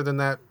sequel other than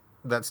that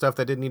stuff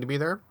that didn't need to be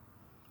there.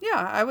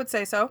 Yeah, I would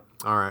say so.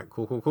 All right.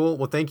 Cool.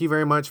 Well, thank you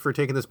very much for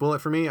taking this bullet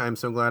for me. I'm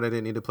so glad I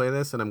didn't need to play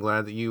this, and I'm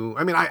glad that you...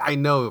 I mean, I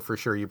know for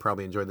sure you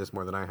probably enjoyed this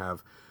more than I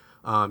have.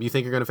 You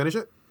think you're going to finish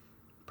it?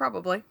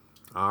 Probably.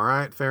 All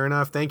right. Fair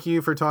enough. Thank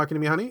you for talking to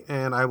me, honey,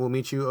 and I will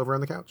meet you over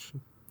on the couch.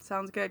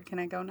 Sounds good. Can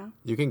I go now?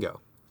 You can go.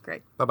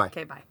 Great. Bye-bye.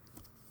 Okay, bye.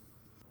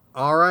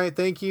 All right.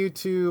 Thank you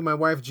to my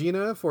wife,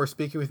 Gina, for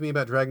speaking with me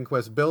about Dragon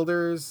Quest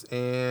Builders,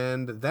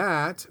 and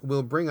that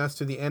will bring us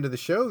to the end of the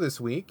show this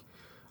week.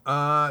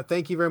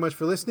 Thank you very much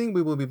for listening.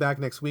 We will be back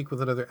next week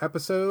with another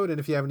episode. And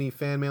if you have any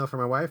fan mail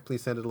from my wife,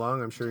 please send it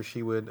along. I'm sure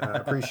she would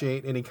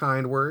appreciate any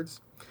kind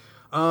words.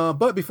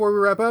 But before we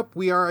wrap up,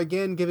 we are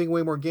again giving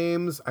away more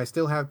games. I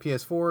still have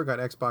PS4, got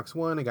Xbox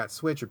One, I got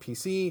Switch or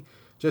PC.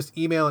 Just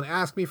email and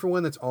ask me for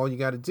one. That's all you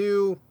got to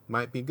do.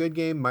 Might be a good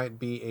game, might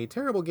be a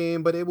terrible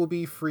game, but it will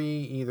be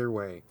free either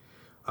way.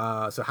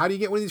 So how do you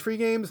get one of these free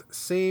games?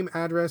 Same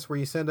address where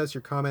you send us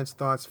your comments,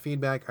 thoughts,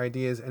 feedback,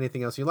 ideas,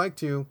 anything else you like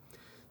to.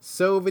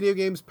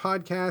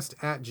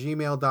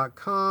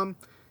 sovideogamespodcast@gmail.com.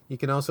 You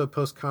can also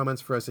post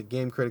comments for us at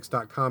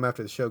gamecritics.com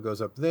after the show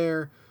goes up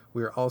there.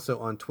 We are also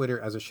on Twitter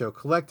as a show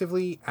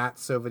collectively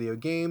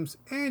 @SoVideoGames,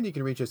 and you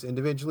can reach us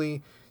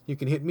individually. You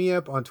can hit me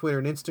up on Twitter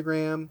and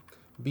Instagram,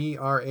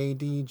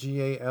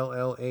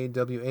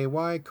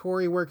 BradGallaway.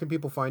 Corey, where can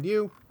people find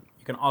you?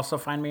 You can also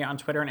find me on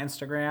Twitter and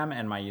Instagram,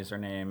 and my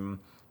username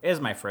is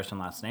my first and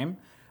last name,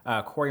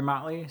 Corey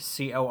Motley,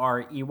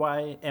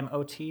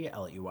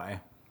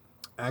 CoreyMotley.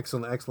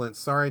 Excellent, excellent.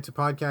 Sorry to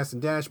podcast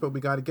and dash, but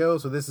we got to go.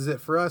 So this is it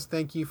for us.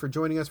 Thank you for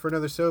joining us for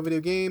another So Video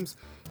Games,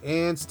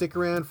 and stick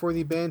around for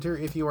the banter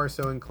if you are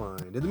so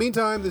inclined. In the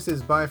meantime, this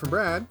is bye from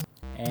Brad.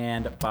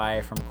 And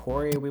bye from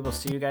Corey. We will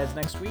see you guys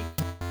next week.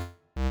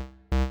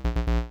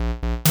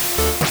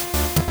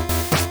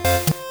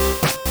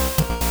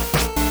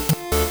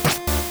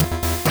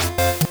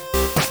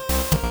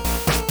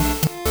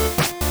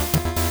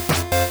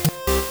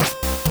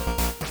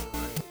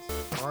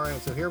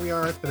 So here we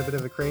are. It's been a bit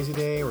of a crazy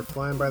day. We're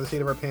flying by the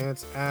seat of our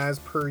pants as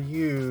per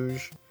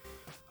usual.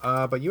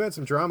 But you had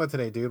some drama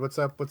today, dude. What's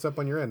up? What's up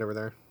on your end over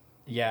there?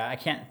 Yeah, I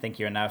can't thank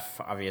you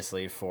enough,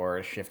 obviously,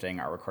 for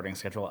shifting our recording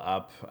schedule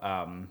up.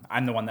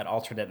 I'm the one that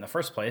altered it in the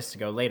first place to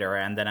go later,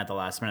 and then at the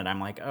last minute, I'm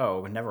like,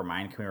 oh, never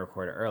mind. Can we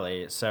record it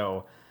early?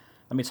 So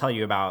let me tell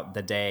you about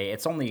the day.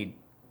 It's only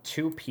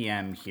 2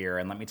 p.m. here,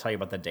 and let me tell you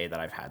about the day that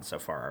I've had so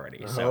far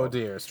already. Oh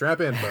dear, strap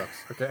in,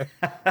 folks. Okay.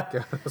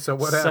 So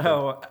what happened?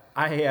 So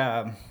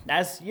I,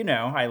 as you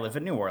know, I live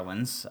in New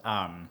Orleans.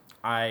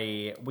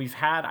 I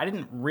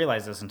didn't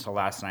realize this until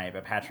last night,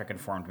 but Patrick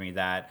informed me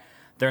that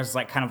there's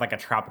like kind of like a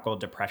tropical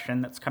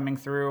depression that's coming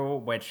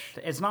through, which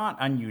is not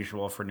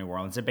unusual for New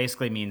Orleans. It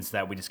basically means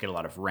that we just get a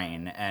lot of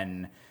rain,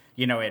 and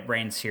it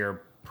rains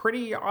here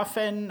pretty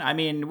often. I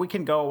mean, we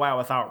can go a while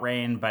without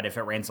rain, but if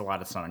it rains a lot,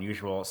 it's not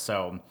unusual.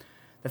 So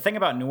the thing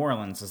about New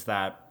Orleans is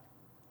that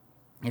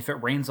if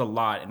it rains a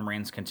lot and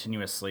rains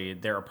continuously,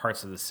 there are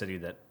parts of the city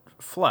that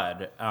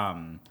flood.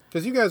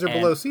 Because you guys are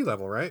below sea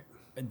level, right?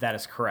 That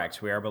is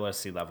correct. We are below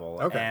sea level.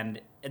 Okay.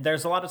 And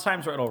there's a lot of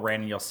times where it'll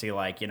rain and you'll see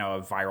like, a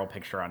viral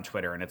picture on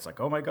Twitter and it's like,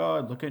 oh my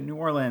God, look at New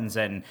Orleans.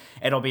 And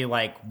it'll be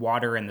like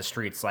water in the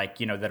streets, like,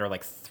 that are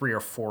like 3 or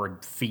 4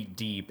 feet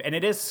deep. And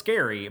it is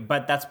scary,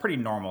 but that's pretty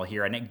normal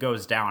here. And it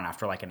goes down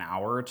after like an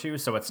hour or two.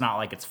 So it's not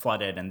like it's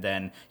flooded and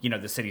then,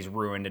 the city's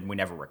ruined and we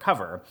never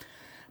recover.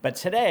 But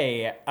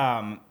today,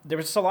 there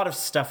was just a lot of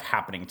stuff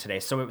happening today.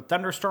 So it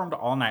thunderstormed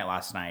all night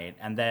last night,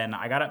 and then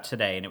I got up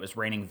today, and it was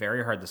raining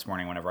very hard this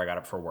morning whenever I got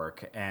up for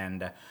work.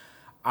 And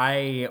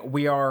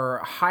we are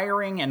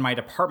hiring in my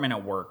department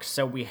at work,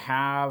 so we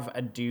have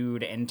a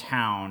dude in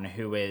town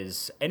who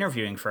is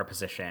interviewing for a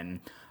position.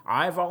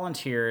 I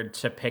volunteered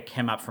to pick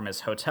him up from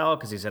his hotel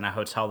because he's in a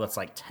hotel that's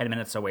like 10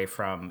 minutes away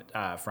from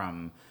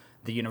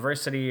the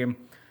university,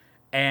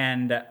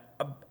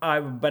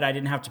 but I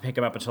didn't have to pick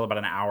him up until about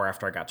an hour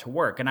after I got to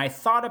work. And I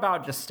thought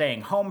about just staying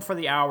home for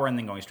the hour and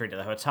then going straight to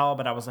the hotel,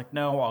 but I was like,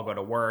 no, I'll go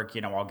to work,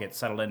 I'll get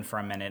settled in for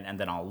a minute and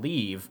then I'll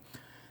leave.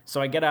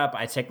 So I get up,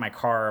 I take my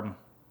car.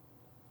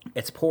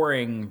 It's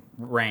pouring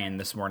rain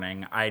this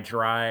morning. I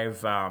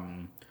drive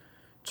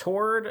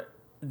toward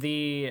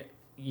the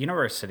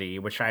university,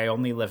 which I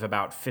only live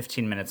about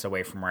 15 minutes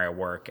away from where I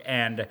work,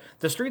 and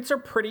the streets are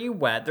pretty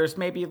wet. There's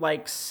maybe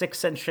like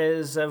 6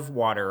 inches of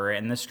water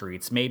in the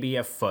streets, maybe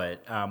a foot,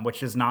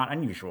 which is not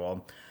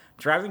unusual.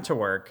 Driving to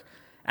work,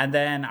 and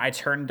then I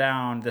turn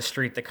down the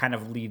street that kind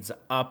of leads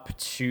up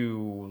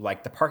to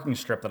like the parking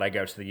strip that I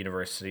go to the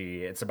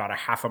university. It's about a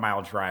half a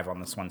mile drive on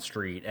this one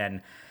street,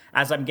 and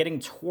as I'm getting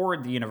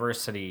toward the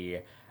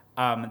university,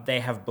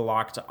 they have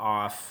blocked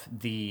off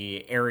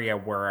the area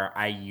where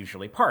I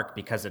usually park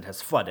because it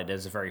has flooded. It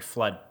is a very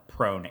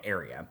flood-prone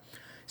area.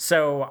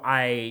 So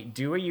I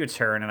do a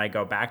U-turn and I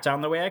go back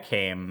down the way I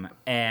came,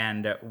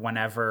 and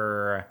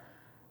whenever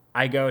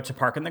I go to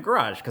park in the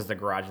garage, because the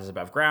garage is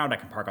above ground, I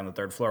can park on the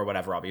 3rd floor,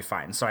 whatever, I'll be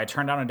fine. So I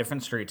turn down a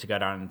different street to go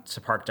down to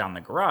park down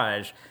the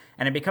garage,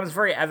 and it becomes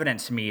very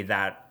evident to me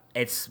that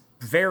it's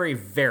very,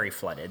 very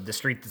flooded, the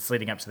street that's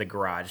leading up to the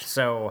garage.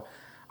 So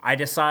I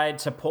decide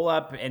to pull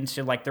up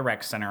into like the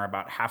rec center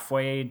about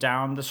halfway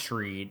down the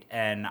street,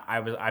 and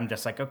I'm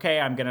just like, okay,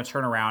 I'm going to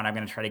turn around. I'm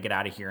going to try to get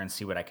out of here and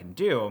see what I can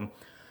do.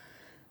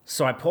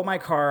 So I pull my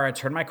car, I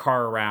turn my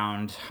car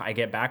around, I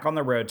get back on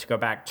the road to go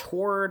back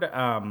toward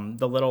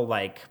the little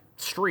like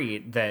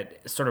street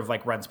that sort of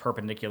like runs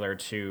perpendicular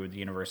to the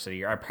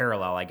university, or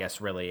parallel, I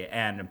guess, really.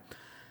 And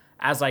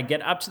as I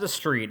get up to the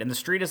street, and the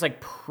street is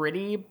like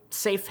pretty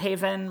safe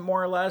haven,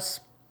 more or less,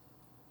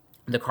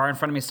 the car in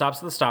front of me stops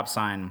at the stop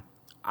sign.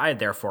 I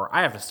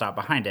have to stop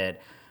behind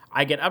it.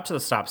 I get up to the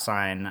stop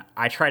sign.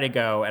 I try to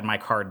go, and my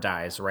car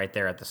dies right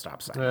there at the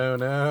stop sign. Oh,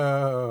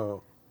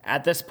 no.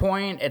 At this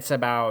point, it's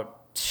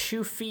about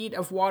 2 feet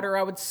of water,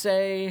 I would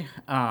say.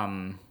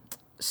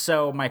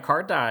 So my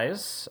car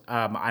dies.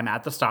 I'm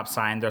at the stop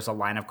sign. There's a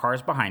line of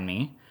cars behind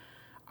me.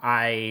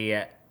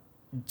 I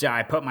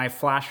put my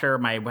flasher,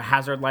 my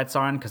hazard lights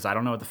on because I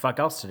don't know what the fuck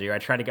else to do. I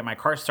try to get my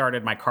car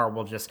started. My car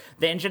will just,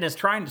 the engine is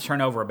trying to turn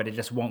over, but it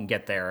just won't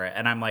get there.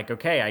 And I'm like,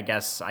 okay, I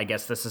guess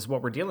this is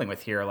what we're dealing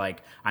with here.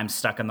 Like, I'm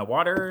stuck in the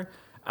water.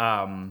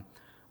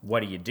 What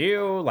do you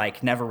do?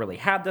 Like, never really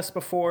had this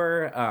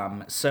before.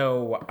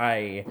 So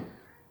I'm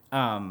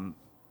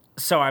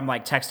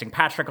like texting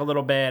Patrick a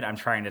little bit. I'm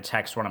trying to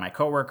text one of my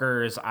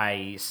coworkers.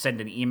 I send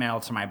an email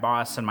to my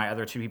boss and my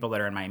other 2 people that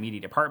are in my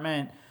immediate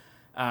department.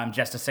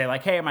 Just to say,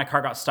 like, hey, my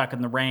car got stuck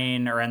in the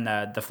rain or in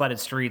the flooded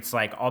streets.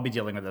 Like, I'll be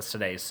dealing with this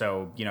today,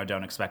 so,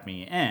 don't expect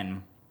me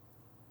in.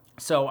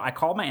 So I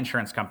called my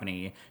insurance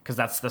company because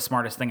that's the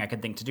smartest thing I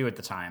could think to do at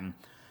the time.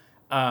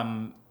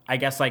 I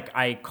guess, like,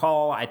 I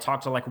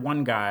talk to, like,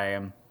 one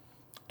guy,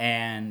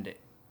 and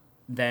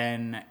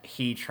then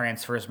he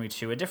transfers me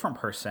to a different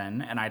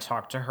person, and I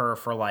talk to her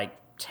for, like,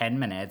 10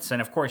 minutes. And,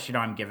 of course,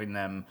 I'm giving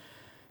them...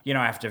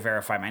 I have to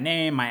verify my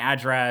name, my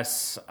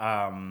address,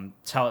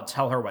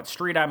 tell her what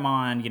street I'm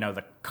on,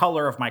 the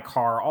color of my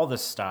car, all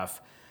this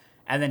stuff.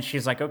 And then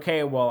she's like,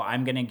 okay, well,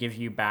 I'm going to give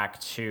you back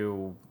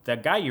to the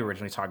guy you were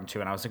originally talking to.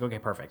 And I was like, okay,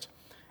 perfect.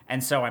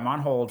 And so I'm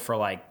on hold for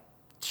like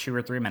 2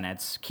 or 3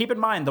 minutes. Keep in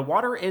mind, the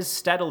water is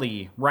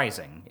steadily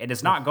rising. It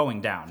is not going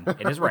down.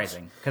 It is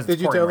rising.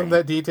 Did you tell them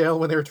that detail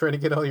when they were trying to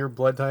get all your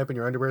blood type and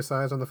your underwear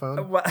size on the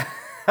phone?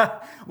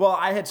 Well,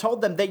 I had told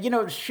them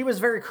that, she was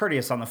very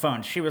courteous on the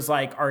phone. She was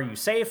like, are you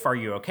safe? Are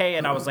you okay?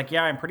 And I was like,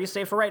 yeah, I'm pretty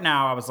safe for right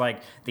now. I was like,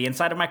 the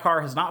inside of my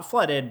car has not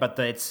flooded, but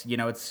it's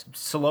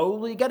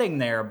slowly getting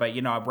there. But,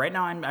 right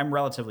now I'm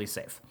relatively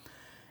safe.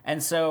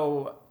 And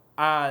so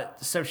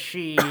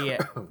she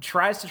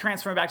tries to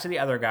transfer me back to the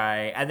other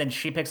guy, and then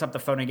she picks up the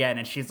phone again,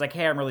 and she's like,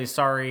 hey, I'm really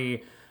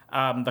sorry.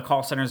 The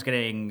call center is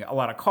getting a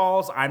lot of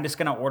calls. I'm just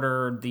going to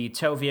order the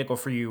tow vehicle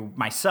for you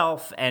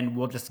myself, and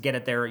we'll just get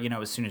it there,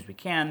 as soon as we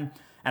can.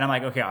 And I'm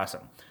like, okay,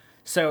 awesome.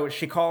 So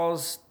she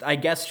calls, I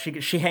guess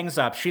she hangs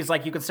up. She's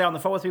like, you can stay on the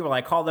phone with me while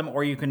I call them,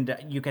 or you can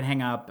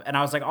hang up. And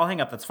I was like, I'll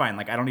hang up. That's fine.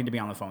 Like, I don't need to be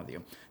on the phone with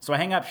you. So I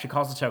hang up. She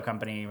calls the tow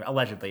company,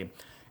 allegedly.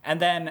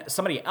 And then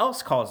somebody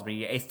else calls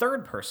me, a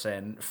third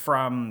person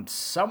from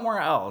somewhere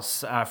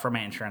else from my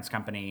insurance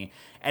company,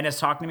 and is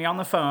talking to me on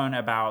the phone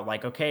about,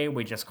 like, okay,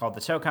 we just called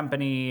the tow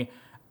company.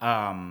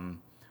 I'm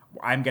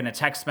going to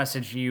text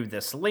message you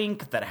this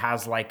link that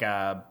has, like,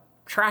 a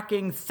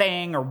tracking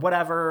thing or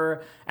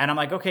whatever. And I'm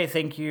like, okay,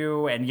 thank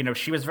you. And,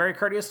 she was very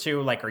courteous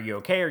too. Like, are you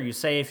okay? Are you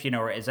safe?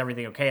 Is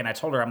everything okay? And I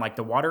told her, I'm like,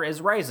 the water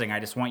is rising. I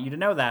just want you to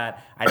know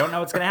that. I don't know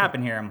what's going to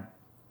happen here.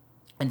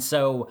 And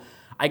so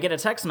I get a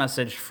text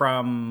message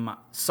from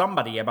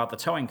somebody about the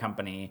towing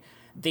company.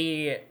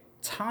 The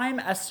time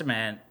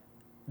estimate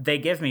they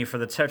give me for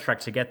the tow truck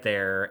to get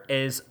there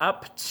is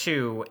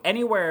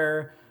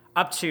anywhere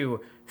up to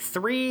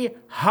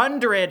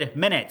 300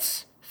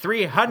 minutes.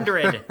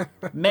 300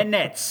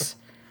 minutes,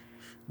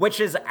 which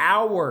is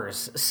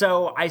hours.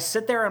 So I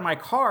sit there in my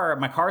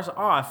car's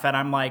off, and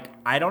I'm like,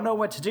 I don't know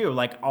what to do.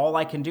 Like, all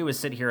I can do is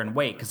sit here and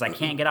wait because I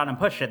can't get out and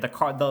push it.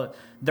 The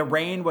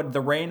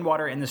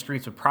rainwater in the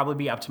streets would probably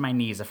be up to my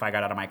knees if I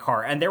got out of my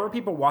car. And there were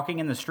people walking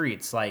in the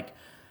streets, like,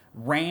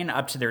 rain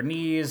up to their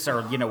knees,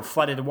 or,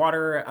 flooded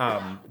water,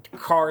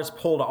 cars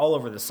pulled all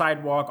over the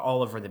sidewalk,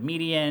 all over the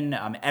median,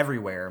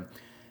 everywhere.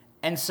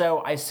 And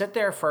so I sit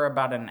there for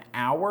about an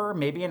hour,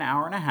 maybe an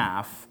hour and a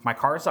half. My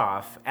car's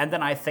off. And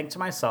then I think to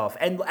myself,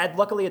 and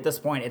luckily at this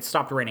point, it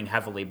stopped raining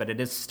heavily, but it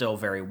is still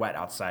very wet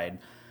outside.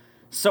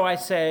 So I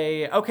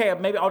say, okay,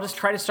 maybe I'll just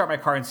try to start my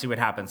car and see what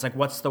happens. Like,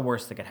 what's the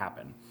worst that could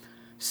happen?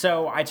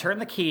 So I turn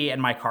the key and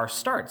my car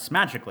starts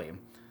magically.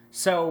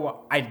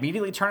 So I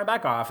immediately turn it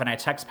back off and I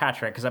text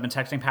Patrick, because I've been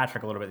texting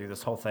Patrick a little bit through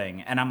this whole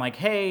thing. And I'm like,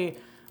 hey,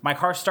 my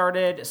car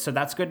started, so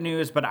that's good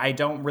news, but I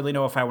don't really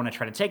know if I want to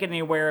try to take it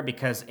anywhere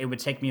because it would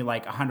take me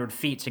like 100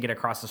 feet to get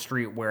across the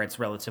street where it's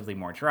relatively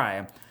more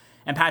dry.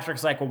 And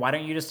Patrick's like, well, why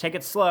don't you just take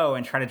it slow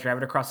and try to drive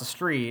it across the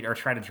street, or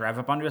try to drive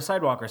up onto a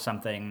sidewalk or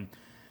something?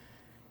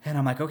 And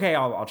I'm like, okay,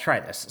 I'll try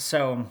this.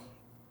 So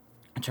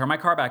I turn my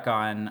car back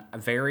on,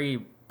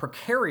 very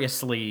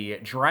precariously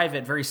drive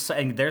it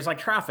and there's like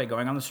traffic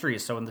going on the street.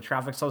 So when the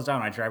traffic slows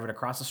down, I drive it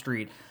across the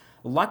street.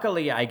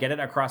 Luckily, I get it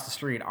across the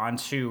street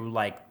onto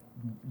like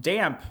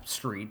damp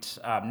street,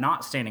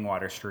 not standing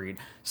water street.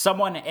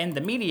 Someone in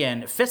the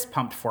median fist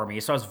pumped for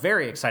me, so I was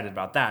very excited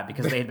about that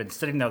because they had been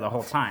sitting there the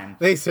whole time.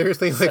 They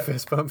seriously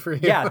fist pumped for you?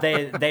 Yeah,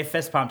 they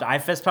fist pumped. I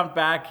fist pumped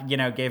back,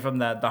 gave them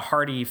the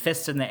hearty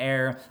fist in the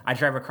air. I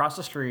drive across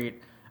the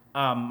street.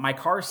 My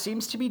car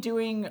seems to be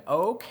doing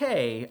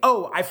okay.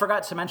 Oh, I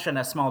forgot to mention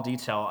a small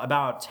detail.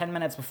 About 10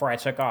 minutes before I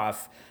took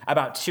off,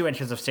 about 2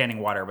 inches of standing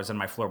water was in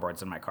my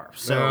floorboards in my car.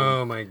 So,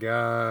 oh my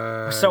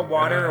god! So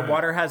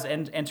water has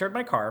entered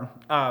my car,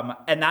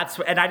 and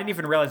I didn't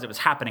even realize it was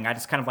happening. I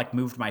just kind of like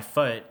moved my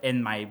foot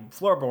in my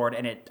floorboard,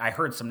 and I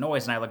heard some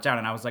noise, and I looked down,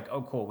 and I was like,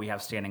 oh cool, we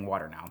have standing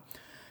water now.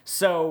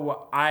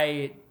 So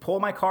I pull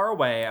my car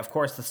away. Of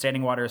course, the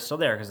standing water is still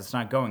there because it's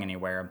not going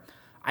anywhere.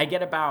 I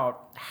get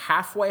about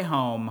halfway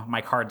home,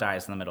 my car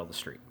dies in the middle of the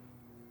street.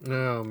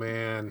 Oh,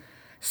 man.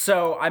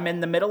 So I'm in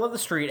the middle of the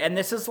street, and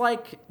this is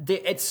like,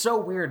 it's so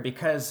weird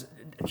because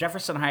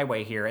Jefferson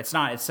Highway here, it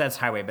says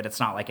highway, but it's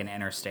not like an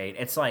interstate.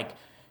 It's like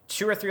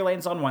 2 or 3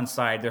 lanes on one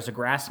side, there's a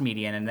grass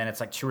median, and then it's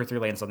like 2 or 3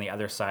 lanes on the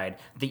other side.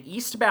 The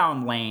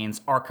eastbound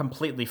lanes are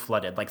completely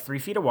flooded, like 3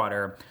 feet of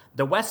water.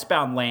 The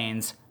westbound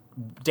lanes,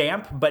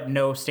 damp, but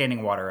no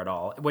standing water at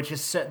all, which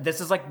is,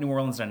 this is like New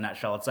Orleans in a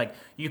nutshell. It's like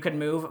you can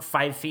move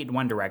 5 feet in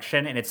one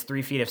direction and it's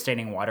 3 feet of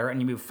standing water, and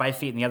you move 5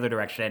 feet in the other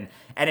direction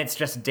and it's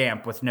just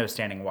damp with no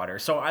standing water.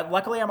 So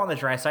luckily I'm on the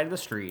dry side of the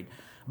street,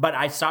 but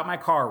I stop my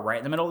car right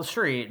in the middle of the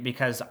street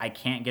because I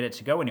can't get it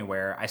to go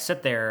anywhere. I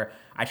sit there,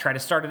 I try to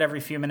start it every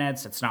few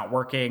minutes, it's not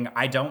working,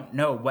 I don't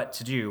know what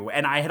to do.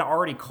 And I had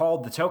already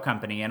called the tow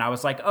company and I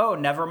was like, oh,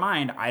 never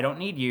mind, I don't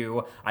need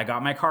you, I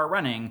got my car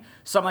running.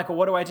 So I'm like, well,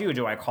 what do I do?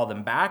 Do I call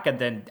them back and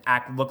then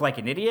look like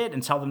an idiot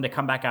and tell them to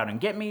come back out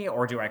and get me?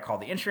 Or do I call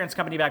the insurance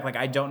company back? Like,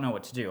 I don't know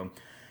what to do.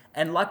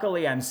 And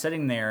luckily I'm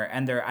sitting there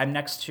and I'm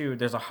next to,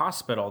 there's a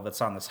hospital that's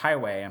on this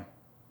highway.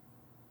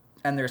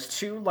 And there's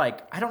 2,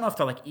 like, I don't know if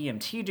they're like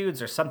EMT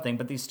dudes or something,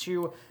 but these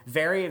 2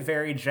 very,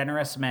 very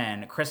generous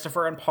men,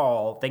 Christopher and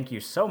Paul, thank you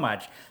so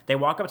much. They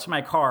walk up to my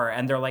car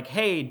and they're like,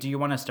 hey, do you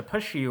want us to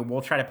push you?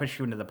 We'll try to push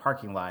you into the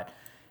parking lot.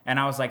 And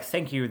I was like,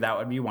 thank you, that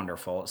would be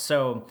wonderful.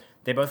 So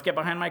they both get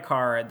behind my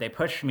car, they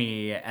push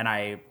me, and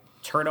I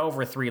turn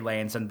over 3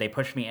 lanes and they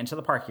push me into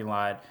the parking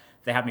lot.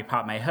 They have me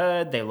pop my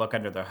hood, they look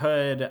under the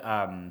hood.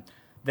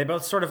 They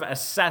both sort of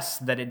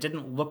assessed that it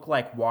didn't look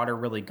like water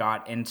really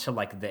got into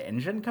like the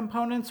engine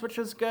components, which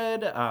is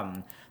good.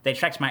 They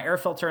checked my air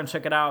filter and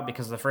took it out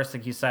because the first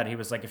thing he said, he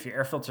was like, if your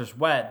air filter's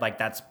wet, like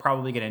that's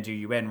probably going to do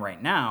you in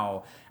right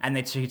now. And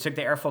he took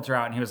the air filter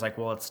out and he was like,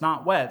 well, it's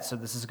not wet, so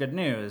this is good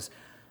news.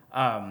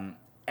 And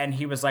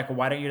he was like, well,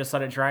 why don't you just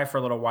let it dry for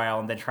a little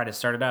while and then try to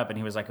start it up? And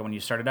he was like, when you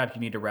start it up,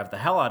 you need to rev the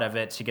hell out of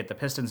it to get the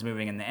pistons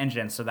moving in the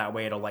engine, so that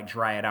way it'll like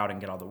dry it out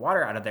and get all the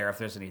water out of there if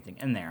there's anything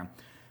in there.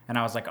 And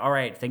I was like, all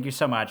right, thank you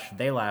so much.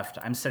 They left.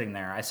 I'm sitting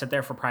there. I sit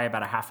there for probably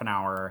about a half an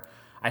hour.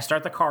 I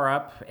start the car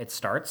up. It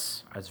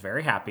starts. I was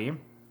very happy.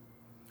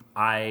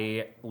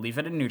 I leave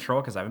it in neutral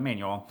because I have a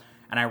manual,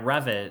 and I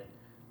rev it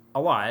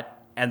a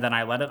lot, and then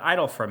I let it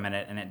idle for a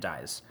minute, and it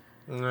dies.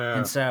 Yeah.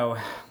 And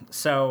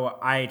so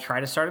I try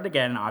to start it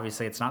again.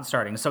 Obviously, it's not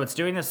starting. So it's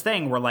doing this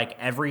thing where, like,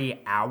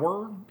 every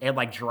hour, it,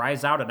 like,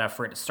 dries out enough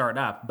for it to start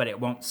up, but it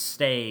won't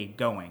stay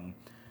going.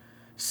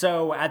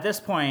 So at this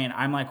point,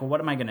 I'm like, well, what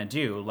am I going to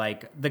do?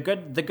 Like, the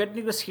good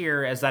news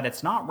here is that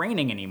it's not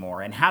raining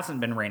anymore and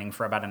hasn't been raining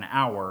for about an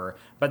hour,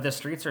 but the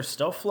streets are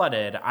still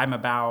flooded. I'm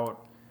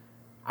about,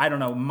 I don't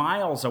know,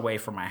 miles away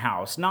from my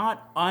house.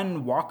 Not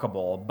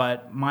unwalkable,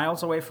 but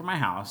miles away from my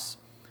house.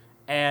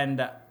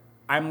 And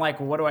I'm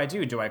like, well, what do I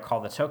do? Do I call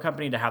the tow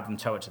company to have them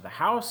tow it to the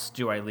house?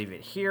 Do I leave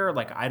it here?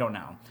 Like, I don't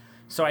know.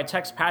 So I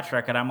text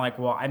Patrick, and I'm like,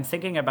 well, I'm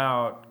thinking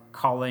about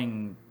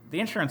calling the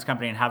insurance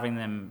company and having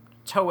them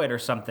tow it or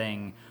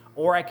something,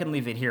 or I can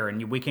leave it here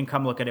and we can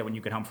come look at it when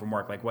you get home from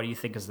work. Like, what do you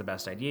think is the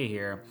best idea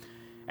here?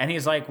 And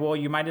he's like, well,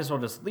 you might as well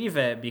just leave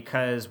it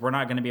because we're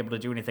not going to be able to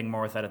do anything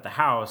more with it at the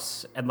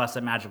house unless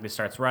it magically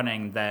starts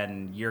running.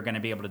 Then you're going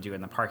to be able to do it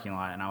in the parking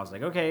lot. And I was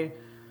like, okay.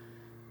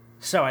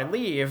 So I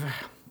leave.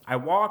 I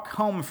walk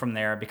home from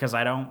there because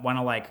I don't want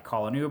to like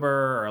call an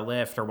Uber or a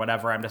Lyft or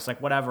whatever. I'm just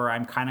like, whatever.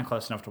 I'm kind of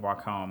close enough to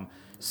walk home.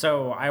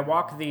 So I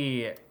walk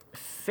the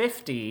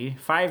 50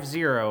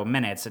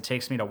 minutes it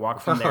takes me to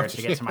walk from there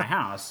to get to my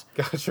house.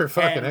 Got your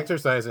fucking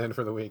exercise in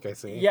for the week, I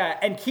see. Yeah,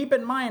 and keep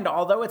in mind,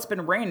 although it's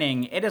been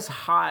raining, it is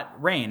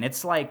hot rain.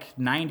 It's like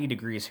 90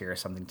 degrees here or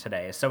something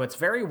today, so it's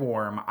very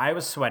warm. I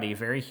was sweaty,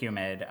 very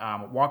humid.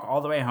 Walk all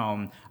the way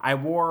home. I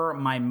wore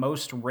my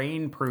most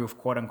rain-proof,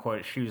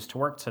 quote-unquote, shoes to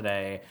work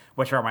today,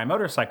 which are my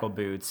motorcycle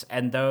boots,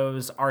 and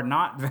those are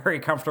not very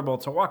comfortable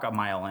to walk a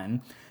mile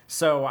in.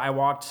 So I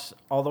walked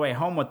all the way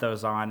home with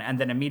those on and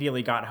then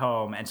immediately got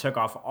home and took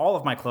off all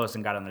of my clothes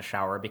and got in the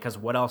shower because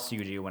what else do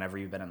you do whenever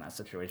you've been in that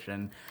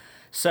situation?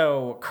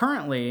 So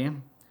currently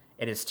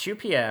it is 2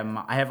 p.m.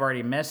 I have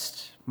already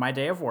missed my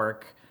day of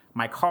work.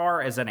 My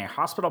car is in a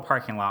hospital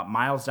parking lot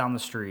miles down the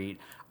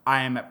street.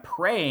 I'm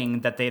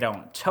praying that they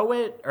don't tow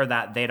it or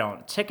that they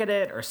don't ticket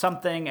it or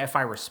something. If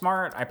I were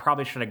smart, I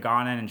probably should have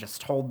gone in and just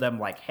told them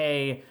like,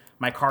 hey,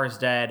 my car's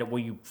dead. Will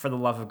you, for the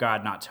love of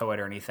God, not tow it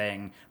or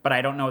anything? But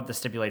I don't know what the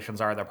stipulations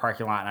are of the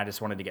parking lot, and I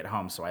just wanted to get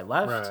home, so I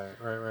left.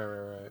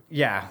 Right.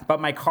 Yeah, but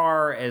my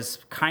car is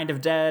kind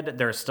of dead.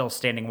 There's still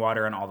standing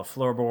water in all the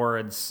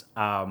floorboards.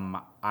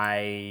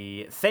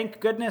 I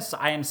thank goodness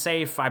I am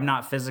safe. I'm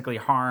not physically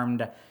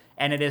harmed,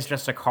 and it is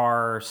just a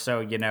car.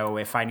 So, you know,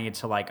 if I need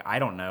to, like, I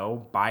don't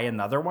know, buy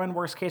another one,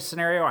 worst case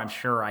scenario, I'm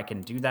sure I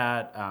can do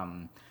that.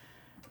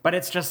 But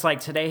it's just like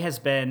today has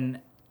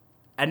been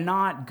a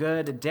not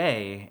good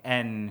day,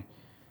 and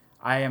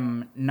I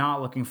am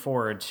not looking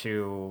forward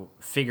to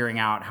figuring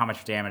out how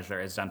much damage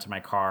there is done to my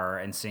car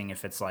and seeing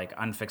if it's like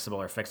unfixable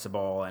or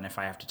fixable, and if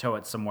I have to tow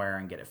it somewhere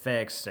and get it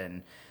fixed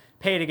and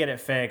pay to get it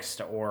fixed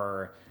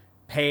or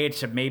pay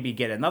to maybe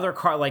get another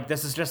car. Like,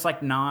 this is just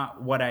like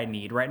not what I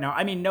need right now.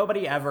 I mean,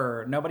 nobody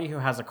who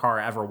has a car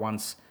ever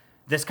wants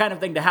this kind of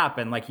thing to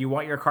happen. Like, you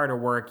want your car to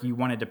work, you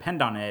want to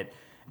depend on it,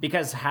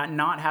 because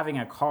not having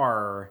a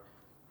car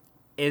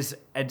is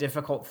a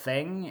difficult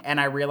thing. And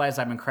I realize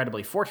I'm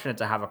incredibly fortunate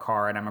to have a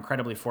car, and I'm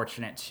incredibly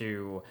fortunate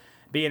to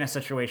be in a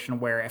situation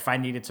where if I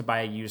needed to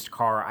buy a used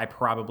car, I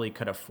probably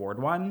could afford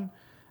one.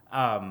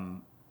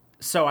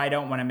 So I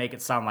don't want to make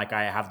it sound like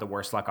I have the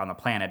worst luck on the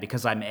planet,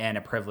 because I'm in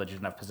a privileged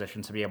enough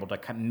position to be able to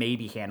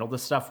maybe handle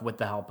this stuff with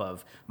the help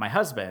of my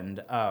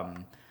husband.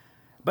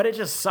 But it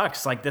just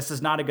sucks. Like, this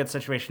is not a good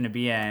situation to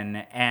be in.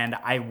 And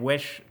I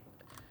wish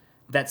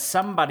that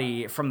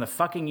somebody from the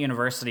fucking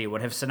university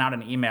would have sent out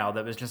an email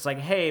that was just like,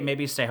 hey,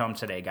 maybe stay home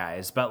today,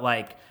 guys. But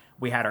like,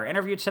 we had our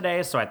interview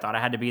today, so I thought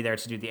I had to be there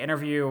to do the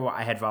interview.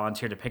 I had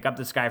volunteered to pick up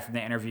this guy from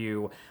the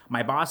interview.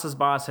 My boss's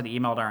boss had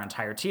emailed our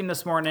entire team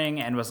this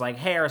morning and was like,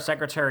 hey, our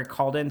secretary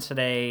called in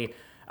today.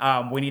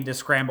 We need to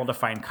scramble to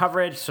find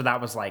coverage. So that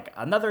was like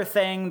another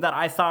thing that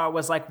I thought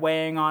was like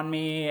weighing on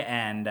me.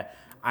 And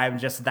I'm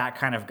just that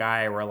kind of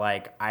guy where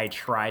like I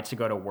try to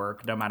go to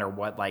work no matter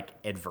what like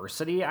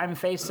adversity I'm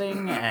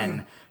facing.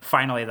 And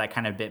finally that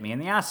kind of bit me in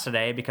the ass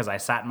today, because I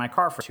sat in my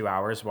car for 2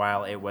 hours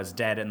while it was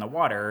dead in the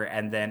water,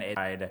 and then it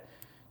died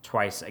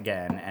twice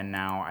again, and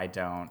now I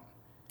don't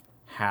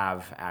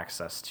have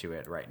access to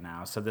it right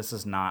now. So this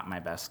is not my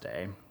best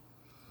day.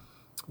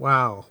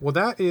 Wow. Well,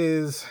 that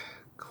is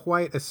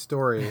quite a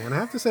story. And I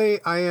have to say,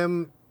 I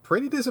am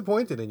pretty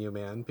disappointed in you,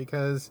 man,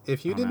 because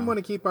if you didn't want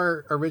to keep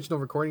our original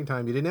recording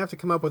time, you didn't have to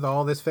come up with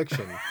all this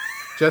fiction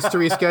just to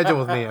reschedule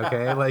with me,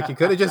 okay? Like, you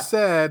could have just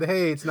said,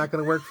 hey, it's not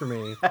going to work for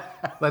me.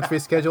 Let's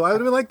reschedule. I would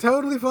have been like,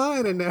 totally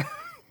fine. And now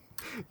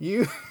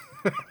you...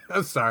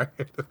 I'm sorry.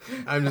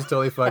 I'm just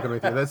totally fucking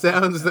with you.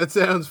 That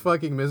sounds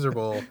fucking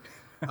miserable.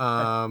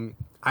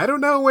 I don't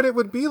know what it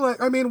would be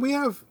like. I mean, we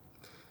have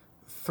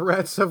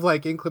threats of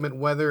like inclement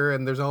weather,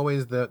 and there's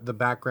always the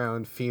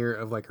background fear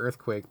of like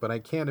earthquake, but I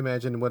can't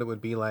imagine what it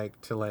would be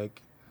like to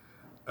like,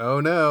 oh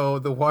no,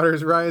 the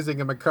water's rising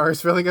and my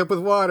car's filling up with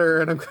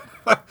water, and I'm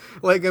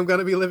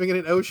gonna be living in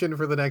an ocean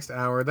for the next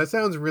hour. That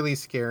sounds really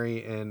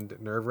scary and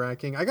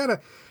nerve-wracking. I know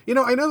that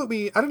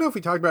I don't know if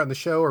we talked about it in the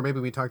show, or maybe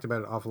we talked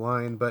about it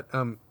offline, but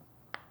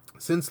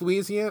since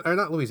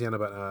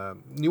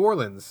New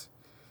Orleans,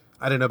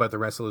 I don't know about the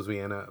rest of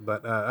Louisiana,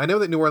 but I know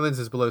that New Orleans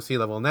is below sea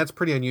level, and that's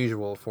pretty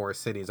unusual for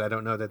cities. I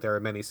don't know that there are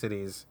many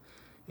cities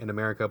in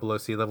America below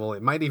sea level.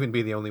 It might even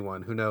be the only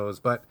one, who knows,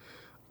 but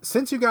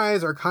since you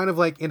guys are kind of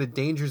like in a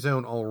danger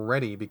zone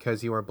already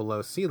because you are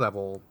below sea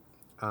level,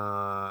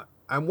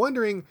 I'm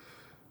wondering,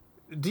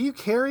 do you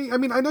carry... I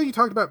mean, I know you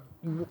talked about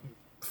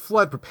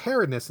flood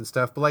preparedness and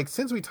stuff, but like,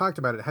 since we talked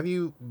about it, have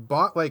you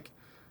bought like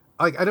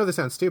I know this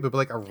sounds stupid, but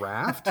like a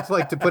raft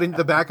like to put in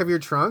the back of your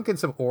trunk and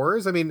some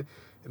oars? I mean,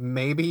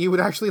 maybe you would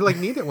actually like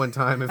need it one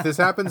time if this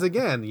happens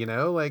again, you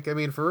know? Like, I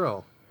mean, for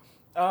real.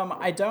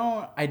 I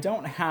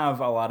don't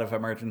have a lot of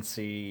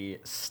emergency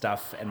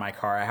stuff in my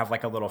car. I have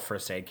like a little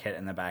first aid kit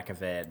in the back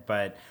of it.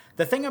 But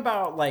the thing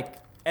about like,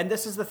 and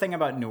this is the thing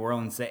about New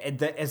Orleans,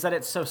 is that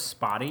it's so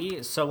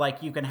spotty. So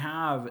like, you can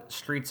have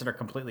streets that are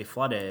completely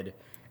flooded,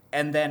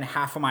 and then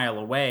half a mile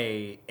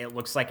away, it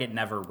looks like it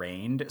never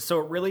rained.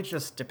 So it really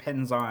just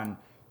depends on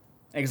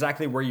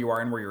exactly where you are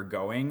and where you're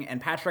going.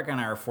 And Patrick and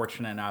I are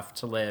fortunate enough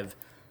to live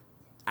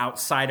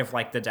outside of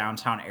like the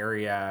downtown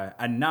area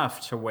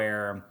enough to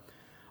where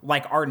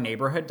like our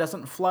neighborhood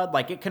doesn't flood.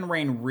 Like, it can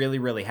rain really,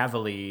 really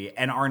heavily,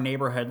 and our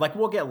neighborhood, like,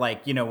 we'll get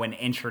like, you know, an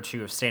inch or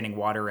two of standing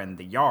water in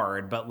the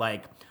yard, but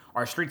like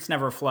our streets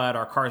never flood.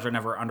 Our cars are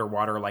never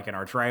underwater, like in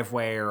our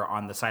driveway or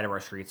on the side of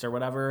our streets or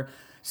whatever.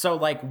 So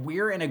like,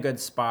 we're in a good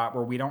spot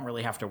where we don't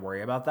really have to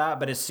worry about that.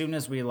 But as soon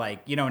as we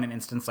like, you know, in an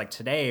instance like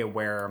today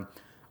where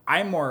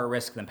I'm more at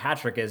risk than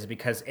Patrick is,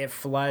 because it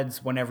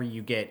floods whenever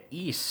you get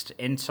east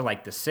into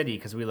like the city,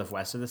 because we live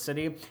west of the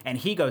city, and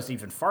he goes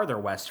even farther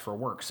west for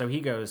work. So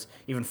he goes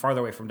even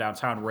farther away from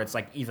downtown, where it's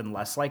like even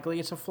less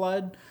likely to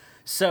flood.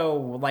 So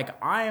like,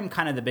 I am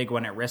kind of the big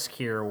one at risk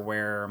here,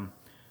 where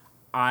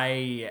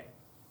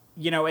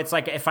it's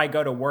like, if I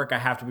go to work, I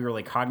have to be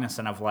really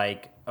cognizant of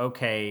like,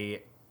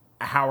 okay,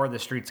 how are the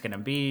streets going to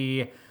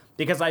be?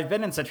 Because I've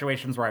been in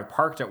situations where I've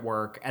parked at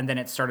work and then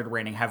it started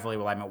raining heavily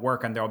while I'm at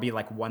work, and there'll be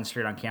like one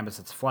street on campus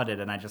that's flooded,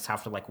 and I just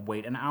have to like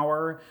wait an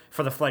hour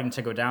for the flooding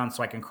to go down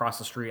so I can cross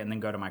the street and then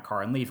go to my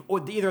car and leave.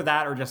 Or either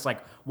that, or just like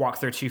walk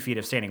through 2 feet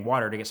of standing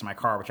water to get to my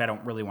car, which I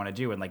don't really want to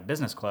do in like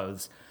business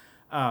clothes.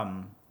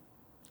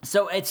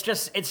 So it's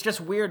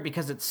just weird,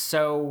 because it's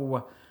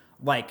so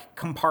like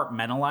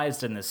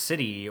compartmentalized in the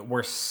city,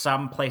 where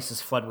some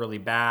places flood really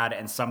bad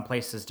and some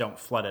places don't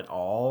flood at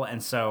all.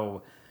 And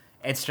so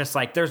it's just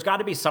like, there's got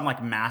to be some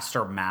like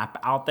master map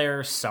out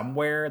there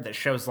somewhere that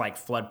shows like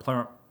flood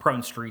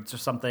prone streets or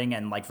something,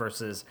 and like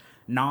versus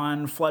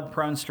non-flood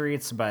prone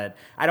streets. But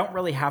I don't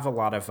really have a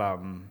lot of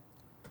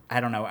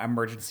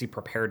emergency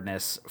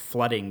preparedness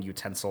flooding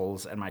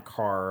utensils in my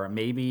car.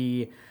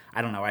 Maybe,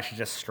 I don't know, I should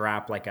just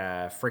strap like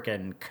a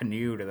freaking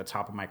canoe to the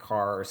top of my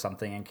car or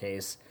something in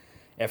case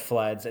it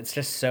floods. It's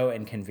just so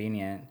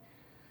inconvenient.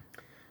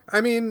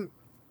 I mean,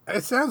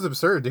 it sounds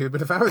absurd, dude,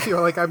 but if I was you,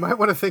 like, I might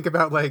want to think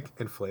about, like,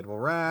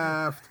 inflatable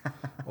raft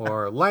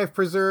or life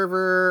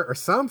preserver or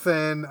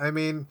something. I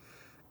mean,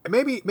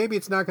 maybe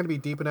it's not going to be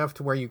deep enough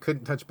to where you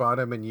couldn't touch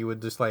bottom and you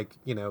would just, like,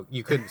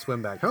 you couldn't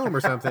swim back home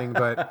or something.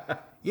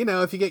 But,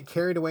 if you get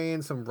carried away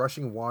in some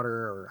rushing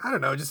water or, I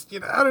don't know, just,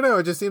 I don't know.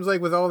 It just seems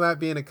like with all that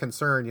being a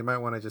concern, you might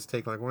want to just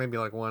take, like, maybe,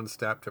 like, one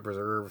step to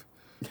preserve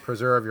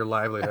your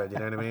livelihood. You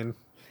know what I mean?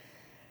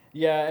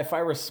 Yeah, if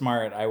I were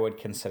smart, I would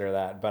consider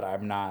that, but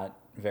I'm not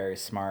very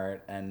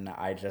smart, and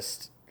I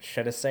just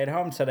should have stayed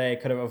home today.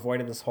 Could have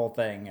avoided this whole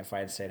thing if I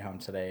had stayed home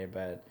today,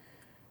 but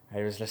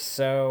I was just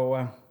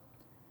so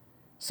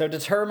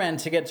determined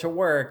to get to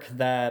work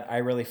that I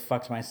really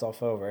fucked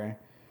myself over.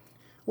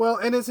 Well,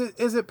 and is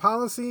it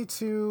policy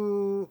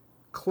to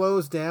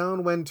close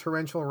down when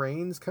torrential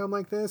rains come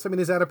like this? I mean,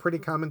 is that a pretty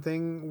common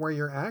thing where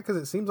you're at? Because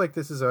it seems like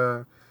this is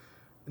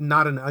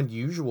not an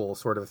unusual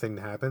sort of thing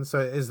to happen. So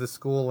is the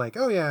school like,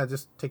 oh yeah,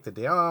 just take the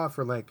day off,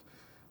 or like,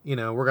 we're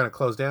going to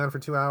close down for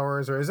 2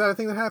 hours, or is that a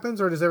thing that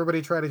happens, or does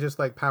everybody try to just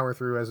like power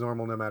through as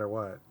normal no matter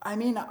what? I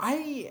mean,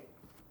 I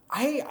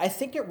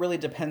think it really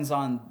depends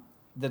on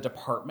the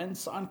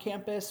departments on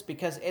campus,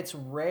 because it's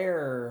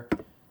rare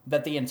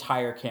that the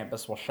entire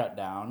campus will shut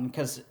down.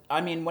 Because,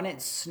 I mean, when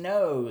it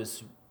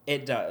snows,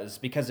 it does,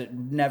 because it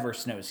never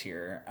snows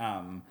here.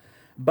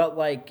 But,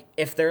 like,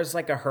 if there's,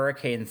 like, a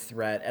hurricane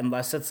threat,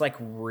 unless it's, like,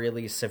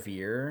 really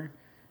severe,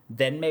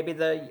 then maybe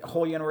the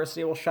whole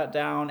university will shut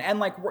down. And,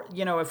 like,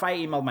 if I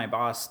emailed my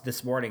boss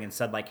this morning and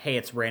said, like, hey,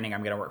 it's raining,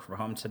 I'm going to work from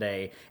home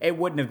today, it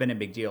wouldn't have been a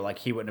big deal. Like,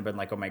 he wouldn't have been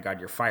like, oh, my God,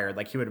 you're fired.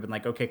 Like, he would have been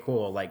like, okay,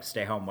 cool, like,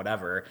 stay home,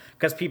 whatever.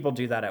 Because people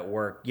do that at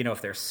work,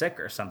 if they're sick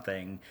or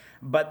something.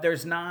 But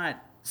there's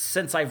not,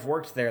 since I've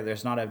worked there,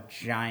 there's not a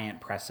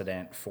giant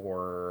precedent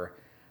for,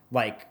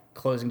 like,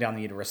 closing down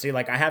the university.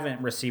 Like, I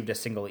haven't received a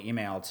single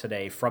email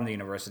today from the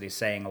university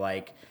saying,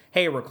 like,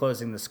 hey, we're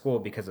closing the school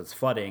because it's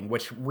flooding,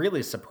 which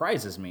really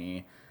surprises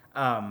me.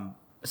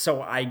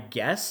 So I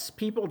guess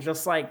people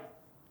just, like,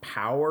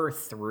 power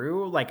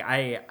through. Like,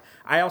 I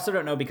also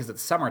don't know, because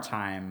it's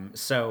summertime,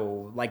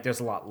 so, like, there's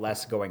a lot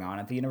less going on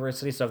at the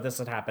university. So if this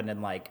had happened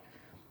in, like,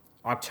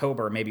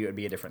 October, maybe it would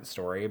be a different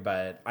story.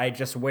 But I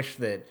just wish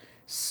that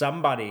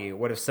somebody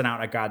would have sent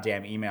out a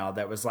goddamn email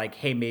that was like,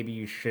 hey, maybe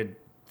you should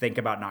think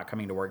about not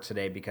coming to work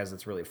today because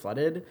it's really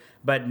flooded.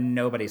 But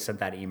nobody sent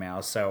that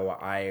email, so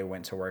I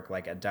went to work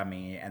like a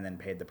dummy and then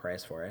paid the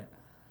price for it.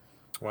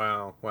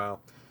 Wow.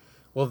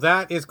 Well,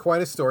 that is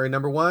quite a story.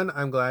 Number one,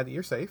 I'm glad that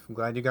you're safe. I'm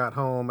glad you got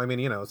home. I mean,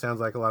 it sounds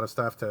like a lot of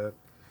stuff to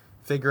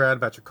figure out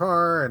about your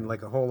car and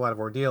like a whole lot of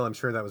ordeal. I'm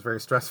sure that was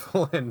very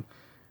stressful and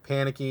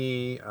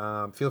panicky.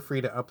 Feel free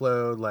to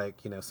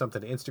upload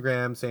something to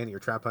Instagram saying that you're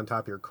trapped on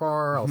top of your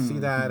car. I'll see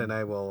that, and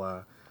I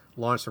will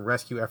launch some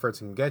rescue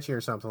efforts and get you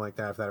or something like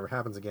that if that ever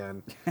happens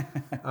again.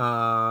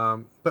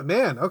 But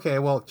man, okay,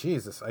 well,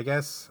 Jesus, I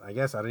guess I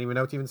don't even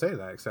know what to even say to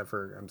that, except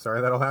for I'm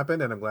sorry that all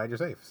happened and I'm glad you're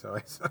safe. So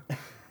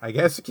I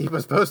guess keep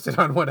us posted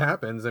on what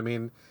happens. I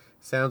mean,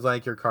 sounds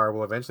like your car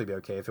will eventually be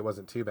okay if it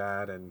wasn't too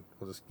bad, and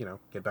we'll just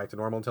get back to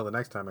normal until the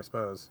next time, I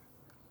suppose.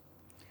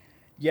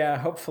 Yeah,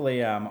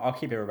 hopefully I'll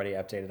keep everybody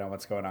updated on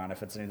what's going on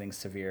if it's anything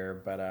severe,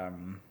 but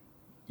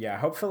yeah,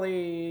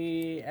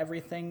 hopefully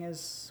everything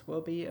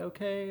will be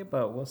okay,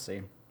 but we'll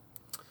see.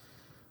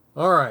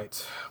 All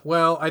right.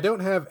 Well, I don't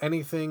have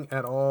anything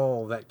at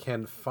all that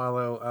can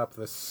follow up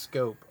the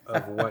scope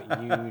of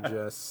what you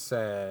just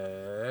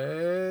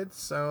said,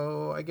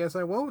 so I guess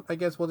I won't. I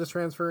guess we'll just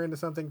transfer into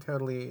something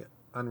totally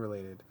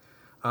unrelated.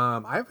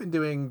 I've been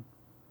doing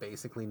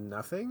basically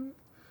nothing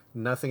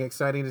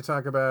exciting to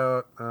talk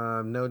about.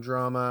 No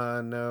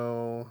drama,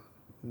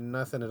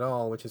 nothing at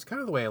all, which is kind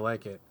of the way I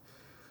like it.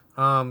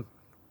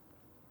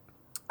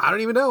 I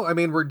don't even know. I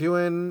mean, we're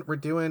doing,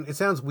 it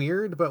sounds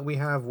weird, but we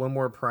have one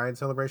more Pride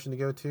celebration to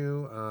go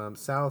to.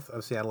 South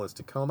of Seattle is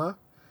Tacoma.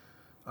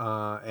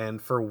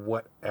 And for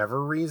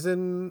whatever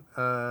reason,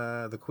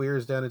 the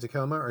queers down in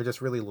Tacoma are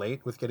just really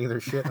late with getting their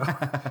shit,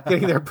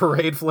 getting their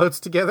parade floats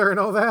together and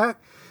all that.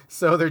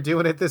 So they're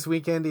doing it this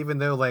weekend, even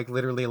though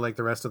literally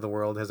the rest of the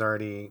world has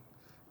already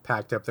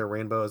packed up their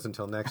rainbows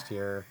until next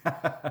year.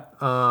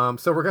 So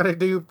we're going to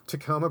do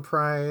Tacoma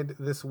Pride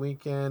this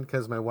weekend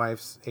because my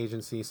wife's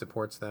agency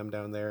supports them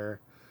down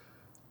there.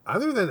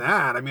 Other than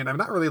that, I mean, I'm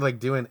not really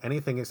doing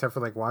anything except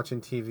for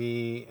watching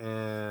TV,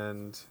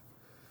 and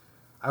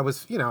I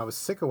was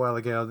sick a while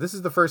ago. This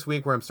is the first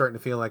week where I'm starting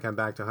to feel like I'm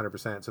back to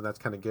 100%, so that's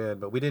kind of good.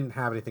 But we didn't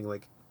have anything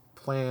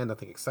planned,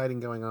 nothing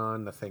exciting going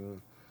on,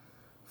 nothing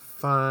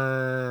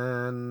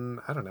fun.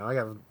 I don't know. I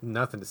got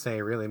nothing to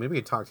say, really. Maybe we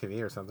could talk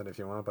TV or something if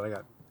you want, but I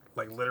got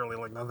literally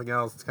nothing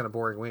else. It's kind of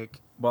boring week.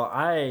 Well,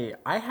 I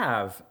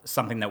have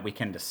something that we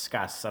can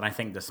discuss, and I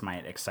think this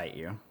might excite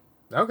you.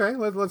 Okay,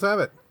 let's have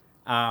it.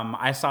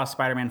 I saw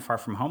Spider-Man Far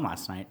From Home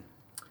last night.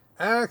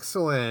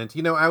 Excellent.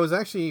 I was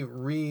actually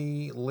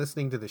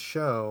re-listening to the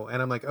show,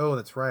 and I'm like, oh,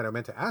 that's right. I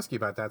meant to ask you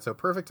about that, so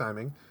perfect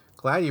timing.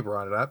 Glad you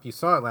brought it up. You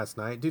saw it last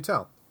night. Do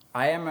tell.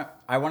 I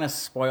want to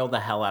spoil the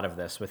hell out of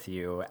this with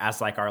you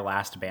as our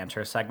last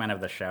banter segment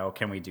of the show.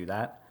 Can we do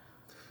that?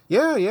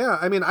 Yeah.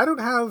 I mean, I don't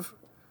have.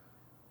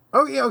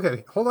 Oh yeah,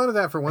 okay. Hold on to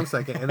that for 1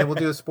 second, and then we'll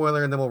do a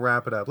spoiler, and then we'll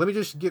wrap it up. Let me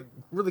just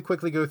really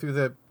quickly go through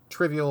the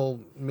trivial,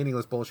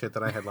 meaningless bullshit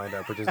that I had lined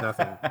up, which is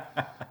nothing.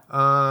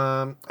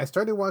 I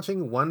started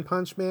watching One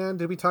Punch Man.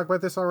 Did we talk about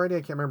this already?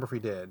 I can't remember if we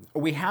did.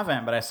 We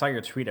haven't, but I saw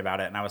your tweet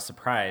about it, and I was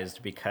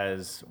surprised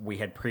because we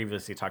had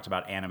previously talked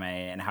about anime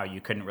and how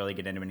you couldn't really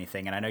get into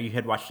anything. And I know you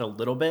had watched a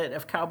little bit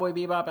of Cowboy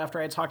Bebop after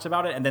I talked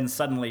about it, and then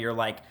suddenly you're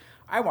like,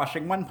 I'm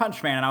watching One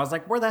Punch Man, and I was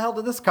like, where the hell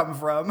did this come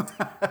from?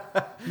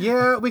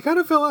 Yeah, we kind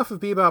of fell off of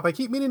Bebop. I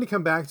keep meaning to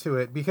come back to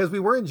it because we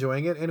were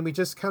enjoying it, and we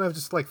just kind of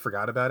just like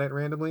forgot about it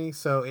randomly.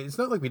 So it's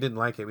not like we didn't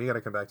like it. We got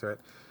to come back to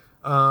it.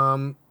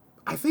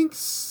 I think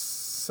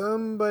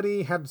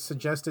somebody had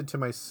suggested to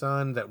my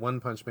son that One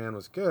Punch Man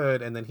was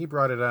good, and then he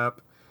brought it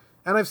up,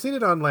 and I've seen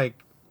it on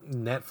like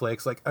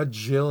Netflix like a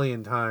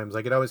jillion times.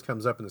 Like it always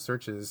comes up in the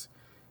searches,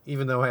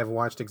 even though I have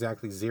watched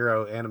exactly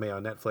 0 anime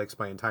on Netflix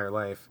my entire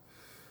life.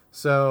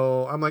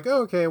 So I'm like,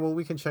 oh, okay, well,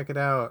 we can check it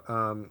out.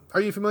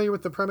 Are you familiar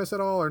with the premise at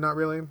all, or not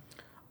really?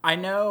 I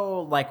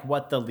know like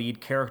what the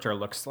lead character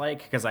looks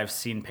like because I've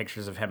seen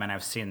pictures of him and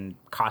I've seen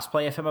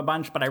cosplay of him a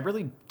bunch, but I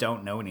really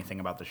don't know anything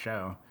about the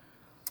show.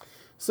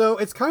 So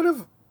it's kind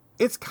of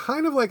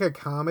like a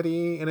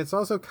comedy, and it's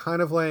also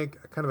kind of a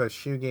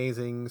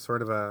shoegazing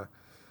sort of a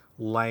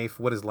life.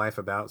 What is life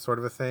about? Sort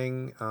of a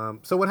thing.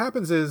 So what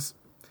happens is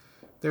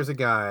there's a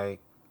guy.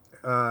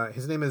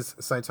 His name is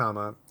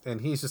Saitama,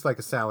 and he's just like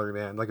a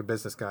salaryman, like a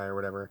business guy or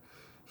whatever.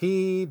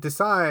 He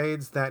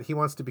decides that he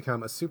wants to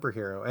become a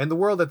superhero. And the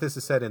world that this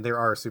is set in, there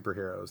are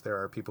superheroes. There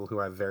are people who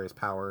have various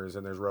powers,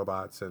 and there's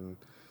robots and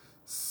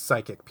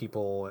psychic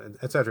people, and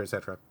et cetera, et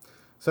cetera.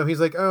 So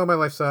he's like, oh, my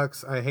life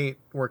sucks. I hate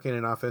working in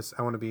an office.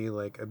 I want to be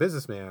like a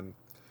businessman.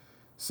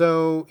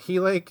 So he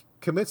like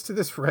commits to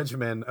this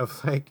regimen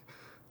of like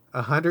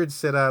 100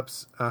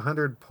 sit-ups,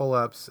 100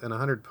 pull-ups, and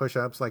 100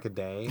 push-ups like a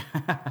day.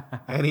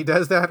 And he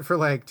does that for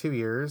like 2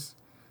 years.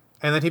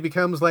 And then he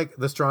becomes like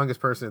the strongest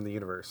person in the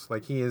universe.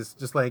 Like he is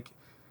just like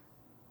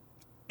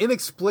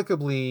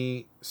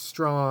inexplicably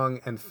strong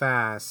and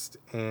fast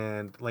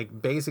and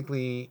like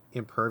basically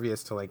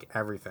impervious to like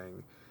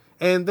everything.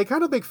 And they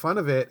kind of make fun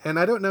of it. And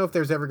I don't know if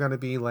there's ever going to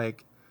be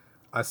like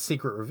a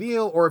secret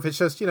reveal, or if it's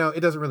just,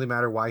 it doesn't really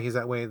matter why he's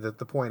that way. The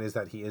point is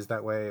that he is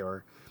that way.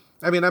 Or,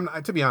 I mean,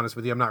 to be honest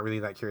with you, I'm not really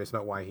that curious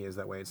about why he is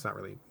that way. It's not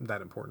really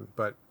that important.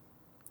 But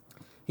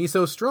he's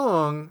so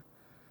strong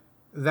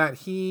that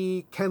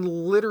he can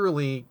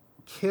literally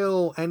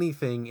kill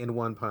anything in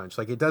one punch.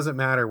 Like, it doesn't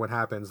matter what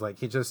happens.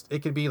 Like,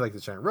 it could be like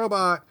this giant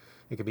robot.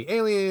 It could be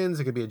aliens.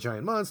 It could be a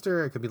giant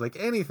monster. It could be like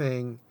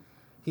anything.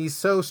 He's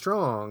so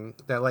strong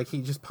that like he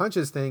just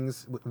punches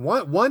things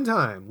one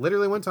time,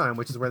 literally one time,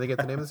 which is where they get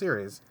the name of the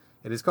series.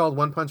 It is called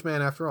One Punch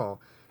Man after all.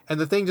 And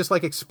the thing just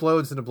like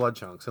explodes into blood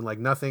chunks, and like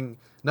nothing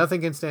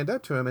can stand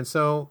up to him. And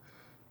so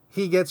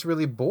he gets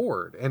really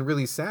bored and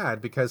really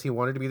sad because he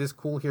wanted to be this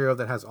cool hero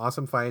that has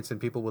awesome fights and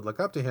people would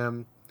look up to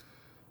him.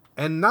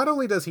 And not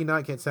only does he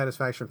not get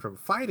satisfaction from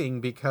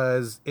fighting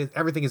because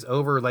everything is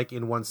over like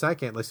in 1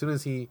 second, as soon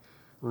as he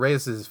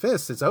raises his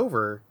fists, it's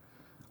over.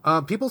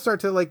 People start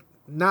to like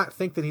not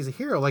think that he's a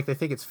hero. Like they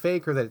think it's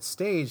fake or that it's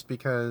staged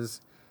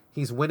because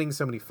he's winning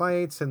so many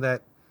fights, and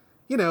that,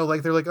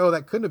 like they're like, oh,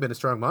 that couldn't have been a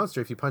strong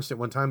monster. If you punched it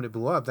one time and it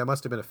blew up, that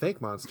must have been a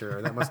fake monster,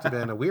 or that must have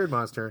been a weird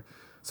monster.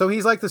 So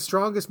he's like the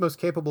strongest, most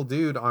capable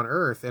dude on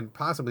Earth and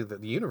possibly the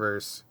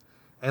universe.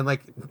 And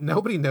like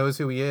nobody knows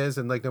who he is,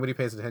 and like nobody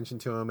pays attention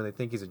to him, and they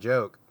think he's a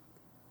joke.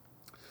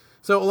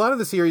 So a lot of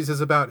the series is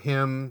about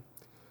him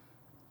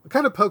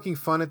kind of poking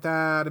fun at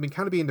that. I mean,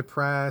 kind of being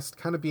depressed,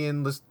 kind of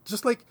being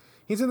just like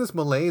he's in this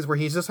malaise where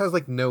he just has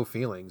like no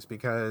feelings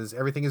because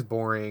everything is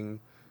boring.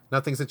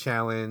 Nothing's a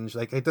challenge.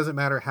 Like it doesn't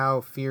matter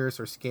how fierce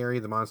or scary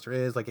the monster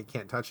is. Like it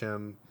can't touch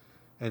him.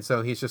 And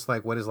so he's just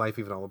like, what is life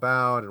even all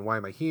about? And why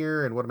am I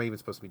here? And what am I even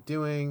supposed to be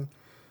doing?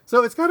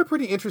 So it's got a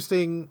pretty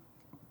interesting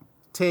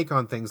take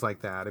on things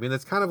like that. I mean,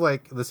 it's kind of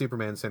like the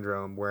Superman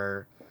syndrome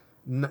where,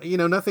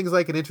 nothing's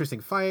like an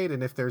interesting fight.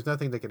 And if there's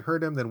nothing that can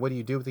hurt him, then what do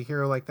you do with a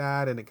hero like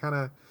that? And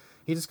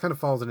he just kind of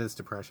falls into this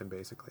depression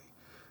basically.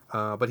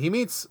 But he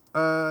meets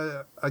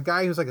a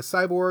guy who's like a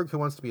cyborg who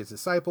wants to be his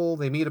disciple.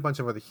 They meet a bunch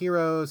of other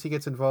heroes. He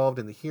gets involved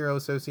in the Hero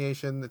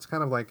Association. It's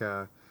kind of like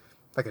a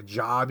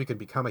job. You can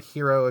become a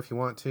hero if you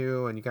want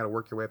to, and you got to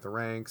work your way up the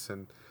ranks,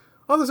 and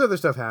all this other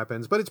stuff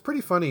happens. But it's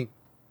pretty funny.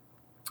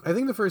 I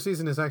think the first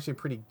season is actually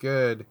pretty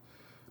good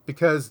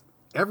because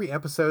every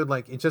episode,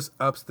 like, it just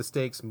ups the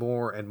stakes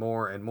more and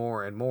more and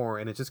more and more,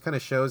 and it just kind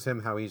of shows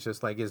him how he's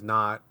just like is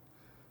not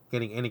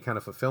getting any kind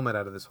of fulfillment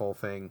out of this whole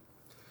thing.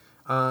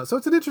 So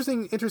it's an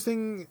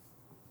interesting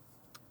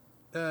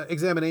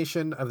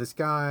examination of this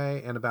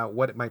guy and about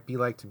what it might be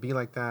like to be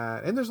like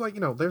that. And there's like,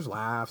 there's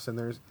laughs and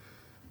there's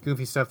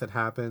goofy stuff that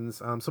happens.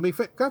 So we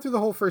got through the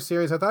whole first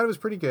series. I thought it was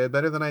pretty good,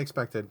 better than I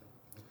expected.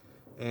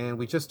 And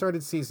we just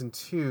started season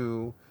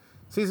 2.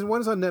 Season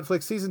 1 is on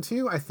Netflix. Season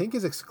 2, I think,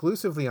 is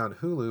exclusively on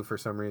Hulu for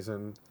some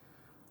reason.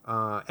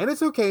 And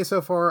it's okay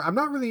so far. I'm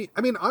not really,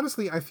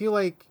 honestly, I feel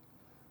like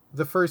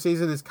the first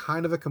season is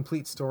kind of a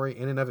complete story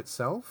in and of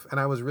itself, and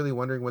I was really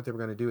wondering what they were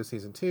going to do with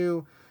season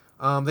 2.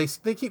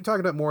 They keep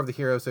talking about more of the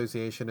Hero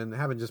Association and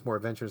having just more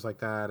adventures like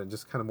that and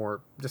just kind of more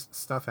just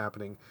stuff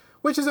happening,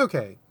 which is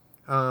okay.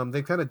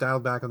 They've kind of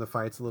dialed back on the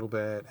fights a little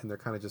bit, and they're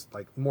kind of just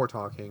like more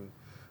talking,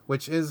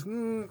 which is,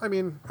 I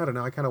mean, I don't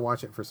know. I kind of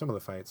watch it for some of the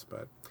fights,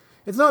 but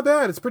it's not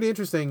bad. It's pretty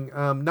interesting.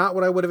 Not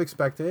what I would have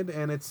expected,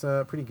 and it's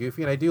pretty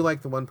goofy. And I do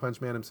like the One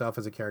Punch Man himself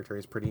as a character.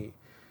 He's pretty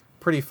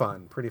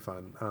fun.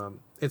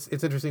 It's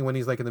interesting when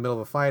he's like in the middle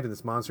of a fight and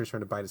this monster's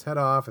trying to bite his head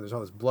off, and there's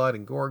all this blood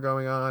and gore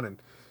going on,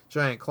 and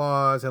giant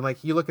claws, and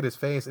like you look at his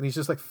face and he's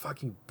just like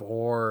fucking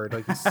bored,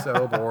 like he's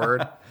so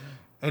bored,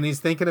 and he's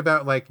thinking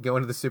about like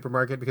going to the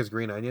supermarket because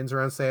green onions are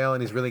on sale,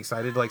 and he's really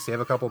excited to like save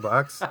a couple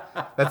bucks.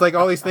 That's like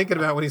all he's thinking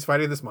about when he's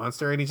fighting this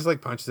monster, and he just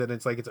like punches it and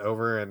it's like it's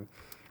over. And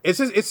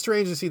it's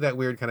strange to see that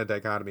weird kind of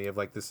dichotomy of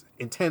like this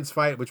intense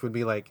fight, which would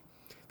be like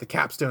the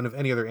capstone of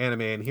any other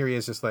anime, and here he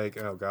is just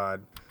like, oh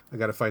god, I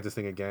gotta fight this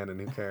thing again,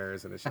 and who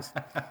cares? And it's just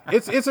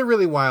it's a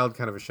really wild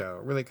kind of a show,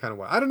 really kind of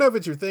wild. I don't know if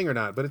it's your thing or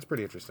not, but it's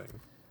pretty interesting.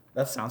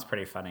 That sounds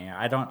pretty funny.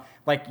 I don't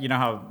like, you know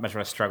how much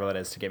of a struggle it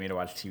is to get me to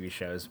watch TV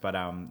shows, but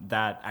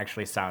that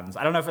actually sounds,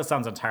 I don't know if it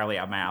sounds entirely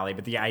up my alley,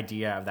 but the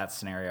idea of that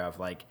scenario of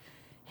like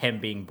him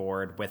being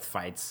bored with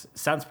fights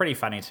sounds pretty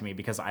funny to me,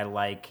 because I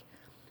like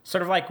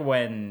sort of like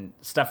when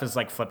stuff is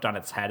like flipped on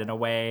its head in a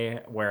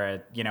way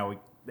where, you know,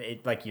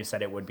 it, like you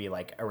said, it would be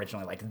like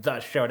originally like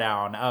the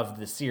showdown of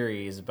the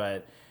series,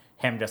 but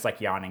him just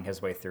like yawning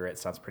his way through it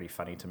sounds pretty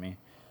funny to me.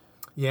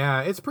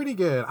 Yeah, it's pretty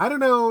good. I don't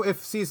know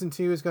if season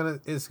 2 is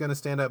gonna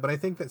stand up, but I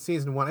think that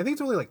season 1, I think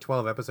it's only like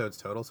 12 episodes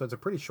total, so it's a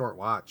pretty short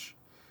watch.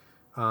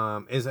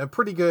 Is a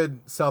pretty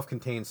good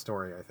self-contained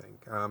story, I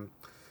think.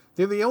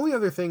 The only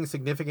other thing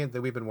significant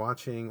that we've been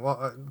watching,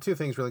 well, two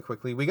things really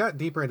quickly. We got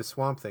deeper into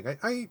Swamp Thing.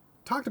 I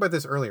talked about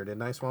this earlier,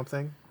 didn't I? Swamp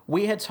Thing.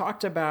 We had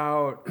talked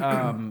about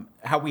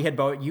how we had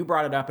both, you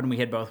brought it up, and we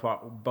had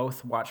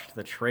both watched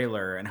the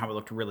trailer and how it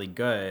looked really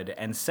good.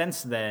 And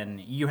since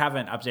then, you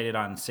haven't updated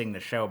on seeing the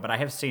show, but I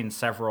have seen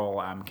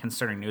several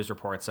concerning news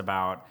reports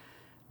about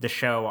the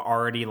show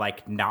already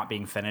like not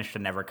being finished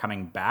and never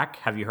coming back.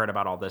 Have you heard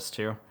about all this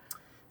too?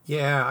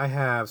 Yeah, I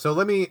have. So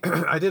let me.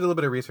 I did a little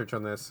bit of research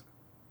on this.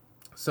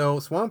 So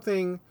Swamp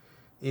Thing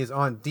is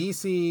on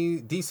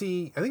DC,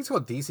 I think it's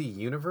called DC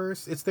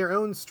Universe. It's their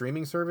own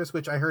streaming service,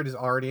 which I heard is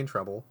already in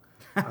trouble.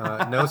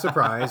 No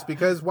surprise,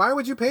 because why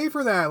would you pay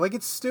for that? Like,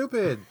 it's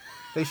stupid.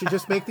 They should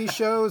just make these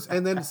shows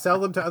and then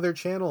sell them to other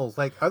channels.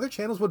 Like, other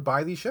channels would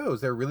buy these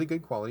shows. They're really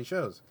good quality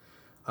shows.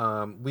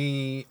 I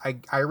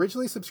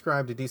originally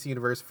subscribed to DC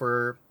Universe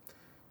for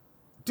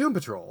Doom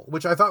Patrol,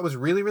 which I thought was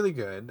really, really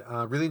good.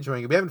 Really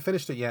enjoying it. We haven't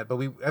finished it yet, but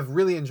we have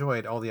really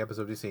enjoyed all the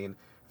episodes we've seen.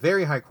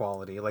 Very high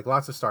quality, like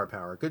lots of star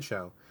power. Good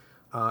show.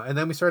 And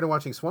then we started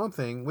watching Swamp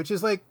Thing, which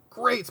is like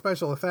great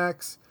special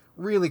effects,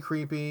 really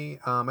creepy.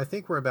 I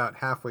think we're about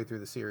halfway through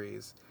the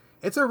series.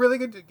 It's a really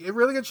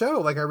good show.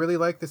 Like, I really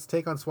like this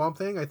take on Swamp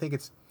Thing. I think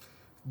it's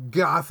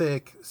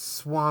gothic,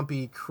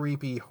 swampy,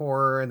 creepy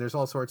horror, and there's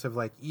all sorts of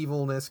like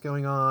evilness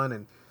going on.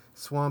 And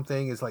Swamp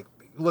Thing is like,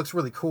 looks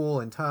really cool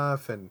and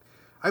tough. And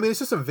I mean, it's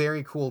just a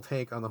very cool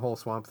take on the whole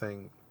Swamp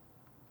Thing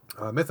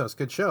mythos.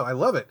 Good show. I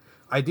love it.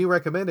 I do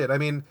recommend it. I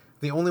mean,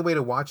 the only way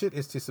to watch it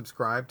is to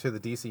subscribe to the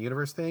DC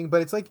Universe thing,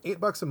 but it's like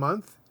 $8 a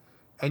month,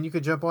 and you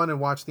could jump on and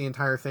watch the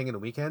entire thing in a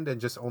weekend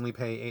and just only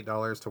pay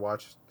 $8 to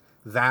watch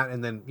that,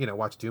 and then, you know,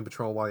 watch Doom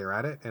Patrol while you're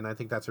at it. And I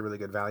think that's a really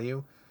good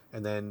value.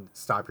 And then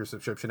stop your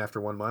subscription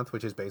after 1 month,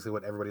 which is basically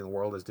what everybody in the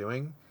world is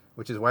doing,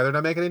 which is why they're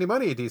not making any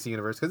money at DC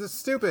Universe, because it's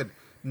stupid.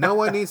 No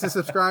one needs to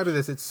subscribe to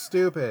this. It's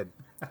stupid.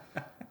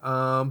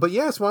 But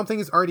yeah, Swamp Thing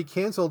is already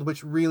canceled,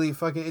 which really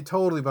it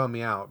totally bummed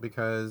me out,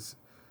 because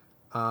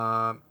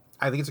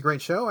I think it's a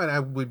great show, and I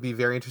would be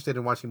very interested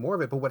in watching more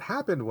of it. But what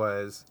happened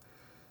was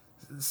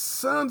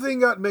something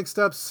got mixed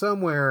up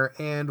somewhere,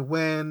 and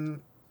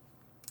when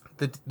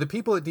the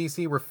people at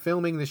DC were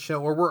filming the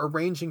show, or were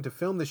arranging to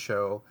film the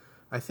show,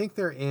 I think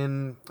I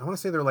want to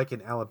say they're like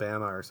in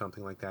Alabama or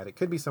something like that. It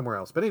could be somewhere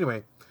else. But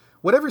anyway,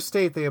 whatever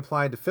state they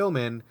applied to film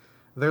in,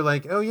 they're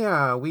like, oh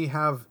yeah, we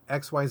have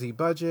XYZ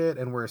budget,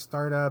 and we're a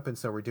startup, and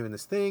so we're doing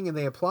this thing. And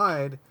they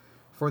applied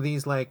for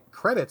these like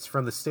credits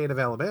from the state of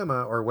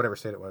Alabama, or whatever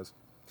state it was.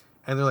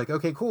 And they're like,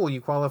 okay, cool, you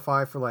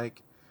qualify for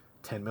like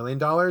 $10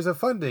 million of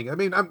funding. I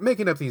mean, I'm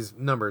making up these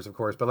numbers, of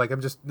course, but like,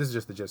 this is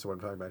just the gist of what I'm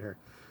talking about here.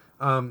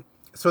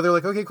 So they're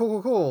like, okay,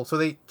 cool. So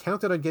they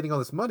counted on getting all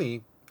this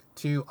money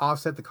to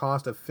offset the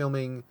cost of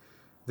filming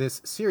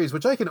this series,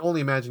 which I can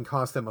only imagine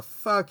cost them a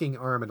fucking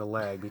arm and a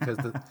leg, because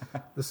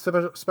the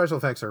special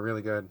effects are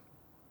really good.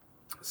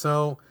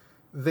 So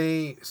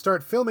they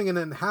start filming, and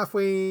then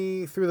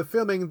halfway through the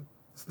filming,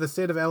 the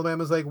state of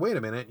Alabama is like, wait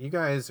a minute, you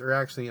guys are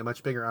actually a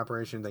much bigger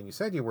operation than you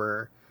said you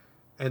were.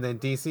 And then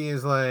DC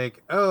is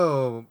like,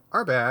 oh,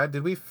 our bad.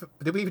 Did we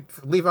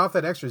leave off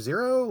that extra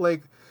zero?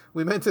 Like,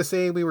 we meant to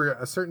say we were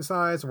a certain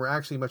size, and we're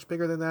actually much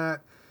bigger than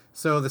that.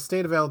 So the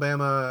state of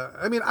Alabama,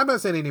 I mean, I'm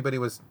not saying anybody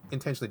was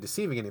intentionally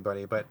deceiving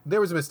anybody, but there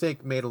was a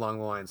mistake made along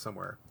the line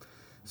somewhere.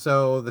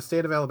 So the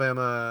state of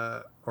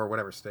Alabama, or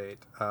whatever state,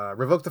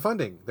 revoked the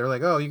funding. They're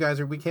like, oh,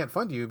 we can't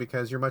fund you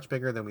because you're much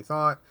bigger than we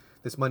thought.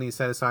 This money is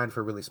set aside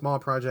for really small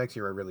projects.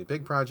 You're a really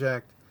big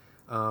project.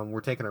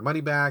 We're taking our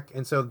money back.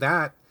 And so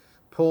that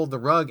pulled the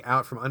rug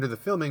out from under the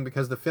filming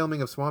because the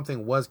filming of Swamp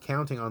Thing was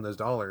counting on those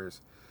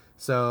dollars.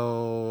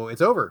 So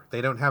it's over.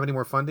 They don't have any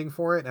more funding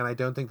for it, and I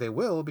don't think they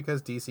will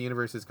because DC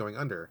Universe is going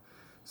under.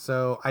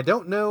 So I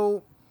don't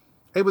know.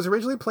 It was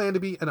originally planned to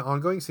be an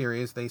ongoing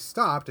series. They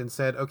stopped and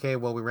said, okay,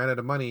 well, we ran out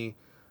of money.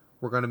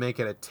 We're going to make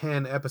it a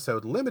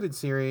 10-episode limited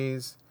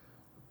series.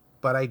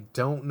 But I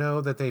don't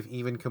know that they've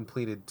even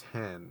completed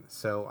 10.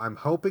 So I'm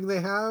hoping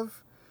they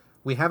have.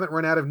 We haven't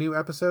run out of new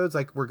episodes.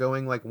 Like, we're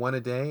going like one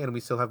a day, and we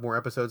still have more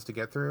episodes to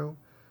get through.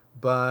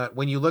 But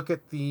when you look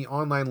at the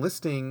online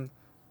listing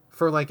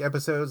for like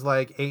episodes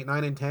like 8,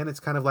 9, and 10, it's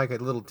kind of like a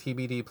little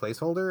TBD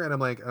placeholder. And I'm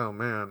like, oh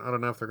man, I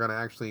don't know if they're going to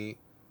actually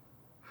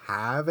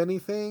have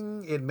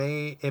anything. It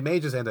may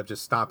just end up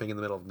just stopping in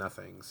the middle of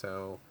nothing.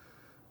 So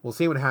we'll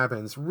see what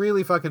happens.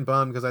 Really fucking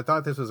bummed because I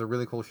thought this was a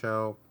really cool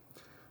show.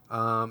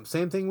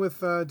 Same thing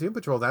with Doom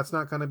Patrol. That's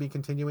not going to be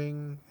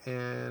continuing,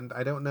 and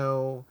I don't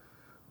know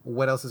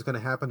what else is going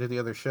to happen to the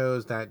other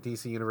shows that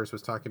DC Universe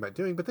was talking about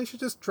doing, but they should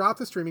just drop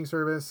the streaming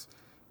service,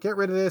 get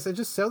rid of this, and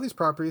just sell these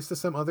properties to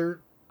some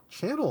other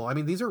channel. I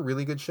mean, these are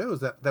really good shows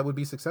that would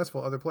be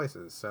successful other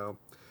places. So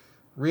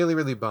really,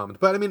 really bummed.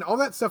 But I mean, all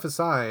that stuff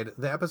aside,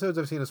 the episodes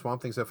I've seen of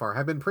Swamp Thing so far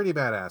have been pretty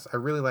badass. I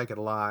really like it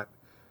a lot.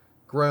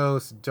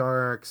 Gross,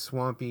 dark,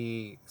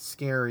 swampy,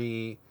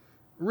 scary,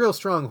 real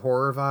strong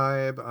horror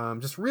vibe.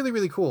 Just really,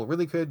 really cool.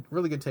 Really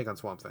good take on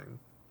Swamp Thing.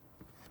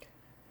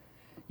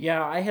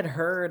 Yeah, I had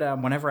heard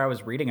whenever I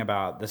was reading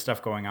about the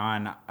stuff going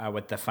on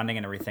with the funding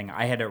and everything,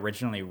 I had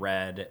originally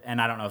read, and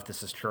I don't know if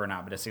this is true or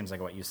not, but it seems like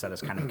what you said is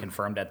kind of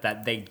confirmed it,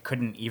 that they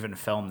couldn't even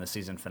film the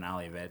season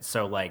finale of it.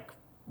 So, like,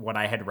 what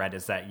I had read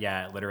is that,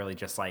 yeah, it literally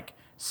just, like,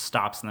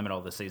 stops in the middle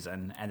of the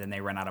season, and then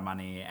they run out of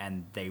money,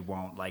 and they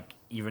won't, like,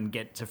 even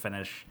get to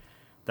finish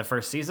the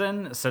first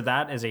season. So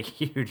that is a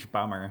huge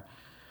bummer.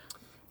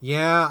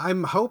 Yeah,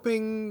 I'm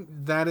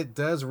hoping that it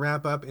does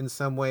wrap up in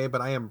some way, but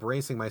I am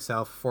bracing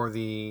myself for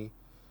the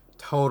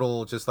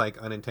total just like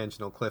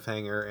unintentional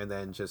cliffhanger and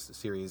then just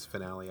series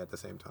finale at the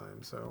same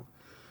time. So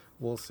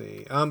we'll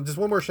see. Just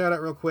one more shout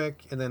out real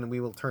quick, and then we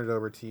will turn it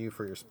over to you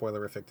for your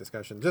spoilerific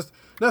discussion. Just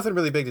nothing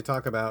really big to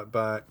talk about,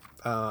 but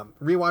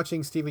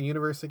rewatching Steven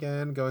Universe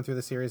again, going through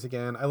the series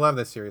again. I love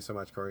this series so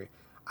much, Corey.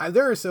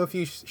 There are so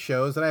few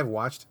shows that I've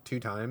watched 2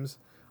 times.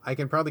 I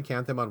can probably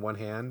count them on one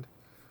hand.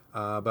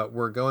 But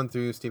we're going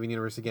through Steven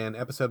Universe again,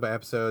 episode by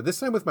episode.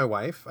 This time with my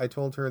wife. I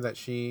told her that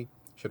she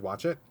should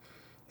watch it.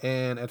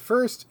 And at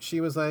first,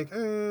 she was like,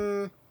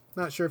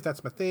 not sure if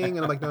that's my thing. And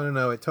I'm like,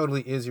 no, it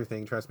totally is your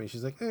thing. Trust me.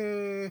 She's like,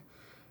 And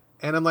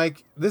I'm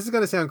like, this is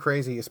going to sound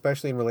crazy,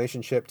 especially in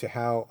relationship to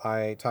how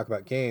I talk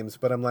about games.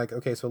 But I'm like,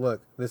 okay, so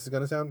look, this is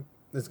going to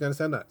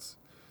sound nuts.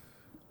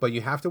 But you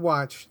have to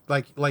watch,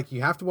 you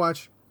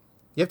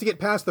have to get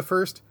past the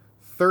first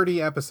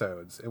 30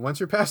 episodes, and once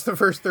you're past the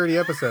first 30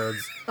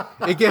 episodes,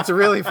 it gets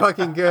really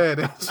fucking good.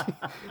 And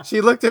she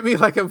looked at me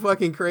like I'm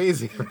fucking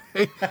crazy,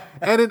 right?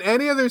 And in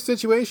any other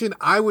situation,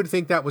 I would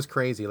think that was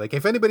crazy. Like,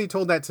 if anybody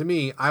told that to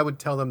me, I would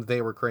tell them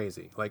they were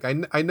crazy. Like,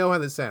 I know how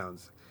this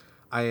sounds.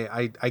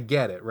 I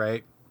get it,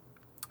 right?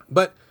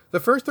 But the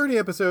first 30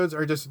 episodes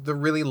are just the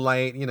really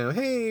light,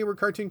 hey, we're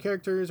cartoon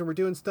characters, and we're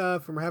doing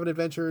stuff, and we're having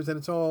adventures, and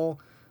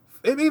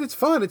it's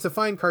fun. It's a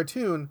fine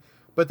cartoon.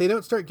 But they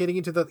don't start getting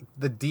into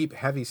the deep,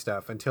 heavy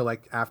stuff until,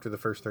 like, after the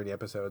first 30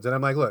 episodes. And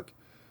I'm like, look,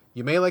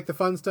 you may like the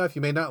fun stuff,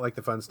 you may not like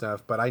the fun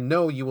stuff, but I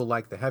know you will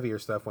like the heavier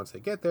stuff once they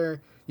get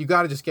there. You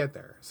got to just get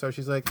there. So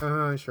she's like,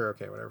 sure,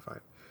 okay, whatever, fine.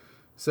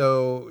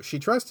 So she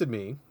trusted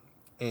me,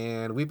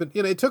 and we've been,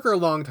 it took her a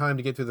long time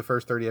to get through the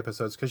first 30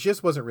 episodes because she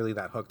just wasn't really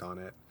that hooked on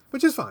it,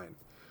 which is fine.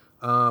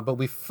 But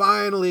we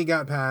finally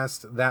got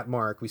past that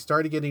mark. We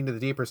started getting into the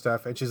deeper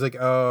stuff, and she's like,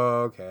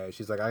 oh, okay.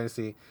 She's like, I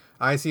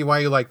see why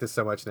you like this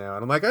so much now.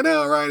 And I'm like, I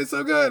know, right? It's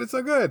so good. It's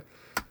so good.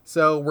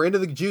 So we're into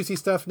the juicy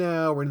stuff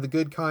now. We're into the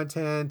good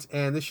content,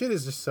 and this shit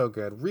is just so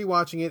good.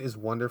 Rewatching it is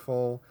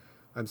wonderful.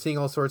 I'm seeing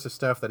all sorts of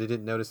stuff that I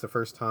didn't notice the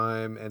first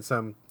time, and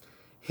some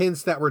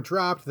hints that were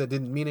dropped that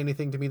didn't mean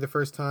anything to me the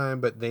first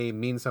time, but they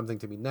mean something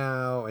to me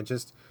now, and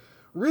just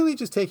really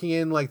just taking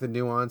in like the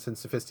nuance and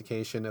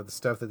sophistication of the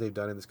stuff that they've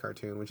done in this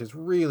cartoon, which is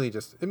really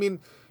just,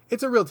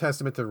 it's a real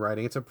testament to the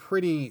writing. It's a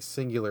pretty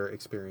singular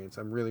experience.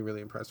 I'm really,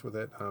 really impressed with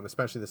it,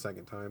 especially the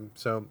second time.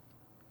 So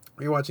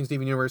rewatching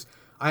Steven Universe,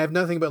 I have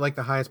nothing but like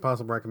the highest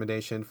possible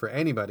recommendation for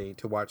anybody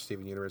to watch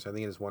Steven Universe. I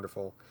think it is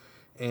wonderful.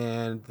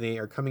 And they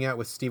are coming out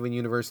with Steven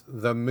Universe,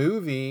 the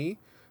movie,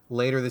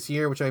 later this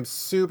year, which I'm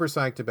super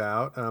psyched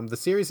about. The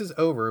series is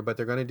over, but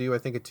they're going to do, I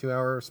think, a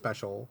 2-hour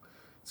special.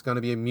 It's going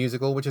to be a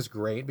musical, which is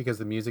great because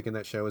the music in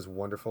that show is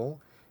wonderful.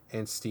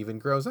 And Steven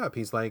grows up.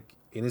 He's like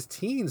in his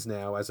teens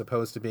now, as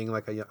opposed to being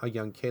like a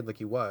young kid like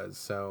he was.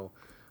 So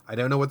I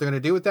don't know what they're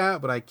going to do with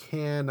that, but I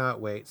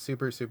cannot wait.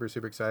 Super, super,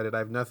 super excited. I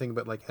have nothing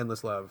but like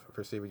endless love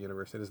for Steven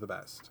Universe. It is the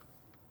best.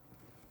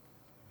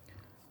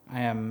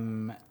 I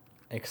am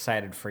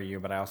excited for you,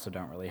 but I also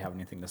don't really have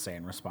anything to say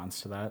in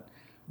response to that.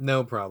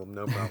 No problem.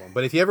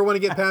 But if you ever want to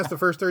get past the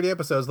first 30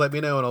 episodes, let me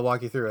know and I'll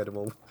walk you through it,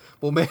 and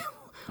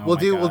we'll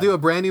do a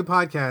brand new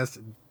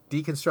podcast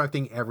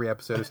deconstructing every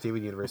episode of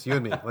Steven Universe. You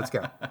and me. Let's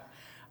go.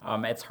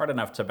 It's hard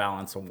enough to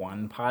balance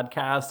one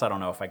podcast. I don't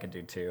know if I could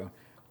do two.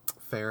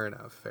 Fair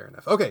enough.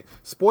 Okay,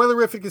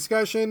 spoilerific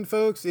discussion,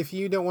 folks. If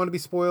you don't want to be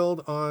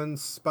spoiled on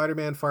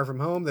Spider-Man Far From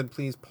Home, then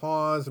please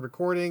pause the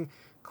recording.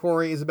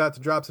 Corey is about to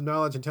drop some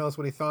knowledge and tell us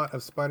what he thought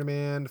of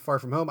Spider-Man Far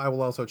From Home. I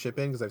will also chip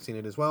in because I've seen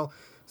it as well.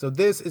 So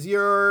this is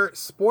your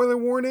spoiler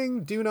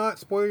warning. Do not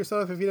spoil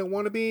yourself if you don't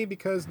want to be,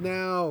 because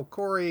now,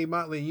 Corey,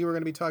 Motley, you are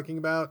going to be talking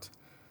about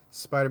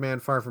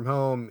Spider-Man Far From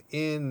Home,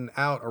 in,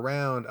 out,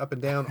 around, up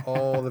and down,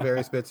 all the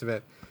various bits of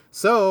it.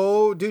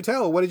 So do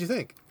tell, what did you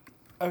think?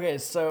 Okay,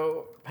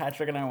 so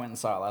Patrick and I went and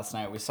saw it last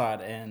night. We saw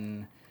it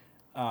in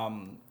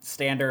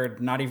standard,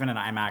 not even in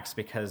IMAX,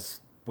 because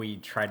we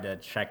tried to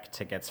check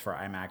tickets for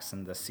IMAX,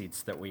 and the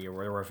seats that we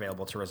were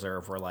available to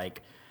reserve were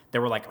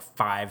there were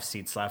 5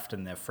 seats left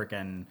in the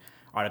freaking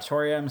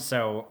auditorium.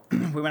 So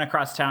we went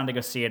across town to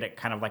go see it at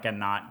kind of like a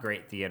not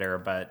great theater,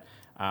 but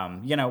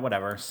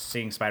whatever.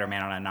 Seeing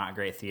Spider-Man on a not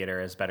great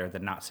theater is better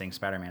than not seeing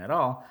Spider-Man at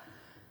all.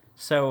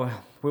 So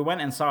we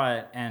went and saw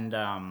it,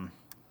 and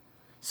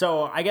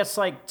so I guess,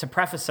 to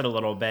preface it a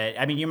little bit,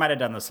 I mean, you might have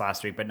done this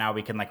last week, but now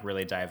we can,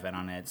 really dive in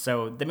on it.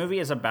 So the movie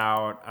is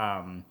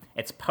about,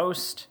 it's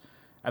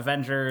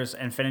post-Avengers,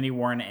 Infinity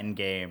War, and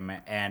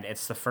Endgame, and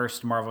it's the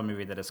first Marvel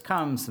movie that has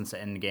come since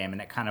Endgame, and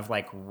it kind of,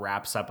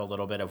 wraps up a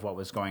little bit of what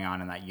was going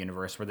on in that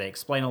universe, where they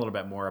explain a little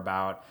bit more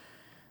about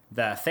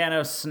the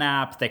Thanos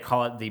snap. They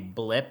call it the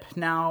blip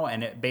now,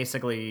 and it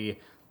basically,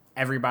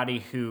 everybody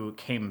who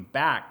came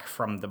back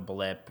from the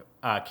blip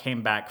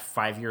came back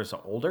 5 years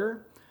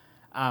older.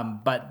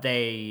 But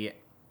they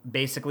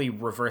basically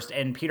reversed,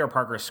 in Peter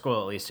Parker's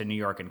school, at least in New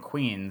York and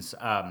Queens,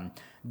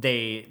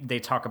 they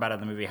talk about in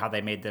the movie how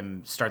they made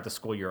them start the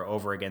school year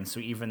over again. So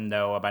even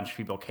though a bunch of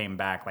people came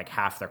back,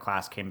 half their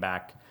class came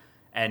back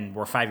and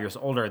were 5 years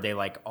older, they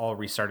all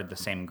restarted the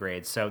same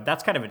grade. So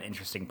that's kind of an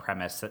interesting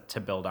premise to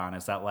build on,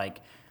 is that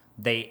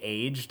they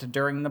aged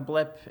during the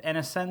blip in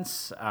a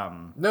sense.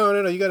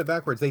 No, you got it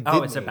backwards. They didn't.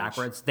 Oh, is it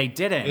backwards? They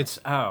didn't.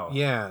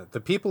 Yeah, the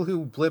people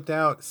who blipped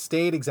out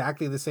stayed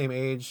exactly the same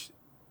age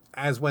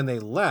as when they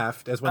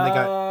left, as when they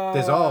got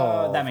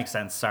dissolved. That makes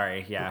sense.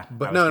 Sorry, yeah.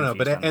 But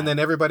and then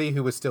everybody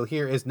who was still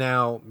here is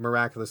now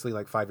miraculously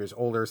 5 years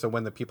older. So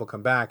when the people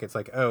come back, it's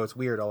it's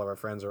weird. All of our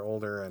friends are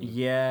older. And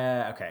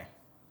yeah, okay.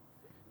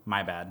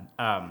 My bad.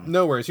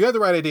 No worries. You had the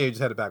right idea. You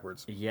just had it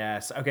backwards.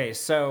 Yes. Okay.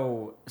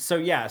 So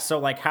yeah.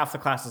 So half the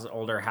class is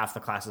older, half the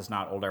class is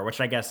not older,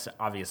 which I guess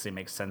obviously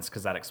makes sense,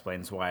 because that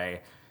explains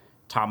why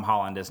Tom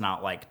Holland is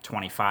not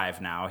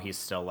 25 now. He's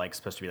still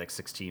supposed to be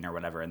 16 or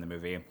whatever in the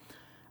movie.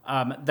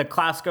 The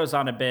class goes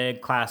on a big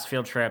class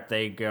field trip.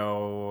 They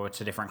go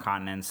to different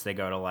continents. They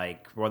go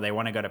to they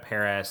want to go to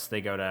Paris.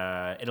 They go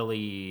to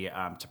Italy,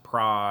 to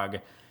Prague,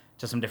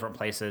 to some different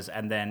places,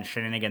 and then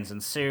shenanigans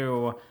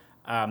ensue.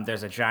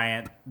 There's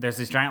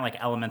these giant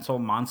elemental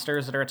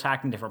monsters that are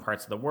attacking different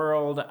parts of the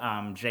world.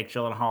 Jake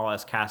Gyllenhaal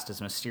is cast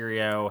as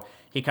Mysterio.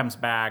 He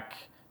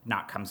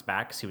not comes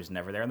back because he was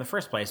never there in the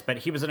first place, but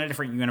he was in a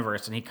different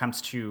universe, and he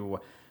comes to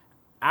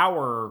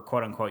our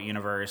quote unquote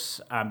universe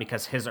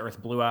because his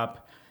Earth blew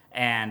up,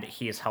 and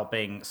he is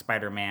helping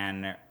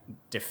Spider-Man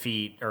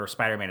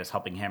Spider-Man is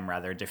helping him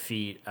rather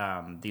defeat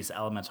these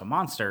elemental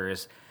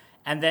monsters.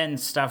 And then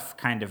stuff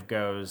kind of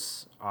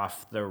goes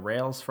off the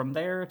rails from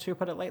there, to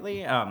put it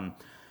lightly.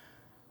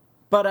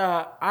 But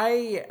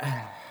I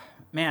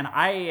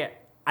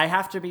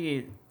have to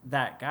be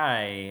that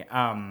guy.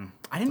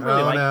 I didn't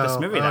really like this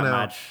movie that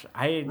much.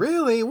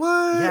 Really?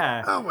 What?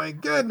 Yeah. Oh my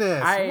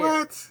goodness.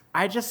 What?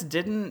 I just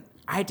didn't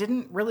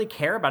really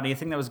care about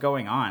anything that was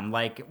going on.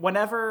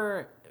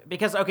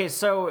 Because okay,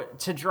 so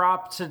to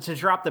drop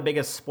the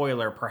biggest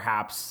spoiler,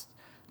 perhaps.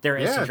 There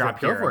is to drop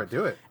here. Go for it.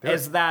 Do it.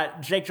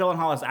 That Jake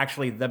Gyllenhaal is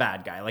actually the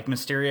bad guy.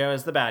 Mysterio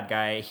is the bad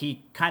guy.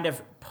 He kind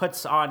of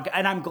puts on,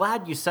 and I'm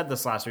glad you said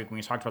this last week when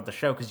we talked about the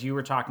show, because you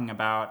were talking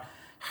about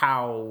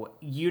how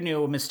you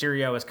knew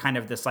Mysterio as kind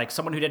of this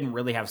someone who didn't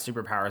really have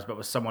superpowers, but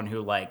was someone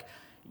who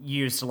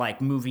used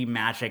movie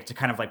magic to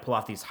kind of pull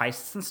off these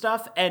heists and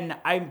stuff. And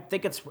I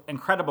think it's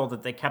incredible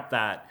that they kept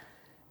that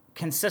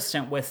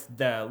consistent with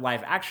the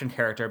live action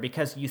character,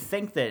 because you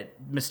think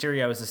that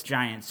Mysterio is this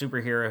giant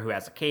superhero who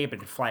has a cape and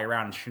can fly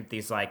around and shoot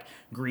these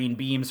green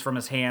beams from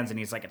his hands, and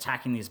he's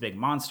attacking these big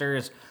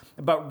monsters.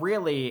 But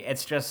really,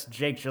 it's just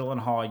Jake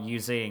Gyllenhaal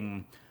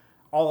using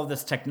all of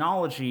this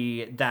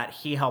technology that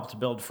he helped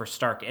build for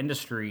Stark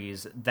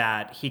Industries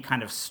that he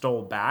kind of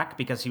stole back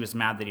because he was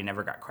mad that he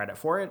never got credit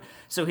for it.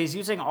 So he's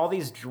using all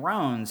these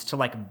drones to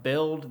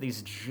build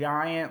these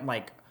giant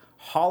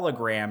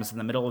holograms in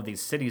the middle of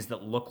these cities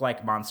that look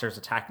like monsters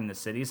attacking the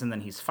cities, and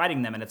then he's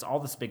fighting them, and it's all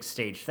this big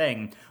stage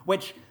thing,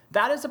 which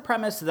that is a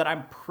premise that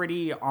I'm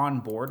pretty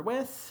on board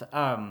with,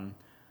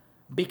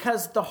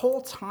 because the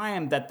whole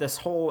time that this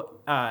whole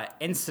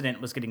incident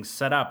was getting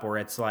set up, where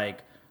it's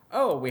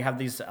oh, we have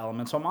these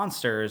elemental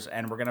monsters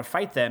and we're going to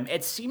fight them.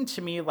 It seemed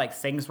to me like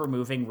things were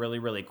moving really,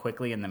 really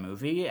quickly in the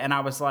movie. And I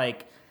was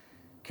like,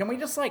 can we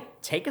just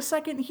like take a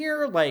second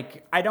here?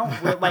 Like, I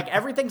don't like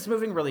everything's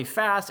moving really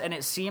fast. And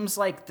it seems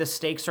like the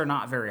stakes are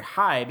not very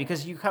high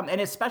because you come, and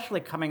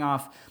especially coming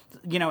off,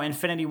 you know,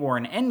 Infinity War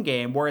and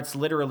Endgame, where it's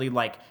literally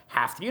like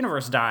half the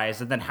universe dies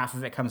and then half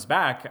of it comes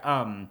back.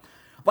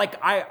 Like,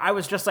 I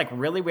was just like,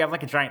 really? We have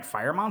like a giant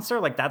fire monster?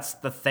 Like, that's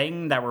the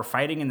thing that we're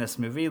fighting in this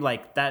movie?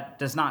 Like, that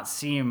does not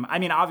seem... I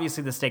mean,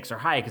 obviously the stakes are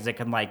high because it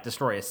can like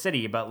destroy a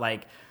city, but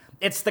like,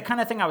 it's the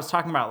kind of thing I was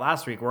talking about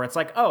last week where it's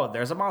like, oh,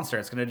 there's a monster.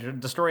 It's going to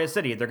destroy a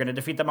city. They're going to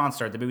defeat the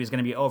monster. The movie's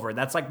going to be over.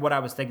 That's like what I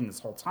was thinking this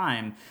whole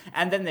time.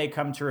 And then they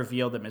come to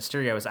reveal that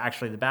Mysterio is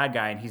actually the bad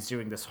guy and he's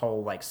doing this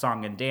whole like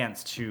song and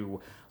dance to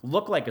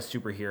look like a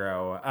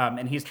superhero.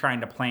 And he's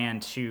trying to plan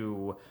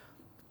to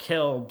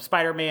kill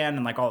Spider-Man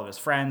and like all of his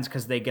friends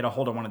because they get a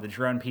hold of one of the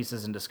drone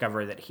pieces and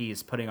discover that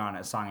he's putting on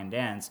a song and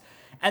dance.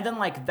 And then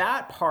like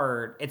that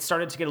part, it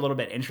started to get a little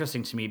bit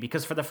interesting to me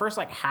because for the first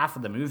like half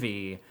of the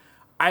movie,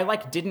 I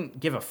like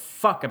didn't give a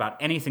fuck about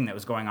anything that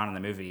was going on in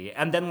the movie.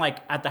 And then like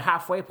at the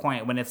halfway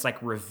point when it's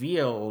like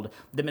revealed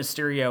that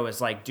Mysterio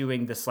is like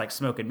doing this like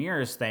smoke and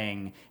mirrors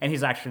thing and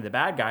he's actually the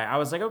bad guy, I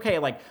was like, okay,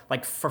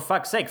 like for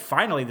fuck's sake,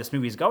 finally this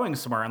movie's going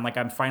somewhere and like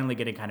I'm finally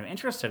getting kind of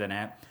interested in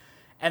it.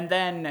 And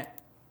then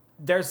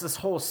there's this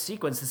whole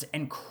sequence, this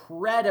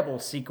incredible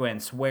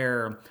sequence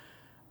where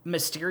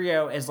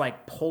Mysterio is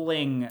like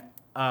pulling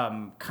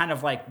kind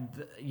of like,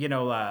 you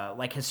know,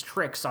 like his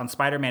tricks on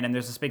Spider-Man. And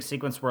there's this big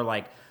sequence where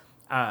like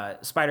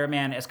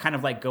Spider-Man is kind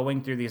of like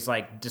going through these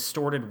like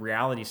distorted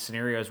reality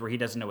scenarios where he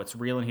doesn't know what's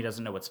real and he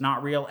doesn't know what's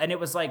not real. And it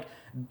was like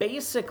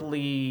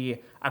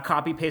basically a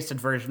copy pasted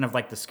version of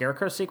like the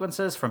Scarecrow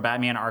sequences from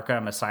Batman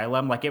Arkham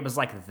Asylum. Like it was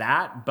like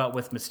that, but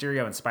with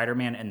Mysterio and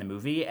Spider-Man in the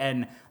movie.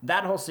 And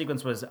that whole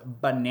sequence was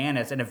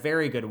bananas in a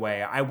very good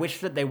way. I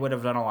wish that they would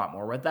have done a lot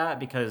more with that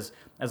because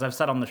as I've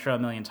said on the show a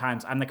million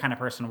times, I'm the kind of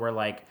person where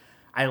like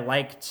I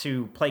like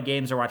to play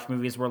games or watch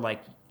movies where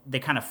like they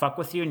kind of fuck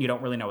with you and you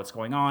don't really know what's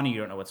going on and you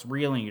don't know what's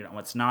real and you don't know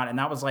what's not. And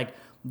that was like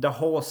the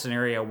whole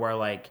scenario where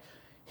like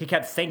he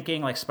kept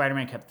thinking, like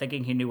Spider-Man kept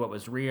thinking he knew what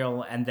was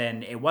real and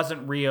then it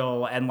wasn't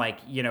real. And like,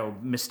 you know,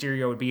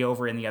 Mysterio would be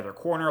over in the other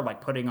corner, like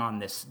putting on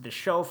this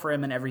show for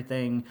him and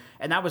everything.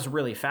 And that was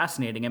really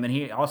fascinating. And then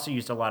he also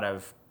used a lot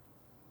of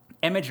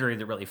imagery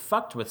that really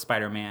fucked with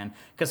Spider-Man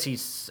because he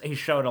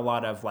showed a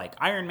lot of like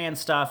Iron Man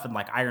stuff and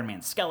like Iron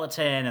Man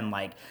skeleton and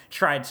like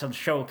tried to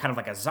show kind of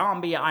like a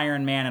zombie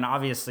Iron Man, and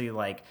obviously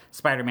like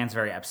Spider-Man's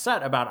very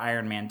upset about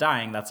Iron Man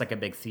dying. That's like a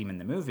big theme in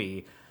the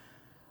movie.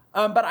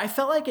 But I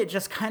felt like it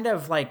just kind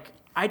of like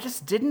I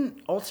just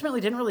ultimately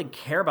didn't really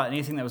care about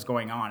anything that was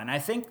going on. And I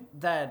think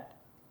that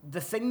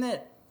the thing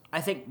that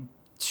I think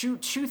two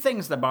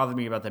things that bothered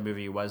me about the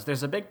movie was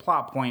there's a big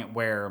plot point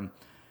where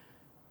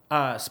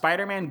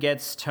Spider-Man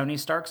gets Tony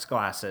Stark's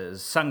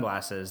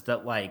sunglasses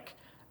that like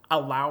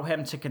allow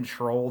him to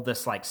control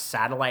this like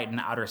satellite in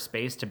outer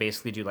space to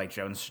basically do like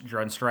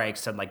drone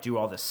strikes and like do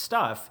all this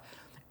stuff.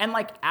 And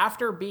like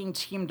after being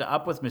teamed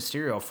up with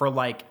Mysterio for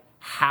like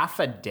half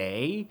a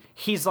day,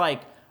 he's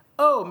like,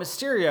 oh,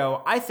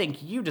 Mysterio, I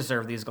think you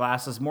deserve these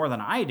glasses more than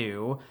I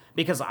do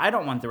because I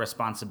don't want the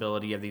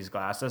responsibility of these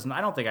glasses and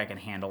I don't think I can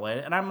handle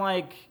it. And I'm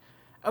like,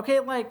 okay,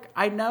 like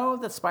I know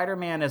that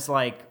Spider-Man is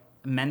like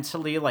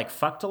mentally like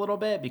fucked a little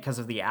bit because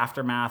of the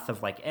aftermath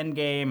of like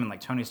Endgame and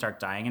like Tony Stark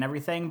dying and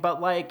everything,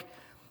 but like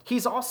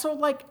he's also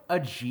like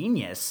a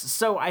genius.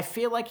 So I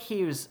feel like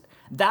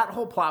that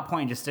whole plot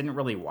point just didn't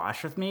really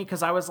wash with me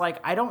because I was like,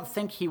 I don't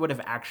think he would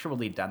have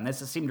actually done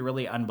this. It seemed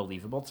really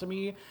unbelievable to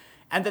me.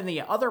 And then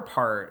the other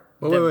part,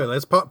 wait,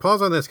 let's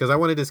pause on this because I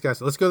want to discuss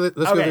it. Let's go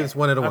through this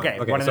one at a one. Okay,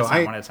 one at a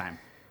time.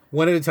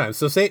 One at a time.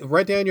 So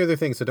write down your other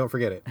things, so don't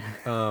forget it.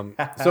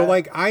 So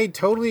like, I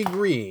totally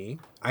agree.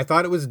 I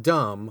thought it was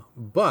dumb,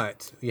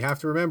 but you have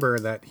to remember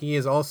that he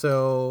is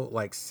also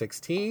like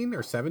 16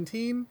 or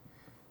 17,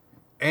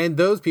 and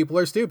those people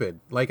are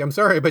stupid. Like, I'm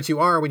sorry, but you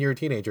are when you're a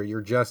teenager.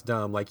 You're just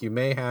dumb. Like, you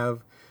may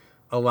have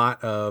a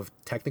lot of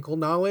technical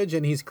knowledge,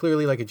 and he's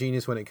clearly like a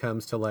genius when it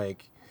comes to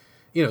like,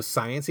 you know,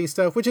 sciencey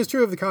stuff, which is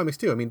true of the comics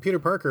too. I mean, Peter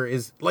Parker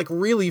is like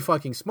really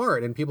fucking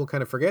smart, and people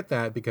kind of forget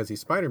that because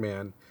he's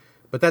Spider-Man.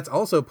 But that's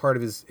also part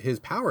of his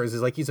powers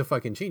is like he's a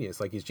fucking genius,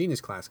 like he's genius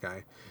class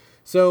guy.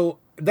 So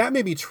that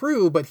may be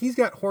true, but he's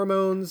got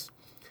hormones.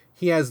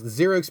 He has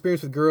zero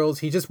experience with girls.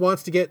 He just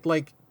wants to get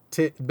like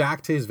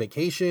back to his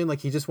vacation. Like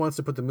he just wants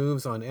to put the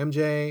moves on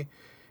MJ.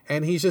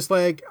 And he's just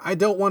like, I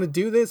don't want to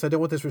do this. I don't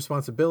want this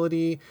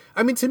responsibility.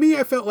 I mean, to me,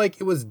 I felt like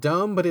it was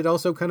dumb, but it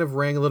also kind of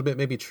rang a little bit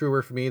maybe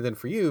truer for me than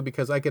for you,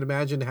 because I could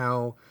imagine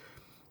how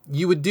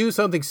you would do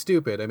something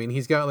stupid. I mean,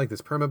 he's got like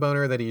this perma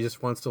boner that he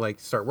just wants to like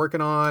start working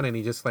on, and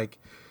he just like,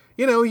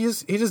 you know, he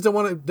just doesn't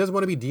want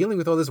to be dealing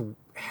with all this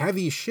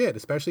heavy shit,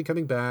 especially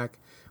coming back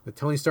with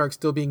Tony Stark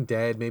still being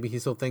dead. Maybe he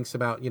still thinks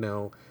about, you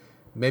know,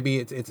 maybe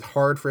it's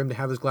hard for him to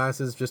have his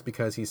glasses just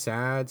because he's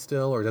sad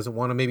still, or doesn't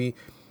want to maybe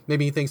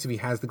maybe he thinks if he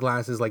has the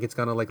glasses, like it's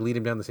gonna like lead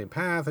him down the same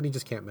path, and he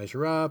just can't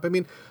measure up. I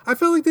mean, I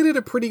feel like they did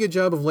a pretty good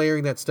job of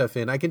layering that stuff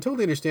in. I can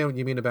totally understand what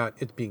you mean about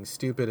it being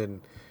stupid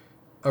and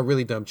a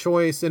really dumb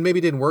choice, and maybe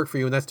it didn't work for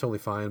you, and that's totally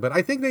fine. But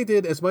I think they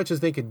did as much as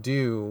they could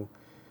do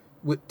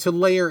to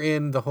layer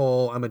in the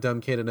whole "I'm a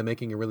dumb kid and I'm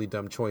making a really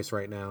dumb choice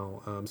right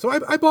now." So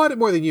I bought it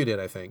more than you did,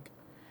 I think.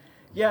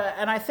 Yeah,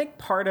 and I think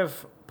part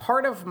of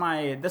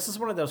my, this is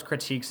one of those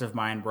critiques of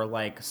mine where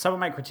like some of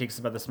my critiques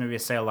about this movie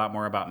say a lot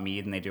more about me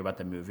than they do about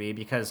the movie,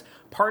 because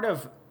part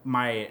of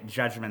my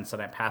judgments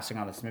that I'm passing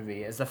on this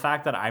movie is the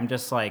fact that I'm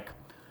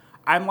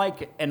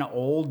like an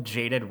old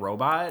jaded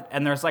robot,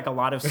 and there's like a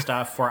lot of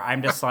stuff where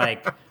I'm just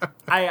like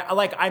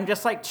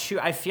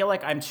I feel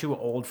like I'm too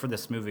old for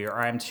this movie, or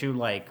I'm too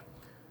like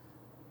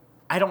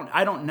I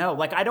don't know,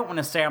 like I don't want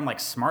to say I'm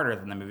like smarter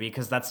than the movie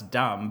because that's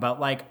dumb, but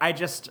like I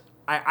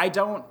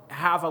don't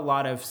have a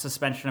lot of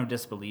suspension of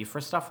disbelief for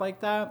stuff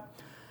like that.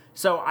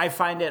 So I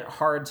find it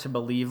hard to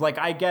believe. Like,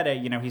 I get it,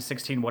 you know, he's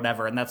 16,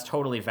 whatever, and that's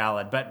totally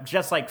valid. But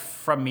just, like,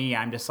 from me,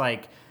 I'm just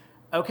like,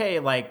 okay,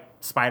 like,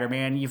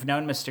 Spider-Man, you've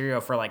known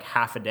Mysterio for, like,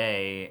 half a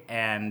day,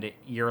 and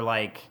you're,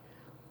 like,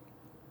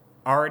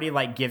 already,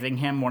 like, giving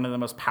him one of the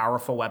most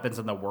powerful weapons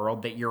in the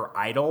world that your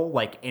idol,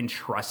 like,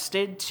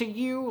 entrusted to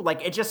you.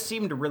 Like, it just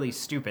seemed really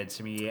stupid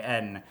to me,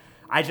 and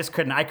I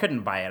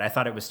couldn't buy it. I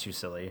thought it was too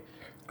silly.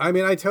 I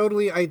mean, I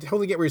totally get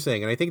what you're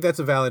saying, and I think that's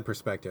a valid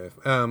perspective.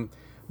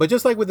 But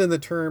just like within the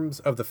terms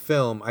of the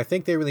film, I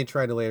think they really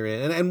tried to layer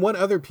in. And one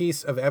other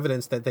piece of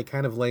evidence that they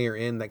kind of layer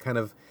in that kind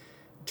of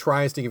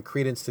tries to give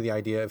credence to the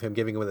idea of him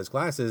giving away his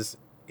glasses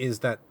is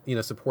that, you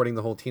know, supporting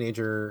the whole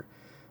teenager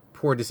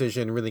poor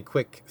decision, really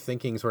quick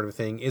thinking sort of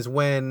thing, is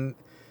when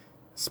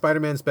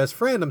Spider-Man's best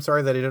friend, I'm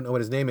sorry that I don't know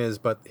what his name is,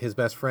 but his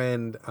best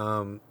friend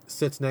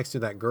sits next to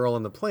that girl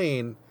on the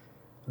plane.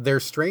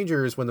 They're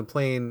strangers when the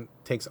plane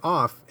takes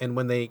off, and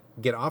when they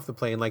get off the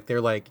plane, like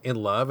they're like in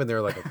love and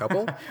they're like a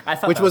couple. I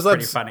thought that was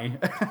pretty funny.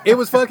 It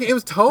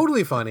was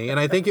totally funny, and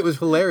I think it was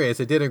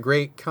hilarious. It did a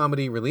great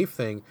comedy relief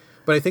thing.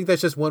 But I think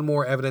that's just one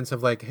more evidence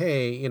of like,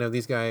 hey, you know,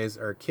 these guys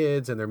are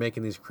kids and they're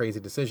making these crazy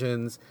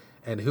decisions,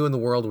 and who in the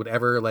world would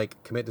ever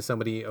like commit to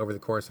somebody over the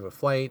course of a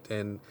flight?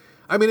 And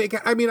I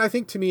mean, I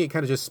think to me it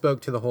kind of just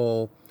spoke to the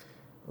whole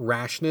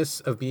rashness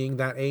of being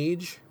that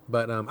age.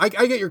 But I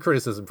get your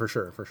criticism for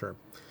sure.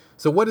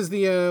 So what is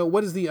the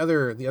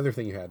other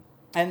thing you had?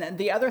 And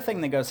the other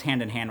thing that goes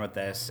hand in hand with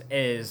this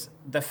is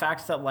the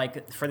fact that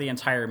like for the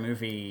entire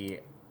movie,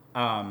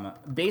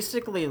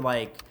 basically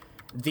like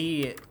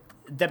the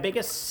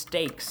biggest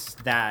stakes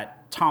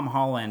that Tom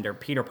Holland or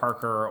Peter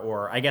Parker,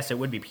 or I guess it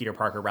would be Peter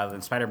Parker rather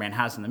than Spider-Man,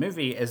 has in the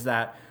movie is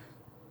that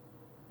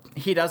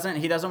he doesn't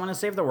want to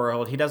save the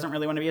world. He doesn't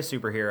really want to be a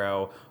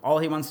superhero. All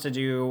he wants to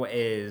do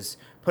is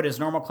put his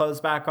normal clothes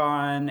back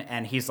on,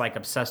 and he's like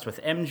obsessed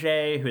with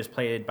MJ, who is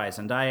played by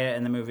Zendaya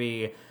in the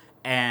movie,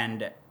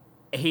 and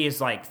he's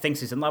like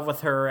thinks he's in love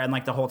with her, and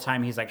like the whole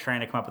time he's like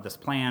trying to come up with this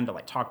plan to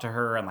like talk to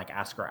her and like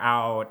ask her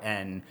out,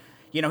 and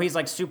you know, he's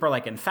like super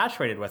like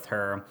infatuated with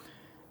her.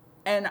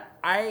 And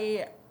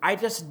I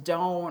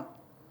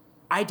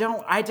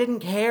didn't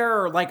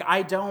care. Like,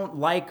 I don't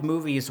like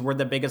movies where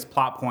the biggest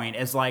plot point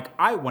is like,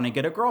 I want to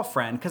get a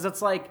girlfriend. Because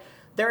it's like,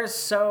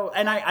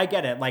 and I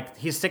get it. Like,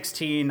 he's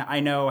 16. I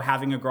know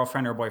having a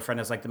girlfriend or boyfriend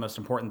is like the most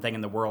important thing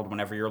in the world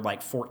whenever you're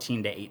like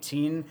 14 to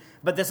 18.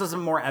 But this is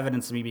more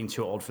evidence of me being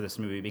too old for this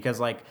movie. Because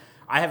like,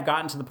 I have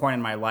gotten to the point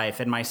in my life,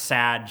 in my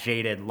sad,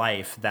 jaded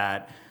life,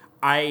 that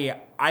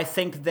I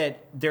think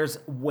that there's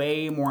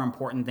way more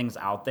important things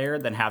out there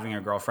than having a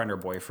girlfriend or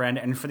boyfriend.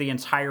 And for the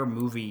entire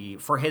movie,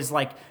 for his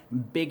like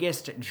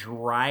biggest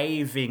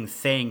driving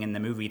thing in the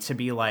movie to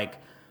be like,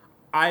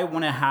 I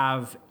want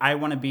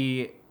to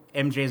be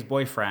MJ's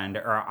boyfriend,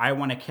 or I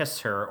want to kiss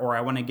her, or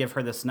I want to give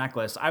her this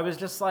necklace. I was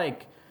just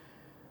like,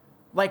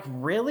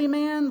 really,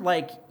 man?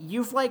 Like,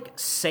 you've like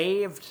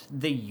saved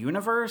the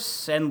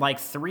universe in like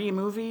 3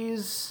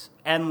 movies,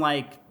 and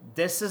like,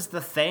 this is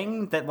the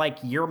thing that like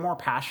you're more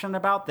passionate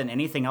about than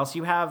anything else.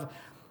 You have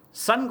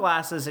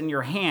sunglasses in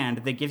your hand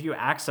that give you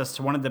access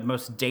to one of the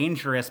most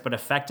dangerous but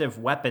effective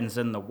weapons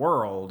in the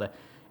world,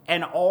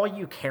 and all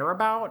you care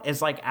about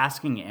is like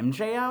asking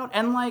MJ out.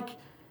 And like,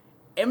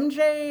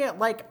 MJ,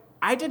 like,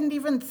 I didn't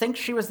even think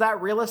she was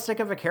that realistic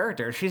of a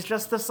character. She's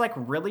just this like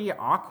really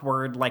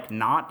awkward, like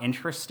not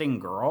interesting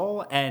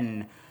girl.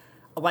 And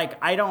like,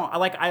 I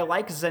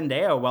like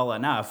Zendaya well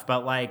enough,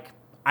 but like,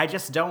 I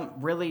just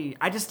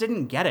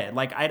didn't get it.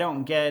 Like, I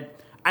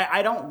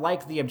don't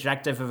like the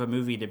objective of a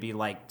movie to be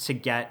like to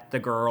get the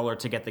girl or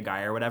to get the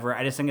guy or whatever.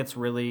 I just think it's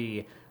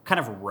really kind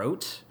of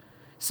rote.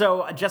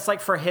 So just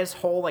like for his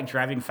whole like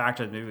driving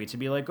factor of the movie to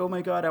be like, oh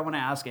my God, I want to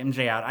ask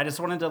MJ out. I just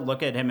wanted to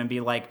look at him and be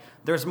like,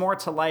 there's more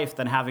to life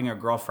than having a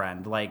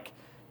girlfriend. Like,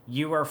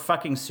 you are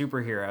fucking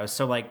superheroes.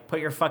 So like, put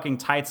your fucking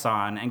tights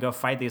on and go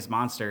fight these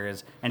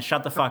monsters and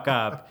shut the fuck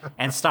up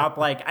and stop.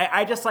 Like,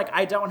 I just like,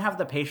 I don't have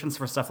the patience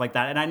for stuff like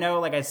that. And I know,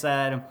 like I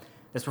said,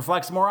 this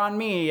reflects more on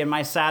me and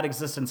my sad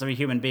existence of a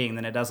human being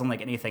than it does on like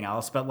anything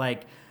else. But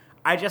like,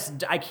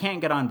 I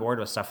can't get on board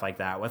with stuff like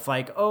that. With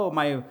like, oh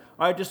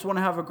I just want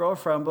to have a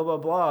girlfriend, blah blah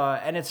blah,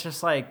 and it's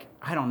just like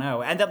I don't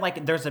know. And then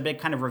like there's a big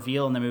kind of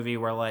reveal in the movie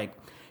where like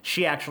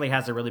she actually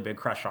has a really big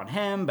crush on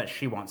him, but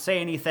she won't say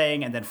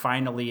anything. And then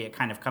finally it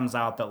kind of comes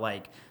out that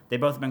like they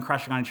both have been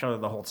crushing on each other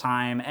the whole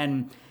time.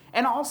 And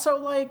also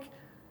like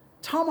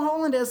Tom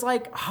Holland is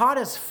like hot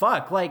as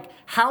fuck. Like,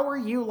 how are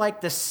you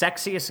like the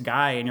sexiest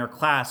guy in your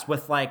class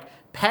with like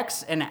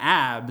pecs and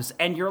abs,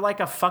 and you're like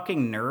a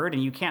fucking nerd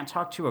and you can't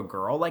talk to a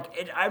girl?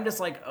 Like, I'm just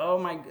like, oh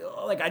my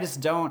god, like I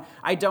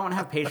don't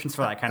have patience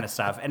for that kind of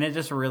stuff, and it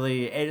just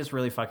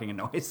really fucking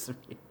annoys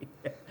me.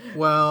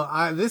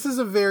 Well, this is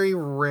a very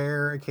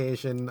rare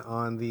occasion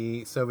on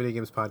the So Video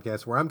Games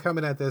podcast where I'm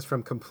coming at this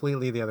from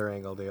completely the other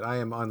angle, dude. I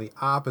am on the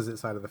opposite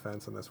side of the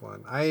fence on this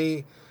one.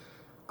 I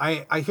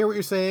hear what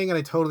you're saying, and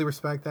I totally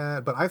respect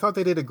that, but I thought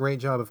they did a great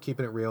job of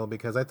keeping it real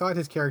because I thought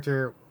his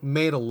character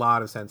made a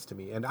lot of sense to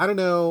me. And I don't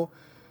know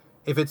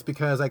if it's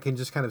because I can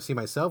just kind of see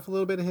myself a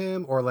little bit in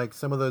him, or like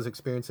some of those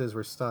experiences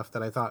were stuff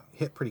that I thought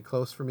hit pretty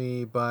close for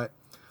me, but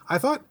I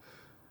thought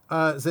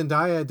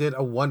Zendaya did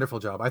a wonderful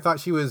job. I thought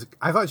she was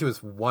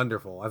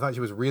wonderful. I thought she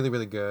was really,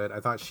 really good. I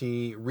thought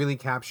she really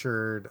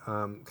captured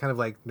kind of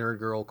like nerd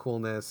girl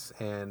coolness,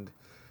 and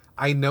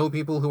I know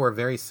people who are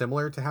very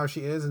similar to how she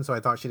is, and so I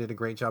thought she did a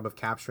great job of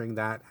capturing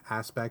that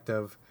aspect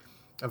of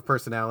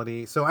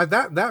personality. So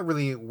that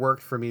really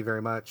worked for me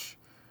very much.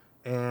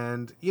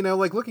 And, you know,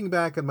 like looking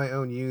back at my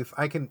own youth,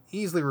 I can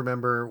easily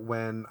remember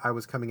when I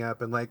was coming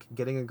up and like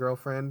getting a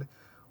girlfriend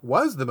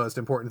was the most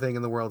important thing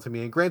in the world to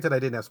me. And granted, I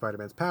didn't have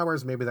Spider-Man's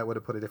powers. Maybe that would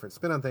have put a different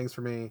spin on things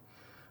for me.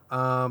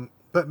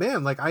 But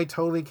man, like I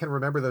totally can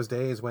remember those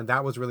days when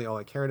that was really all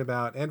I cared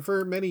about. And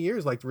for many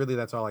years, like really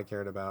that's all I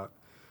cared about.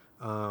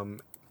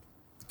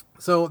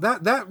 So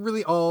that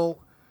really all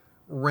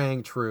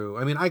rang true.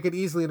 I mean, I could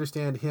easily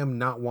understand him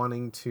not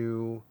wanting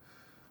to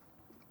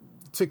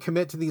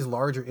commit to these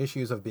larger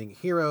issues of being a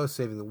hero,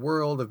 saving the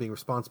world, of being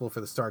responsible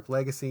for the Stark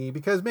legacy.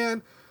 Because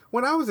man,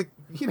 when I was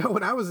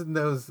in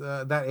those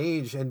that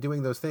age and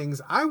doing those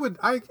things,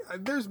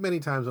 there's many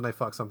times when I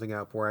fucked something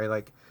up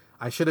where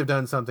I should have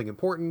done something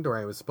important, or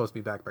I was supposed to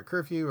be back by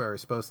curfew, or I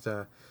was supposed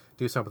to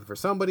do something for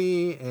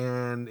somebody,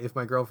 and if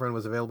my girlfriend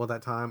was available at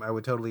that time, I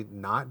would totally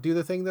not do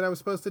the thing that I was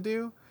supposed to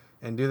do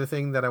and do the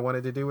thing that I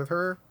wanted to do with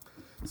her.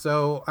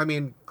 So, I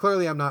mean,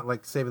 clearly I'm not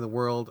like saving the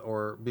world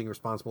or being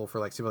responsible for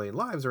like civilian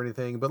lives or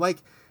anything, but like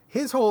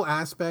his whole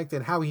aspect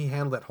and how he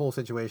handled that whole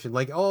situation,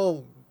 like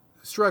all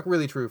struck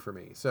really true for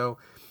me. So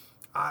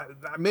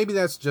maybe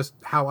that's just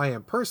how I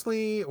am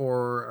personally,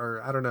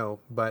 or I don't know,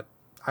 but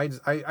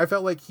I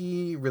felt like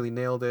he really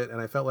nailed it,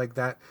 and I felt like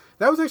that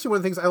was actually one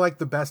of the things I liked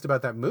the best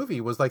about that movie.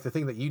 Was like the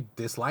thing that you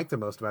disliked the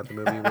most about the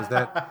movie was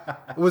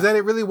that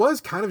it really was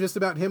kind of just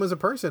about him as a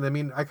person. I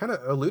mean, I kind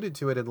of alluded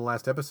to it in the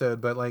last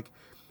episode, but like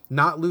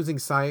not losing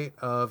sight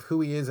of who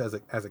he is as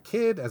a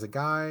kid, as a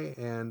guy,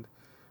 and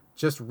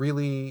just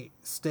really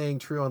staying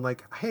true on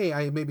like, hey,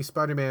 I may be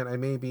Spider-Man, I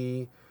may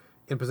be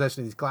in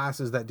possession of these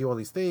glasses that do all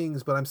these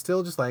things, but I'm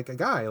still just like a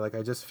guy. Like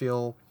I just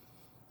feel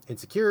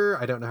insecure.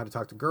 I don't know how to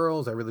talk to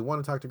girls. I really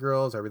want to talk to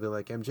girls. I really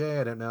like MJ.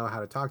 I don't know how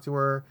to talk to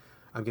her.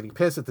 I'm getting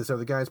pissed at this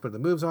other guy's putting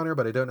the moves on her,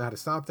 but I don't know how to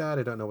stop that.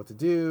 I don't know what to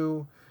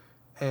do.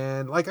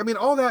 And like, I mean,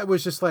 all that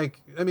was just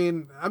like, I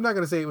mean, I'm not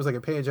going to say it was like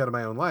a page out of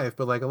my own life,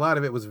 but like a lot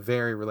of it was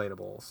very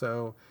relatable.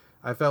 So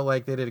I felt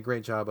like they did a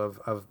great job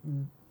of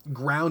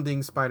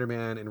grounding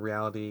Spider-Man in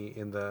reality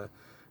in the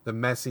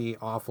messy,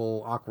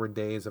 awful, awkward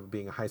days of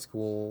being a high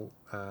school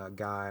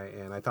guy,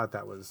 and I thought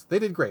they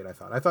did great. I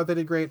thought they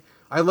did great.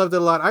 I loved it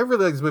a lot. I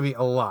really like this movie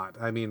a lot.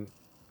 I mean,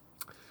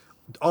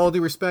 all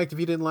due respect, if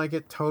you didn't like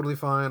it, totally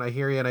fine. I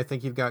hear you, and I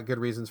think you've got good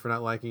reasons for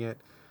not liking it.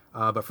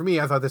 But for me,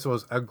 I thought this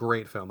was a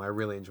great film. I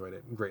really enjoyed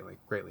it greatly.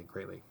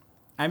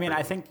 I mean,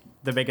 I think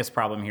the biggest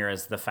problem here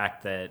is the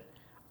fact that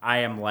I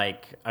am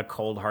like a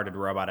cold-hearted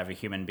robot of a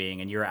human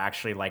being, and you're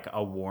actually like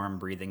a warm,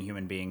 breathing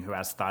human being who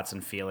has thoughts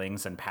and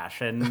feelings and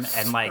passion.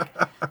 And like,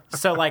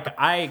 so like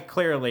I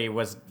clearly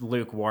was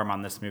lukewarm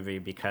on this movie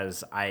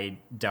because I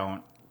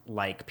don't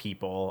like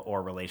people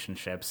or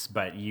relationships,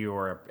 but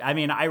I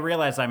mean, I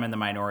realize I'm in the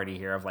minority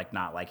here of like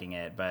not liking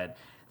it, but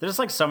there's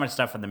like so much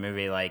stuff in the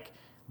movie, like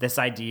this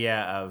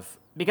idea of,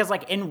 because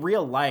like in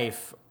real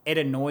life, it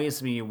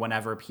annoys me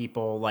whenever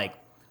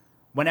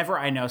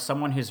I know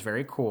someone who's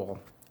very cool,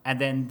 and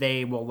then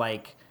they will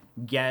like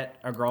get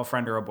a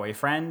girlfriend or a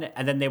boyfriend,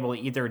 and then they will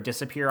either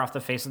disappear off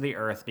the face of the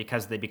earth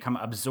because they become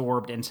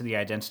absorbed into the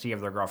identity of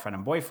their girlfriend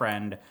and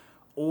boyfriend,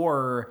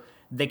 or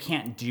they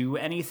can't do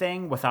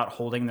anything without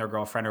holding their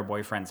girlfriend or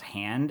boyfriend's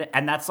hand.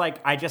 And that's like,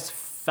 I just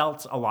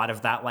felt a lot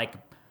of that like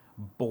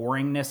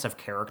boringness of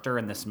character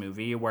in this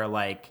movie where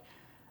like,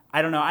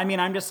 I don't know. I mean,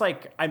 I'm just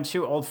like, I'm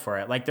too old for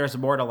it. Like, there's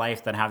more to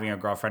life than having a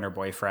girlfriend or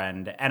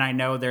boyfriend. And I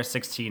know they're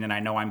 16 and I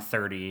know I'm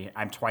 30.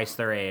 I'm twice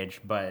their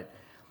age, but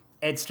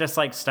it's just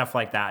like stuff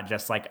like that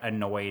just like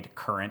annoyed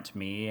current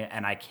me,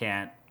 and I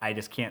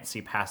just can't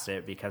see past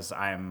it because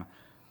I'm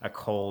a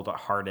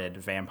cold-hearted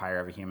vampire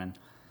of a human.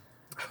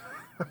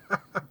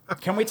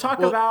 Can we talk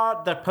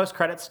about the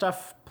post-credit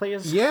stuff,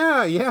 please?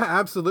 Yeah,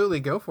 absolutely.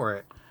 Go for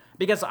it.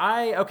 Because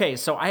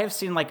so I have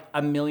seen like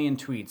a million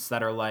tweets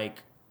that are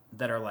like,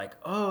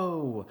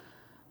 oh,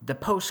 the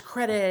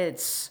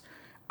post-credits,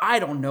 I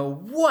don't know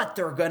what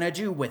they're gonna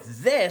do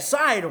with this.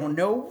 I don't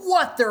know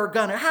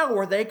how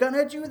are they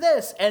gonna do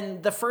this?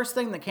 And the first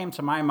thing that came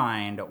to my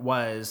mind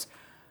was,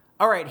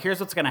 all right, here's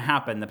what's gonna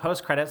happen. The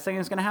post-credits thing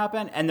is gonna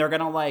happen, and they're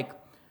gonna like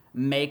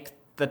make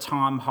the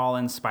Tom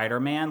Holland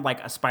Spider-Man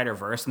like a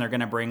Spider-Verse, and they're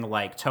gonna bring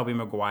like Tobey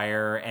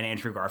Maguire and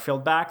Andrew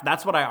Garfield back.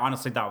 That's what I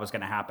honestly thought was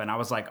gonna happen. I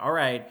was like, all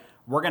right,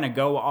 we're gonna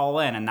go all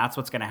in, and that's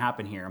what's gonna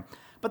happen here.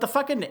 But the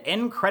fucking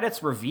end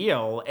credits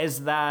reveal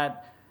is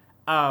that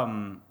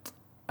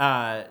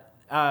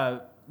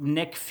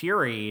Nick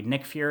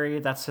Fury,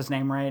 that's his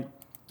name, right?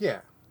 Yeah.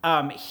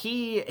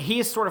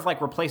 He sort of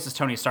like replaces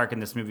Tony Stark in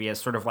this movie as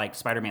sort of like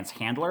Spider-Man's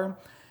handler.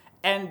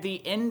 And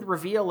the end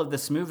reveal of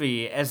this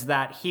movie is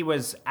that he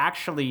was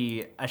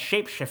actually a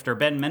shapeshifter,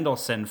 Ben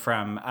Mendelsohn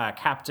from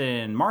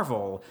Captain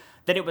Marvel,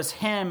 that it was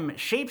him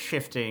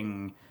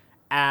shapeshifting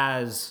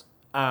as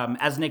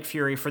Nick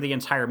Fury for the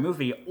entire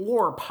movie,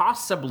 or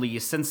possibly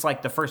since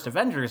like the first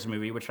Avengers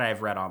movie, which I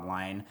have read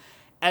online,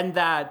 and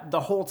that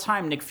the whole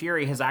time Nick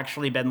Fury has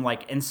actually been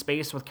like in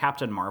space with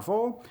Captain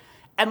Marvel.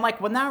 And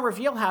like when that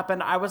reveal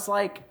happened, I was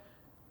like,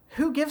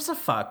 who gives a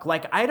fuck?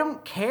 Like, I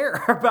don't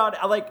care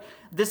about, like,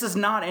 this is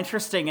not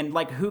interesting. And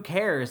like, who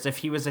cares if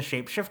he was a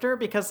shapeshifter?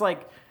 Because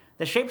like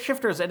the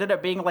shapeshifters ended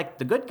up being like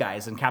the good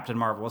guys in Captain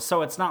Marvel.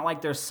 So it's not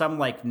like there's some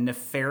like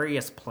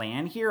nefarious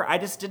plan here. I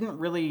just didn't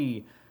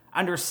really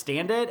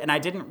understand it, and I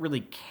didn't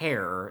really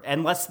care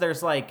unless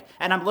there's like,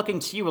 and I'm looking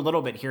to you a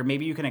little bit here,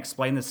 maybe you can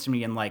explain this to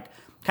me and like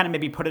kind of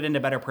maybe put it into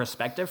better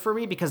perspective for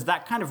me, because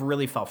that kind of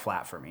really fell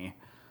flat for me.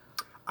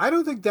 I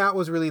don't think that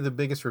was really the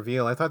biggest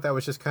reveal. I thought that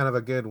was just kind of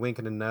a good wink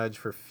and a nudge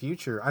for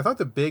future. I thought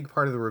the big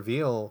part of the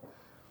reveal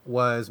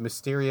was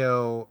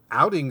Mysterio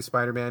outing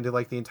Spider-Man to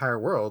like the entire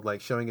world,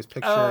 like showing his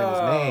picture and his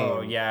name.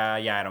 Oh, yeah,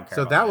 I don't care.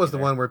 So that was the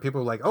one where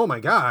people were like, oh my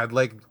God,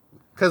 like,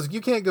 because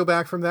you can't go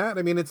back from that.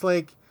 I mean, it's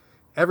like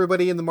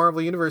everybody in the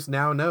Marvel Universe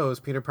now knows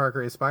Peter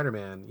Parker is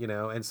Spider-Man, you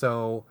know? And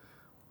so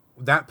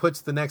that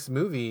puts the next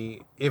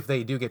movie, if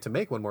they do get to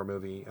make one more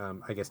movie,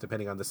 I guess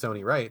depending on the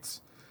Sony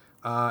rights,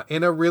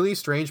 in a really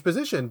strange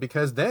position,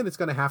 because then it's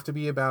going to have to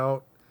be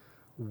about,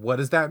 what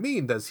does that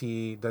mean? Does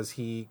he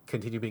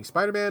continue being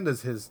Spider-Man?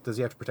 Does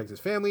he have to protect his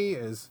family?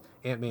 Is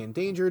Aunt May in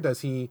danger?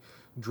 Does he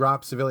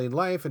drop civilian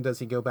life, and does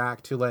he go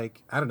back to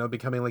like, I don't know,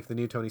 becoming like the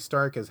new Tony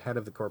Stark as head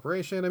of the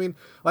corporation? I mean,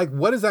 like,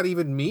 what does that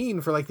even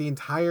mean for like the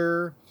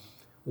entire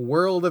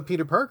world of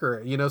Peter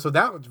Parker, you know? So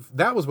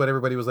that was what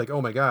everybody was like,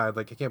 oh my God,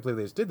 like, I can't believe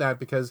they just did that,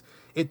 because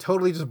it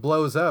totally just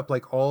blows up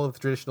like all of the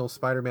traditional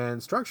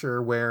Spider-Man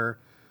structure where,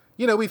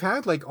 you know, we've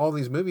had like all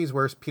these movies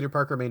where Peter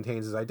Parker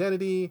maintains his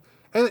identity,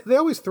 and they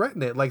always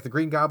threaten it. Like the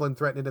Green Goblin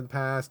threatened it in the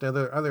past, and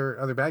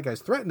other bad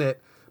guys threaten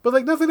it, but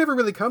like nothing ever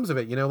really comes of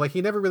it, you know? Like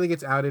he never really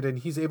gets outed, and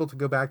he's able to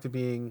go back to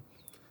being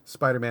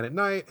Spider-Man at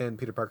night and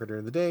Peter Parker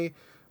during the day.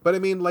 But I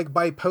mean, like,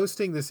 by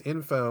posting this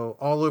info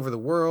all over the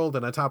world,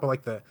 and on top of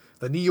like the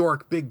New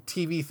York big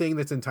TV thing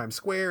that's in Times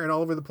Square and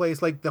all over the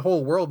place, like the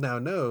whole world now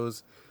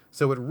knows.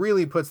 So it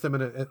really puts them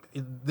in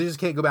they just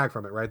can't go back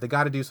from it, right? They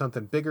got to do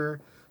something bigger,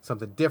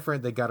 something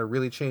different. They got to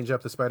really change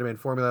up the Spider-Man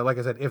formula, like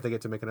I said, if they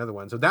get to make another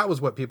one. So that was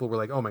what people were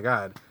like, oh my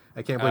God,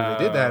 I can't believe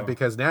they did that,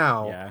 because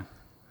now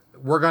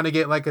we're going to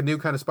get like a new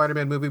kind of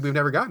Spider-Man movie we've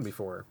never gotten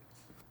before.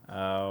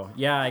 Oh,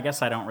 yeah, I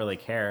guess I don't really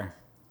care.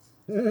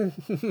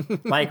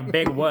 Like,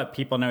 big whoop,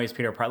 people know he's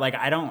Peter Parker. Like,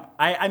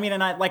 I mean,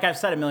 and like I've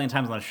said a million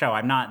times on the show,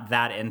 I'm not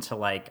that into,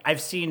 like, I've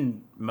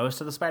seen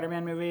most of the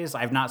Spider-Man movies.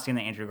 I've not seen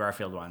the Andrew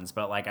Garfield ones,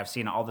 but like I've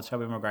seen all the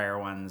Tobey Maguire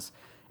ones,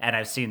 and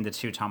I've seen the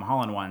 2 Tom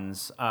Holland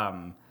ones.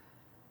 And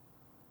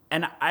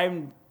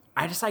I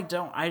just like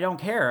I don't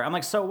care. I'm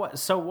like, so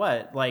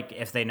what? Like,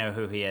 if they know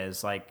who he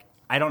is, like,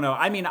 I don't know.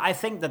 I mean, I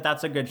think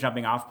that's a good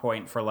jumping off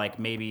point for like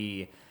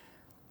maybe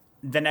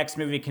the next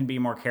movie can be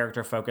more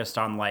character focused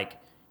on like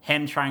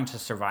him trying to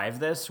survive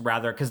this,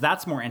 rather, because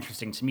that's more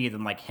interesting to me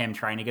than like him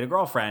trying to get a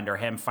girlfriend or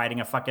him fighting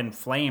a fucking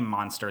flame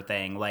monster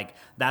thing. Like,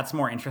 that's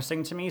more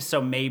interesting to me.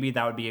 So maybe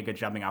that would be a good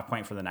jumping off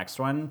point for the next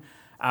one.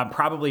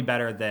 Probably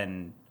better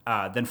than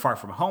Far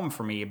From Home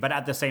for me. But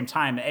at the same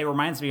time, it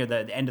reminds me of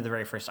the end of the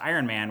very first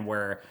Iron Man,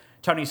 where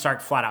Tony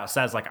Stark flat out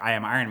says like, I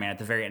am Iron Man at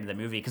the very end of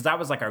the movie. Because that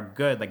was like a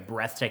good, like,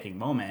 breathtaking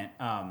moment.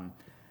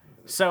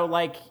 So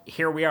like,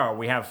 here we are.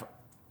 We have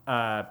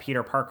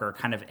Peter Parker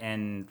kind of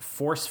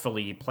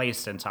forcefully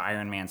placed into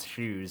Iron Man's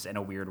shoes in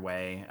a weird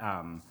way.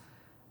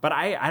 But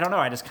I don't know.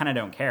 I just kind of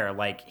don't care.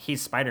 Like,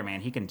 he's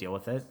Spider-Man. He can deal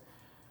with it.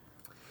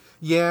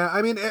 Yeah,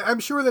 I mean, I'm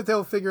sure that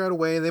they'll figure out a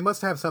way. They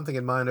must have something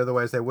in mind,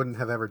 otherwise they wouldn't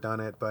have ever done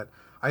it. But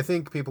I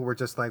think people were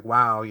just like,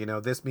 wow, you know,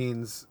 this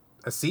means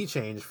a sea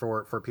change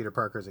for Peter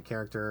Parker as a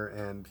character.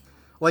 And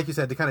like you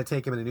said, to kind of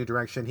take him in a new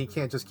direction, he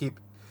can't just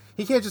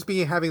be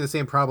having the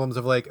same problems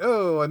of like,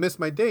 oh, I missed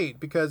my date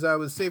because I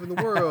was saving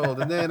the world,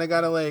 and then I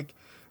gotta like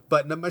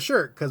button up my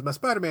shirt because my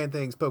Spider-Man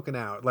thing's poking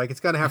out. Like, it's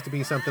gonna have to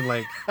be something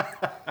like,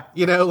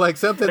 you know, like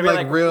something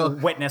like real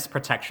witness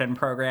protection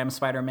program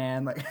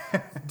Spider-Man. Like,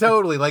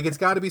 totally. Like, it's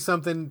got to be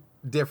something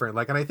different.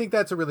 Like, and I think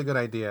that's a really good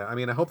idea. I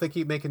mean, I hope they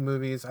keep making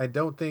movies. I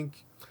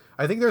think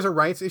there's a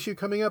rights issue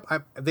coming up.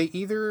 They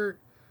either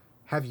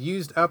have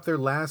used up their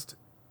last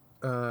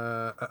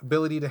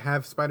ability to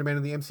have Spider-Man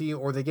in the MCU,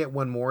 or they get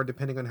one more,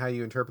 depending on how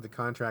you interpret the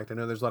contract. I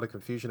know there's a lot of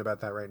confusion about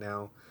that right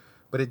now.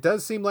 But it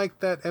does seem like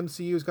that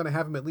MCU is going to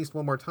have him at least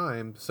one more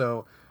time.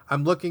 So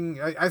I'm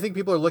looking... I think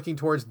people are looking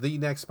towards the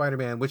next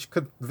Spider-Man, which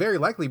could very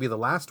likely be the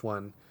last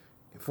one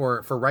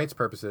for rights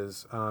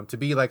purposes, to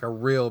be like a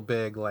real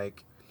big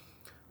like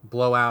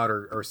blowout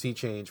or sea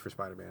change for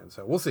Spider-Man.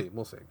 So we'll see.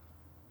 We'll see.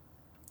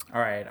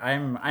 All right.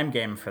 I'm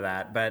game for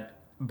that. But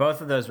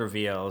both of those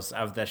reveals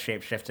of the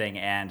shape-shifting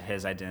and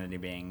his identity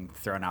being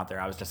thrown out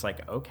there, I was just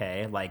like,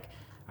 okay, like...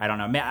 I don't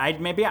know.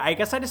 I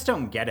guess I just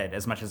don't get it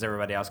as much as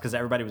everybody else, because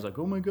everybody was like,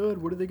 "Oh my god,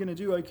 what are they gonna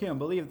do? I can't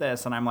believe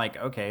this." And I'm like,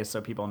 "Okay,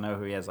 so people know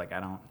who he is." Like, I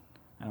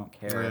don't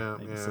care. Yeah,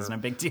 like, This isn't a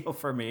big deal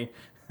for me.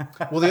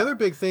 Well, the other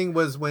big thing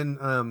was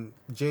when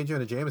J.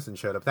 Jonah Jameson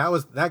showed up.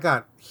 That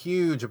got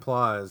huge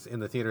applause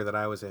in the theater that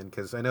I was in,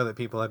 because I know that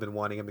people have been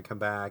wanting him to come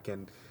back,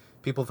 and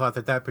people thought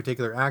that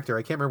particular actor,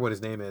 I can't remember what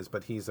his name is,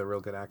 but he's a real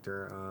good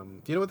actor.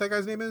 Do you know what that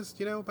guy's name is?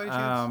 Do you know by any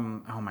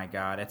chance? Oh my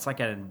god, it's like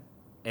a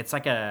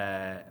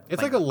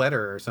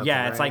letter or something.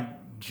 Yeah, it's right?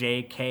 like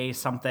J.K.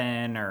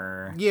 something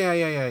or... Yeah.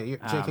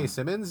 J.K.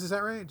 Simmons, is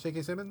that right?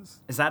 J.K.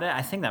 Simmons? Is that it?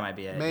 I think that might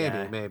be it.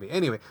 Maybe.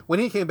 Anyway, when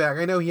he came back,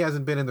 I know he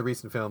hasn't been in the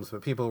recent films,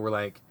 but people were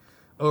like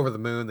over the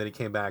moon that he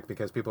came back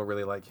because people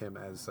really like him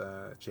as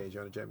J.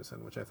 Jonah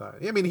Jameson, which I thought...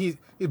 I mean, he's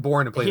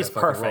born to play that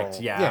fucking role. He's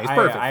perfect, yeah. He's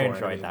perfect I for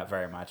enjoyed it. that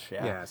very much,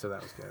 yeah. Yeah, so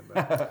that was good.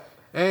 But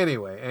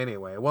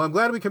anyway. Well, I'm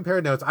glad we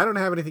compared notes. I don't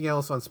have anything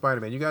else on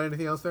Spider-Man. You got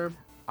anything else there?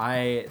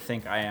 I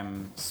think I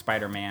am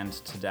Spider-Man'd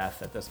to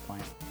death at this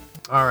point.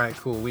 All right,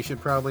 cool. We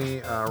should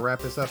probably wrap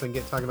this up and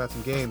get talking about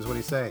some games. What do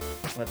you say?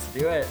 Let's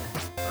do it.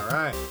 All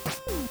right.